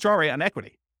 4% safe withdrawal rate on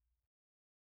equity.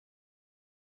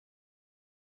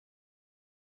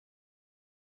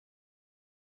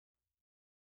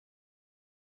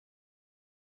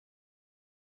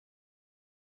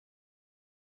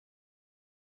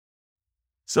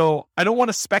 So I don't want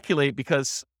to speculate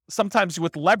because sometimes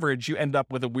with leverage, you end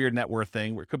up with a weird net worth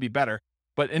thing where it could be better.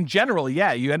 But in general,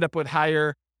 yeah, you end up with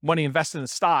higher money invested in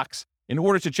stocks in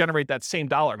order to generate that same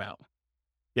dollar amount.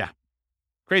 Yeah.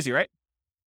 Crazy, right?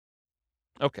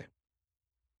 Okay.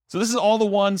 So this is all the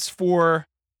ones for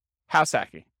house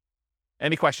hacking.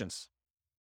 Any questions?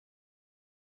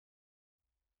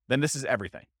 Then this is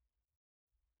everything.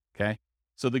 Okay.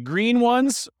 So the green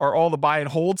ones are all the buy and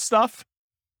hold stuff.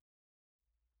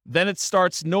 Then it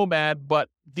starts Nomad, but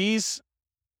these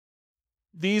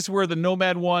were the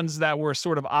Nomad ones that were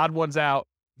sort of odd ones out.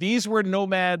 These were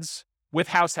Nomads with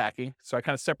house hacking. So I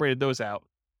kind of separated those out.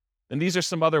 And these are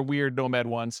some other weird Nomad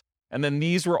ones. And then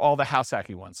these were all the house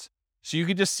hacking ones. So you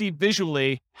could just see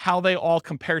visually how they all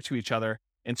compare to each other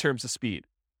in terms of speed.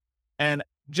 And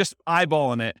just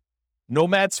eyeballing it,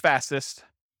 Nomad's fastest,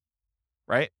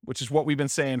 right? Which is what we've been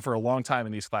saying for a long time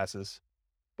in these classes.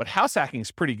 But house hacking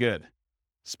is pretty good,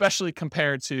 especially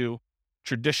compared to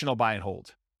traditional buy and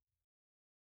hold,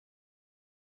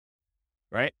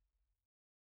 right?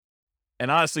 And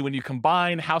honestly, when you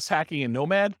combine house hacking and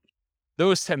Nomad,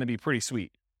 those tend to be pretty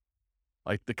sweet.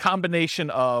 Like the combination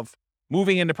of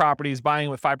moving into properties, buying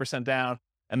with 5% down,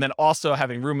 and then also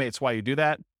having roommates while you do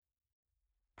that,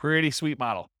 pretty sweet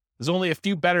model. There's only a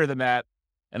few better than that,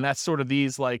 and that's sort of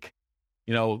these like,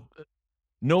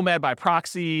 Nomad by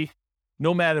proxy,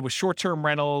 Nomad with short-term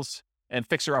rentals, and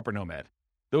fixer-upper Nomad.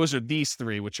 Those are these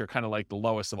three, which are kind of like the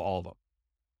lowest of all of them.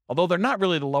 Although they're not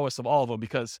really the lowest of all of them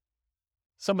because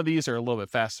some of these are a little bit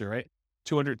faster, right?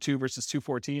 202 versus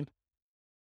 214.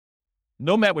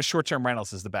 Nomad with short-term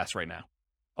rentals is the best right now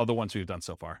of the ones we've done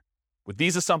so far. With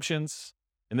these assumptions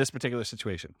in this particular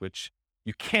situation, which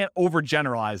you can't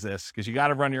overgeneralize this because you got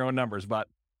to run your own numbers. But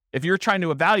if you're trying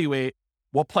to evaluate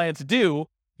what plan to do,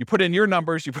 you put in your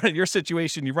numbers, you put in your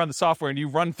situation, you run the software, and you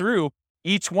run through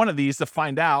each one of these to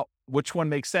find out which one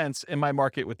makes sense in my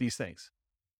market with these things.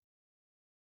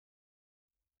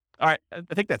 All right,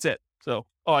 I think that's it. So,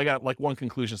 I got like one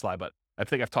conclusion slide, but I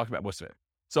think I've talked about most of it.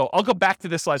 So I'll go back to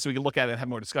this slide so we can look at it and have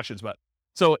more discussions. But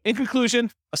so in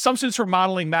conclusion, assumptions for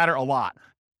modeling matter a lot.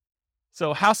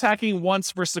 So house hacking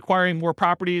once versus acquiring more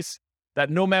properties, that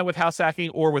Nomad with house hacking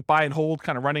or with buy and hold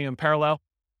kind of running in parallel.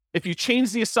 If you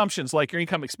change the assumptions like your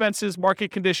income expenses,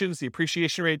 market conditions, the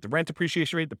appreciation rate, the rent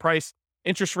appreciation rate, the price,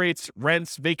 interest rates,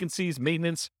 rents, vacancies,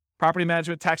 maintenance, property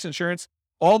management, tax insurance,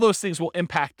 all those things will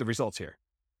impact the results here.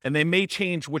 And they may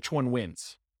change which one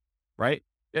wins, right?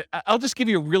 I'll just give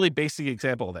you a really basic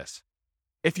example of this.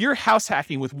 If you're house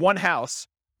hacking with one house,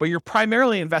 but you're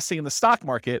primarily investing in the stock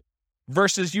market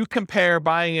versus you compare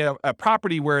buying a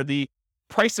property where the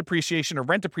price appreciation or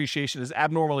rent appreciation is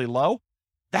abnormally low,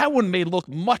 that one may look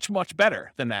much, much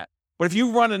better than that. But if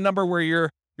you run a number where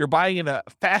you're buying in a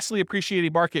fastly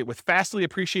appreciating market with fastly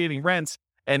appreciating rents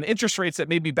and interest rates that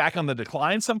may be back on the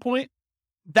decline at some point,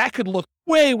 that could look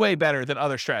way, way better than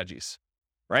other strategies,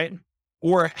 right?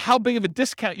 Or how big of a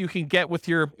discount you can get with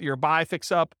your buy,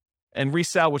 fix up, and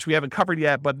resell, which we haven't covered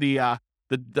yet, but the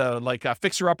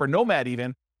fixer up or Nomad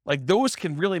even, like those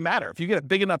can really matter. If you get a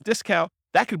big enough discount,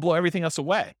 that could blow everything else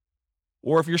away.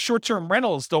 Or if your short-term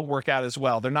rentals don't work out as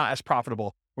well, they're not as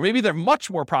profitable, or maybe they're much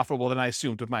more profitable than I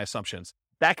assumed with my assumptions.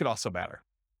 That could also matter.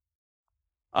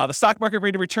 The stock market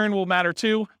rate of return will matter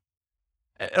too.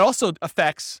 It also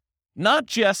affects not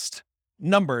just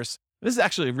numbers. This is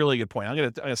actually a really good point. I'm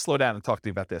going to slow down and talk to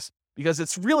you about this because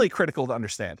it's really critical to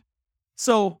understand.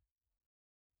 So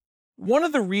one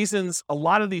of the reasons a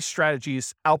lot of these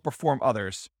strategies outperform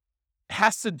others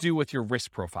has to do with your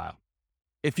risk profile.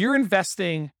 If you're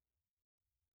investing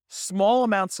small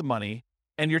amounts of money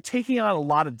and you're taking on a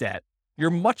lot of debt, you're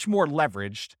much more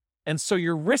leveraged. And so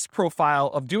your risk profile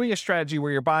of doing a strategy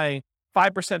where you're buying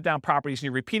 5% down properties and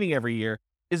you're repeating every year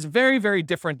is very, very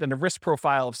different than the risk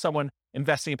profile of someone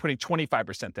investing and putting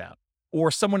 25% down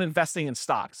or someone investing in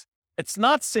stocks. It's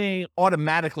not saying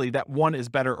automatically that one is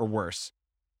better or worse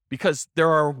because there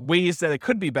are ways that it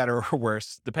could be better or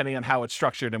worse depending on how it's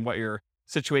structured and what your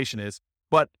situation is,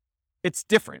 but it's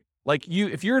different. Like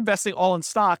if you're investing all in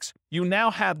stocks, you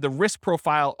now have the risk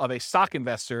profile of a stock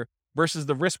investor versus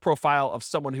the risk profile of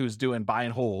someone who's doing buy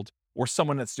and hold or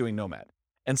someone that's doing Nomad.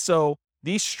 And so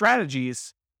these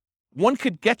strategies, one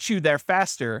could get you there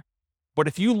faster, but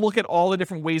if you look at all the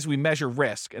different ways we measure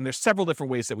risk, and there's several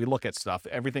different ways that we look at stuff,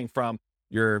 everything from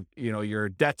your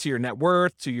debt to your net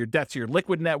worth, to your debt to your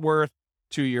liquid net worth,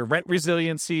 to your rent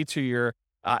resiliency, to your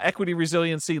equity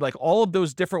resiliency, like all of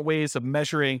those different ways of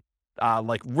measuring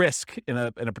like risk in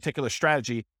a particular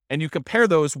strategy, and you compare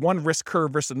those one risk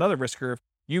curve versus another risk curve,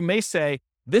 you may say,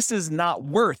 this is not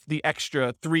worth the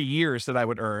extra 3 years that I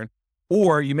would earn.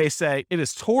 Or you may say, it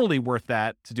is totally worth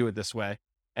that to do it this way.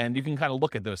 And you can kind of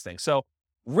look at those things. So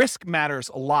risk matters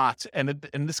a lot. And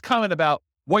this comment about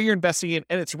what you're investing in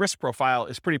and its risk profile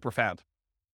is pretty profound.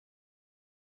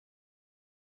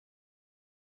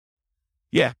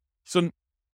 Yeah. So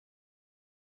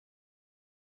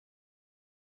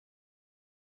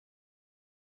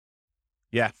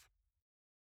yeah.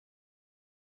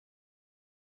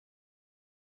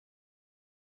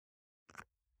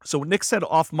 So what Nick said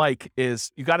off mic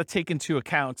is you got to take into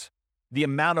account the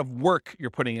amount of work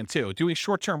you're putting into. Doing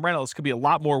short-term rentals could be a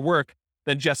lot more work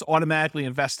than just automatically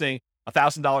investing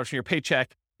 $1,000 from your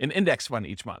paycheck in index fund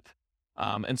each month.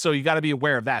 And so you got to be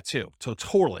aware of that too. So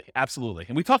totally, absolutely.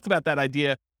 And we talked about that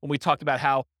idea when we talked about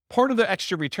how part of the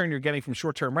extra return you're getting from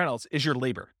short-term rentals is your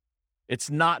labor.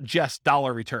 It's not just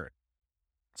dollar return.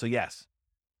 So yes,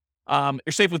 your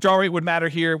safe withdrawal rate would matter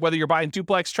here. Whether you're buying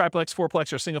duplex, triplex,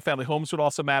 fourplex, or single-family homes would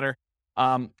also matter.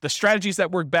 The strategies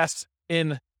that work best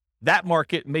in that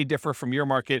market may differ from your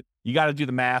market. You got to do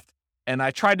the math. And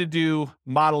I tried to do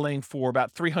modeling for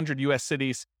about 300 U.S.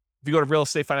 cities. If you go to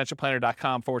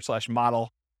realestatefinancialplanner.com/model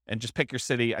and just pick your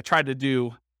city, I tried to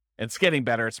do, and it's getting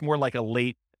better. It's more like a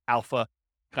late alpha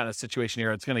kind of situation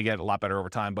here. It's going to get a lot better over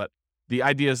time. But the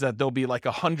idea is that there'll be like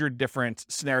 100 different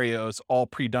scenarios all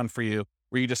pre-done for you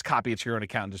where you just copy it to your own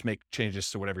account and just make changes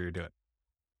to whatever you're doing.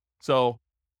 So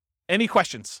any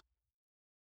questions?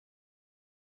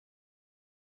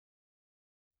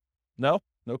 No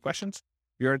questions?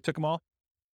 You already took them all?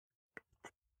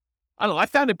 I don't know. I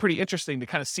found it pretty interesting to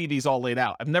kind of see these all laid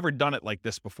out. I've never done it like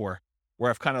this before,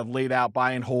 where I've kind of laid out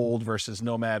buy and hold versus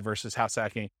nomad versus house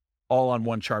hacking all on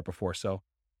one chart before. So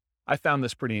I found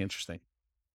this pretty interesting.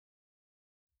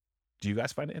 Do you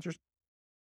guys find it interesting?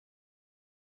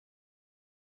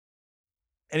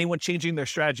 Anyone changing their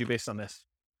strategy based on this?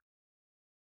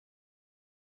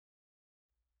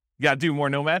 You got to do more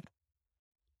nomad?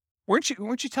 Weren't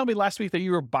you telling me last week that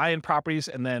you were buying properties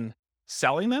and then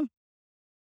selling them?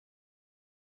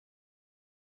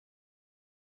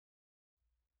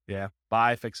 Yeah.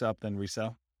 Buy, fix up, then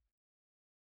resell.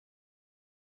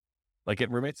 Like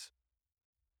get roommates?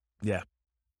 Yeah.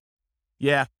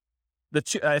 Yeah.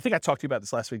 I think I talked to you about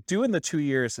this last week. Doing the 2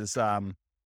 years is,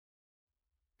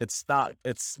 it's not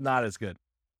as good,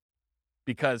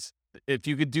 because if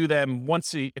you could do them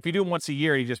if you do them once a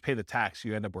year, you just pay the tax,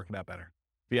 you end up working out better.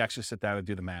 If you actually sit down and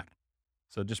do the math.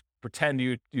 So just pretend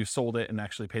you sold it and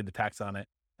actually paid the tax on it.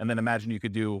 And then imagine you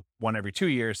could do one every 2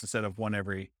 years instead of one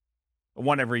every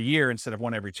year instead of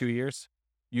one every 2 years.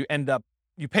 You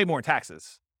pay more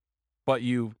taxes, but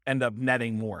you end up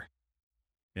netting more.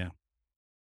 Yeah.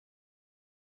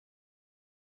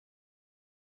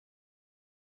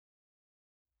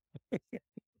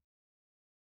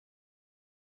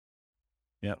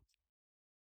 Yep.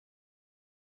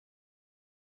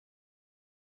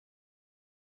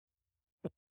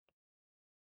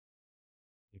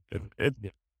 It'd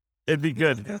be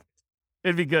good.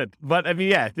 It'd be good. But I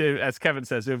mean, yeah, as Kevin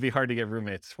says, it would be hard to get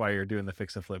roommates while you're doing the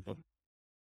fix and flip.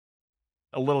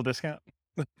 A little discount.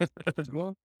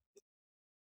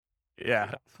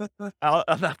 Yeah. I'll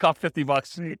knock off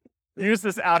 $50. Use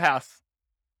this outhouse.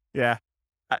 Yeah.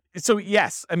 So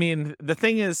yes, I mean, the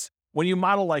thing is, when you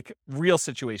model like real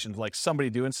situations, like somebody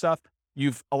doing stuff,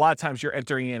 a lot of times you're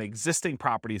entering in existing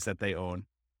properties that they own.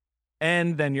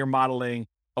 And then you're modeling,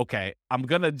 okay,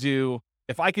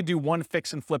 if I could do one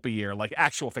fix and flip a year, like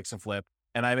actual fix and flip,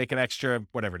 and I make an extra,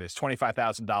 whatever it is,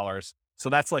 $25,000. So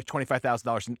that's like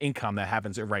 $25,000 in income that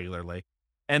happens irregularly.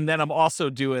 And then I'm also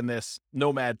doing this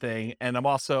nomad thing, and I'm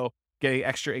also getting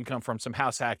extra income from some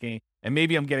house hacking, and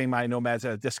maybe I'm getting my nomads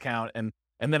at a discount. And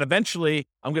then eventually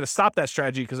I'm going to stop that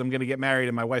strategy because I'm going to get married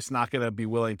and my wife's not going to be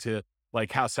willing to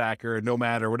like house hack or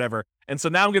nomad or whatever. And so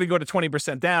now I'm going to go to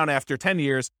 20% down after 10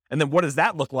 years. And then what does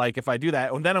that look like if I do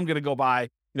that? And then I'm going to go buy,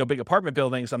 big apartment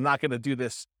buildings. I'm not going to do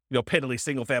this, piddly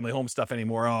single family home stuff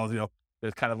anymore.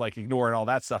 It's kind of like ignoring all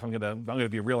that stuff. I'm going to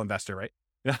be a real investor, right?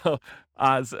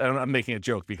 I'm making a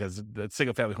joke because the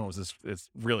single family homes is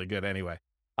really good anyway.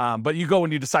 But you go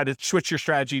and you decide to switch your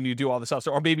strategy and you do all this stuff.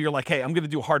 Or maybe you're like, hey, I'm going to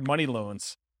do hard money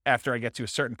loans after I get to a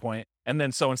certain point. And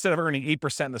then so instead of earning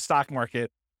 8% in the stock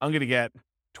market, I'm going to get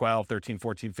 12, 13,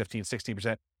 14, 15,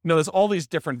 16%. There's all these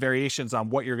different variations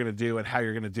on what you're going to do and how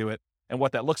you're going to do it and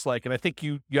what that looks like. And I think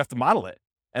you have to model it.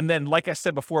 And then, like I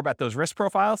said before about those risk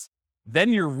profiles,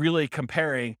 then you're really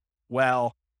comparing,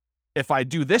 well, if I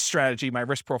do this strategy, my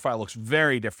risk profile looks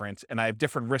very different and I have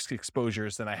different risk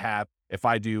exposures than I have if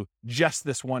I do just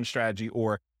this one strategy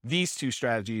or these two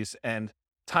strategies, and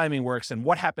timing works. And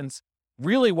what happens,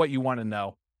 really what you want to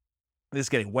know, this is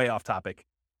getting way off topic.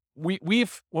 When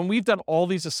we've done all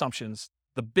these assumptions,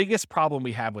 the biggest problem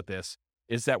we have with this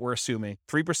is that we're assuming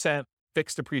 3%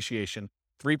 fixed appreciation,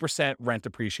 3% rent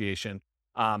appreciation,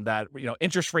 that,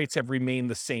 interest rates have remained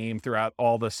the same throughout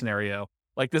all the scenario.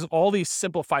 Like there's all these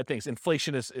simplified things.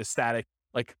 Inflation is static,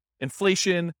 like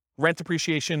inflation, rent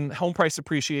appreciation, home price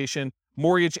appreciation,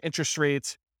 mortgage interest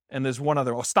rates, and there's one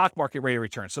other, stock market rate of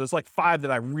return. So there's like 5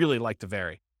 that I really like to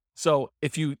vary. So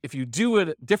if you do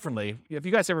it differently, have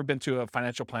you guys ever been to a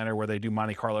financial planner where they do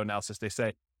Monte Carlo analysis? They say,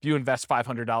 if you invest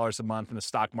 $500 a month in the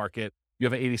stock market, you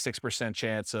have an 86%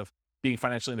 chance of being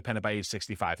financially independent by age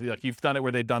 65. Like you've done it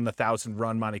where they've done the 1,000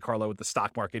 run Monte Carlo with the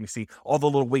stock market, and you see all the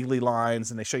little wiggly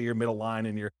lines and they show you your middle line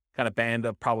and your kind of band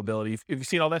of probability. Have you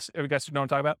seen all this? Have you guys know what I'm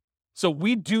talking about? So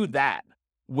we do that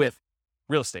with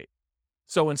real estate.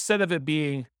 So instead of it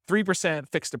being 3%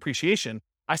 fixed appreciation,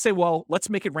 I say, well, let's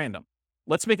make it random.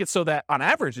 Let's make it so that on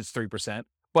average it's 3%,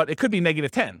 but it could be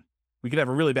negative 10. We could have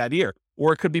a really bad year,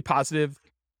 or it could be positive.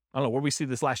 I don't know, where we see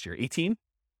this last year, 18?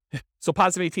 So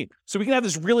positive 18. So we can have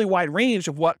this really wide range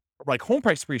of what like home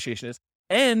price appreciation is,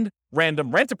 and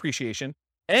random rent appreciation,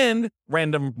 and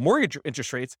random mortgage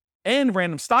interest rates, and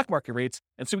random stock market rates.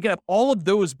 And so we can have all of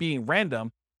those being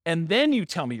random. And then you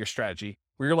tell me your strategy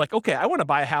where you're like, okay, I want to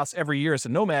buy a house every year as a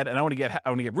nomad and I want to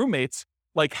get roommates.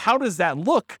 Like, how does that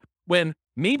look when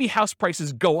maybe house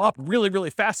prices go up really, really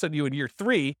fast on you in year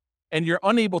 3 and you're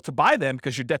unable to buy them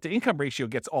because your debt to income ratio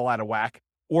gets all out of whack?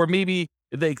 Or maybe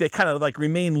they kind of like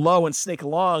remain low and snake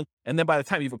along. And then by the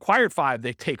time you've acquired 5,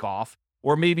 they take off.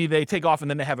 Or maybe they take off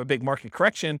and then they have a big market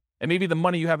correction. And maybe the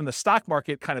money you have in the stock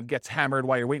market kind of gets hammered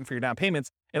while you're waiting for your down payments.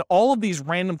 And all of these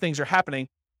random things are happening.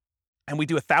 And we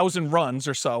do 1,000 runs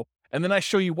or so. And then I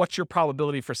show you what's your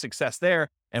probability for success there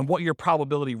and what your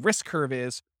probability risk curve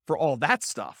is for all that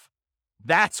stuff.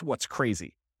 That's what's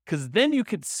crazy. Because then you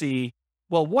could see,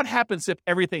 well, what happens if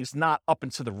everything's not up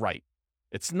and to the right?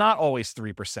 It's not always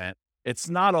 3%. It's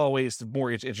not always the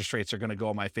mortgage interest rates are going to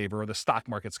go in my favor or the stock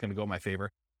market's going to go in my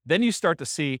favor. Then you start to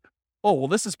see, oh, well,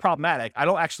 this is problematic. I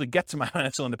don't actually get to my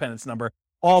financial independence number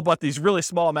all but these really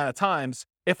small amount of times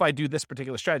if I do this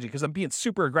particular strategy, because I'm being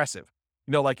super aggressive.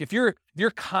 You know, like if you're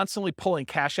constantly pulling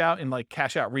cash out and like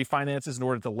cash out refinances in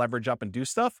order to leverage up and do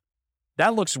stuff,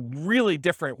 that looks really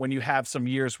different when you have some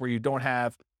years where you don't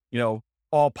have, you know,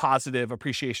 all positive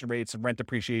appreciation rates and rent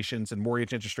appreciations and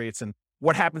mortgage interest rates. And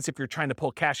what happens if you're trying to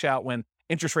pull cash out when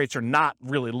interest rates are not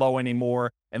really low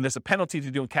anymore and there's a penalty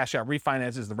to doing cash out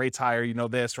refinances, the rate's higher, you know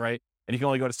this, right? And you can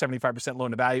only go to 75%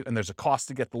 loan to value and there's a cost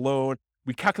to get the loan.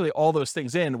 We calculate all those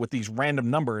things in with these random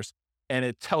numbers and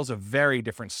it tells a very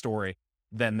different story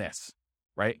than this,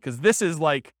 right? Because this is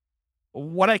like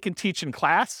what I can teach in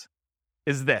class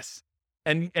is this.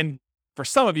 And for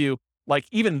some of you, like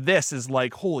even this is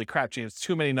like, holy crap, James,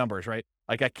 too many numbers, right?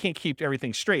 Like I can't keep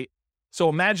everything straight. So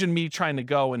imagine me trying to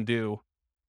go and do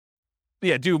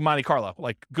Monte Carlo,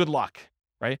 like good luck,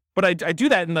 right? But I do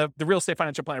that in the Real Estate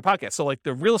Financial Planner podcast. So like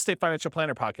the Real Estate Financial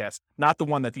Planner podcast, not the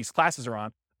one that these classes are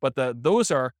on, but those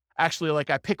are actually like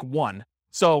I pick one.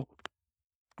 So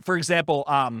for example,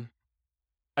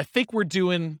 I think we're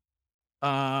doing,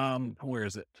 where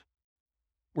is it?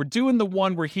 We're doing the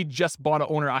one where he just bought an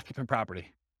owner occupant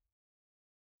property.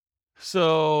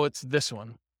 So it's this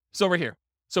one. So over here.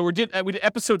 So we did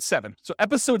episode 7. So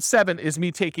episode 7 is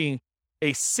me taking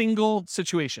a single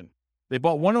situation. They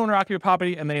bought one owner occupant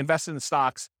property and they invested in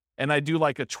stocks. And I do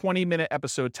like a 20-minute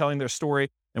episode telling their story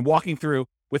and walking through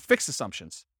with fixed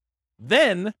assumptions.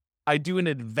 Then I do an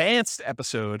advanced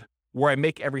episode where I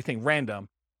make everything random.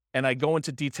 And I go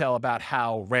into detail about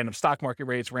how random stock market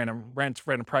rates, random rent,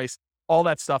 random price, all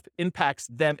that stuff impacts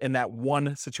them in that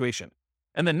one situation.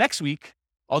 And then next week,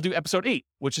 I'll do episode 8,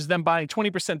 which is them buying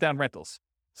 20% down rentals.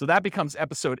 So that becomes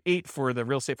episode 8 for the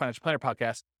Real Estate Financial Planner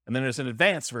podcast. And then there's an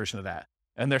advanced version of that.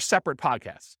 And they're separate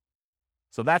podcasts.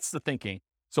 So that's the thinking.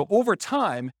 So over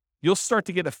time, you'll start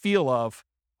to get a feel of,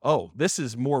 oh, this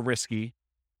is more risky,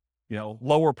 you know,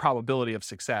 lower probability of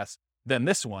success than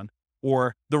this one.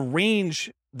 Or the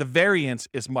range, the variance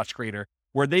is much greater,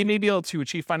 where they may be able to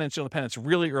achieve financial independence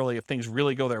really early if things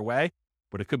really go their way,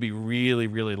 but it could be really,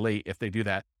 really late if they do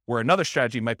that. Where another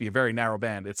strategy might be a very narrow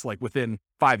band. It's like within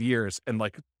 5 years and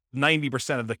like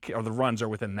 90% of the runs are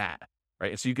within that,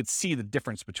 right? And so you could see the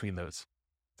difference between those.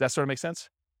 Does that sort of make sense?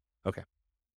 Okay.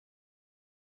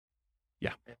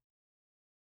 Yeah.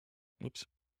 Oops.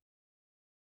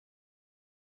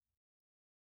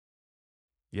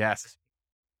 Yes.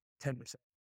 10%.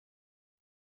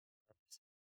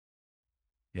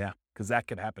 Yeah, because that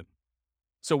could happen.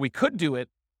 So we could do it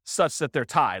such that they're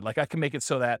tied. Like I can make it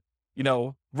so that, you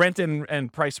know, rent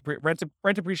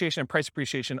appreciation and price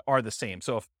appreciation are the same.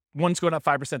 So if one's going up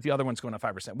 5%, the other one's going up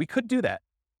 5%. We could do that.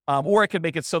 Or I could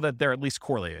make it so that they're at least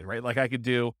correlated, right? Like I could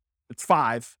do, it's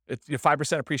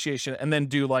 5% appreciation and then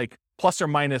do like plus or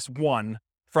minus 1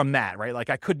 from that, right? Like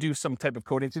I could do some type of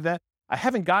coding to that. I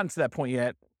haven't gotten to that point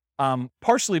yet,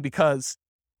 partially because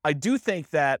I do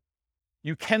think that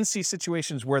you can see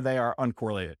situations where they are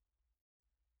uncorrelated.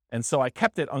 And so I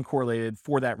kept it uncorrelated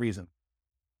for that reason.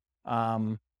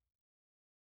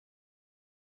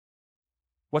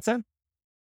 What's that?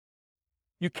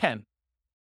 You can.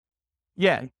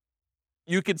 Yeah.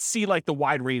 You could see like the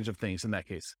wide range of things in that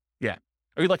case. Yeah.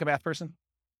 Are you like a math person?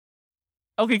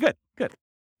 Okay, good.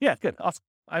 Yeah, good. Awesome.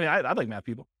 I mean, I like math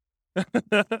people.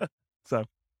 So,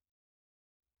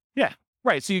 yeah.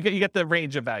 Right. So you get the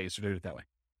range of values to do it that way.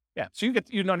 Yeah. So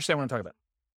you understand what I'm talking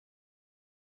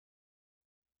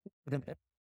about.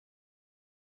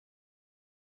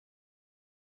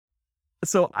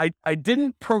 So I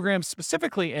didn't program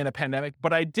specifically in a pandemic,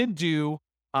 but I did do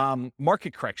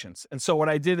market corrections. And so what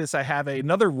I did is I have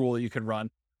another rule that you can run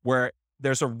where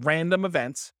there's a random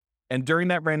event. And during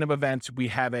that random event, we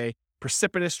have a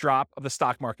precipitous drop of the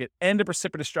stock market and a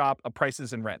precipitous drop of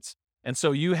prices and rents. And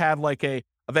so you have like a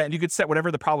event, you could set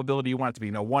whatever the probability you want it to be,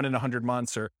 1 in 100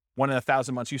 months or 1 in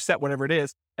 1,000 months, you set whatever it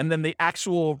is. And then the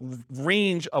actual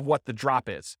range of what the drop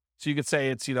is. So you could say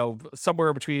it's,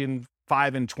 somewhere between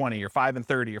 5 and 20 or 5 and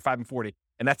 30 or 5 and 40,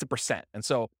 and that's a percent. And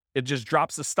so it just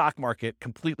drops the stock market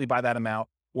completely by that amount,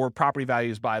 or property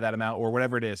values by that amount, or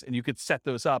whatever it is. And you could set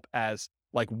those up as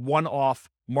like one-off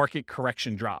market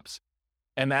correction drops.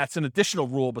 And that's an additional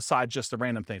rule besides just the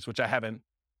random things, which I haven't,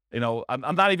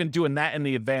 I'm not even doing that in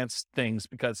the advanced things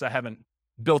because I haven't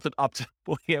built it up to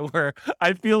where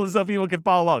I feel as though people can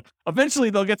follow along. Eventually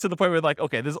they'll get to the point where like,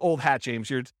 okay, this is old hat, James,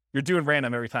 you're doing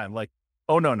random every time. Like,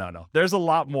 oh, no. There's a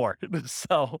lot more.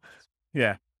 So,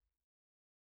 yeah.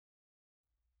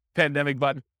 Pandemic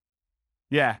button.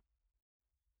 Yeah.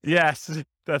 Yes,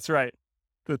 that's right.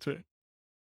 That's right.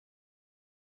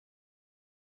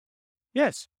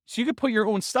 Yes. So you could put your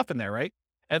own stuff in there, right?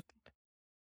 And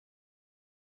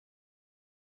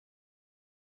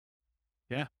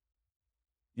yeah.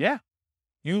 Yeah.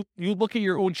 You look at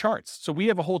your own charts. So we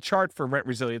have a whole chart for rent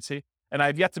resiliency, and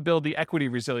I've yet to build the equity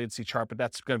resiliency chart, but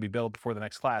that's going to be built before the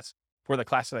next class, for the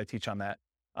class that I teach on that.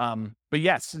 But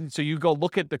yes, so you go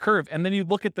look at the curve, and then you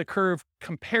look at the curve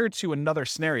compared to another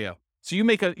scenario. So you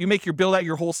build out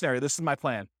your whole scenario. This is my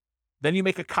plan. Then you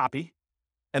make a copy,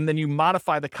 and then you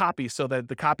modify the copy so that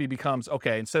the copy becomes,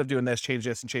 okay, instead of doing this, change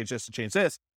this and change this and change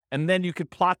this. And then you could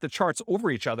plot the charts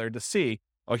over each other to see,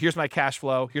 oh, here's my cash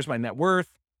flow, here's my net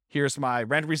worth, here's my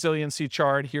rent resiliency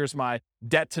chart, here's my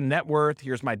debt to net worth,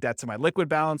 here's my debt to my liquid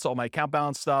balance, all my account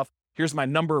balance stuff, here's my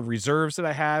number of reserves that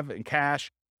I have in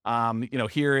cash.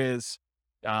 Here is,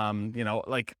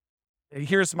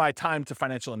 here's my time to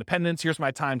financial independence, here's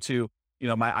my time to,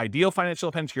 my ideal financial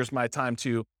independence, here's my time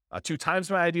to 2 times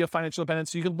my ideal financial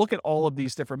independence. So you can look at all of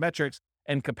these different metrics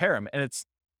and compare them. And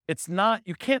it's not,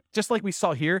 you can't, just like we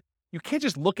saw here, you can't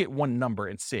just look at one number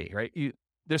and see, right?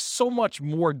 There's so much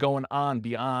more going on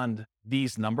beyond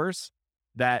these numbers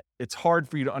that it's hard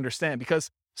for you to understand, because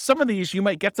some of these you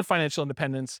might get to financial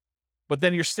independence, but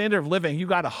then your standard of living, you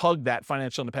got to hug that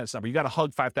financial independence number. You got to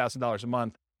hug $5,000 a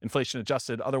month, inflation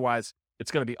adjusted. Otherwise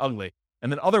it's going to be ugly.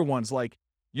 And then other ones, like,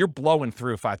 you're blowing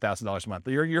through $5,000 a month.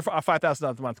 You're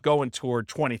 $5,000 a month going toward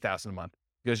 $20,000 a month,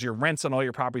 because your rents on all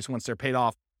your properties once they're paid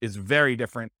off is very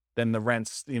different than the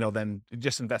rents, than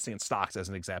just investing in stocks as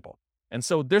an example. And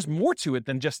so there's more to it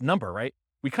than just number, right?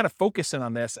 We kind of focus in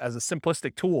on this as a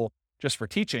simplistic tool just for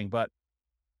teaching, but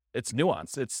it's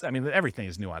nuanced. Everything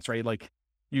is nuanced, right? Like,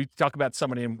 you talk about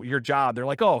somebody in your job, they're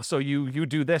like, oh, so you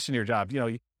do this in your job.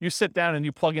 You sit down and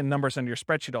you plug in numbers into your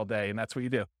spreadsheet all day, and that's what you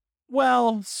do.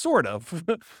 Well, sort of.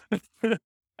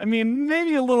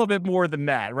 Maybe a little bit more than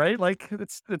that, right? Like,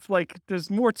 it's like there's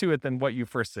more to it than what you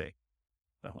first see.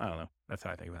 So I don't know. That's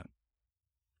how I think about it.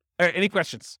 All right. Any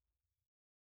questions?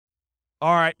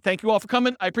 All right. Thank you all for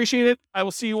coming. I appreciate it. I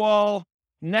will see you all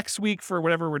next week for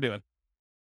whatever we're doing.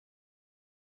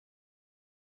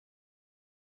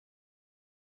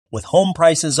 With home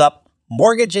prices up,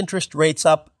 mortgage interest rates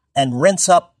up, and rents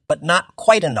up, but not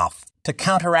quite enough to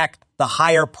counteract the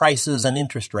higher prices and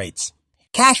interest rates,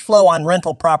 cash flow on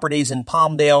rental properties in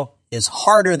Palmdale is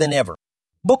harder than ever.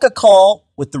 Book a call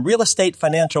with the Real Estate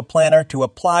Financial Planner to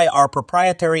apply our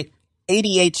proprietary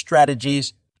 88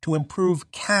 strategies to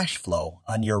improve cash flow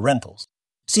on your rentals.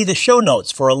 See the show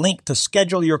notes for a link to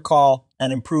schedule your call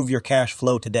and improve your cash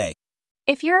flow today.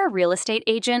 If you're a real estate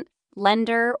agent,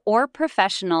 lender, or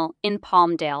professional in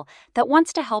Palmdale that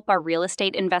wants to help our real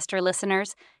estate investor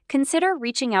listeners, consider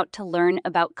reaching out to learn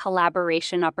about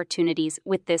collaboration opportunities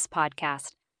with this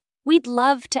podcast. We'd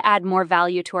love to add more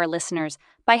value to our listeners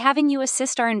by having you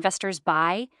assist our investors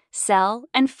buy, sell,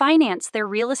 and finance their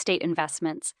real estate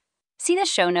investments. See the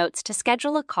show notes to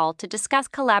schedule a call to discuss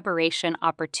collaboration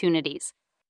opportunities.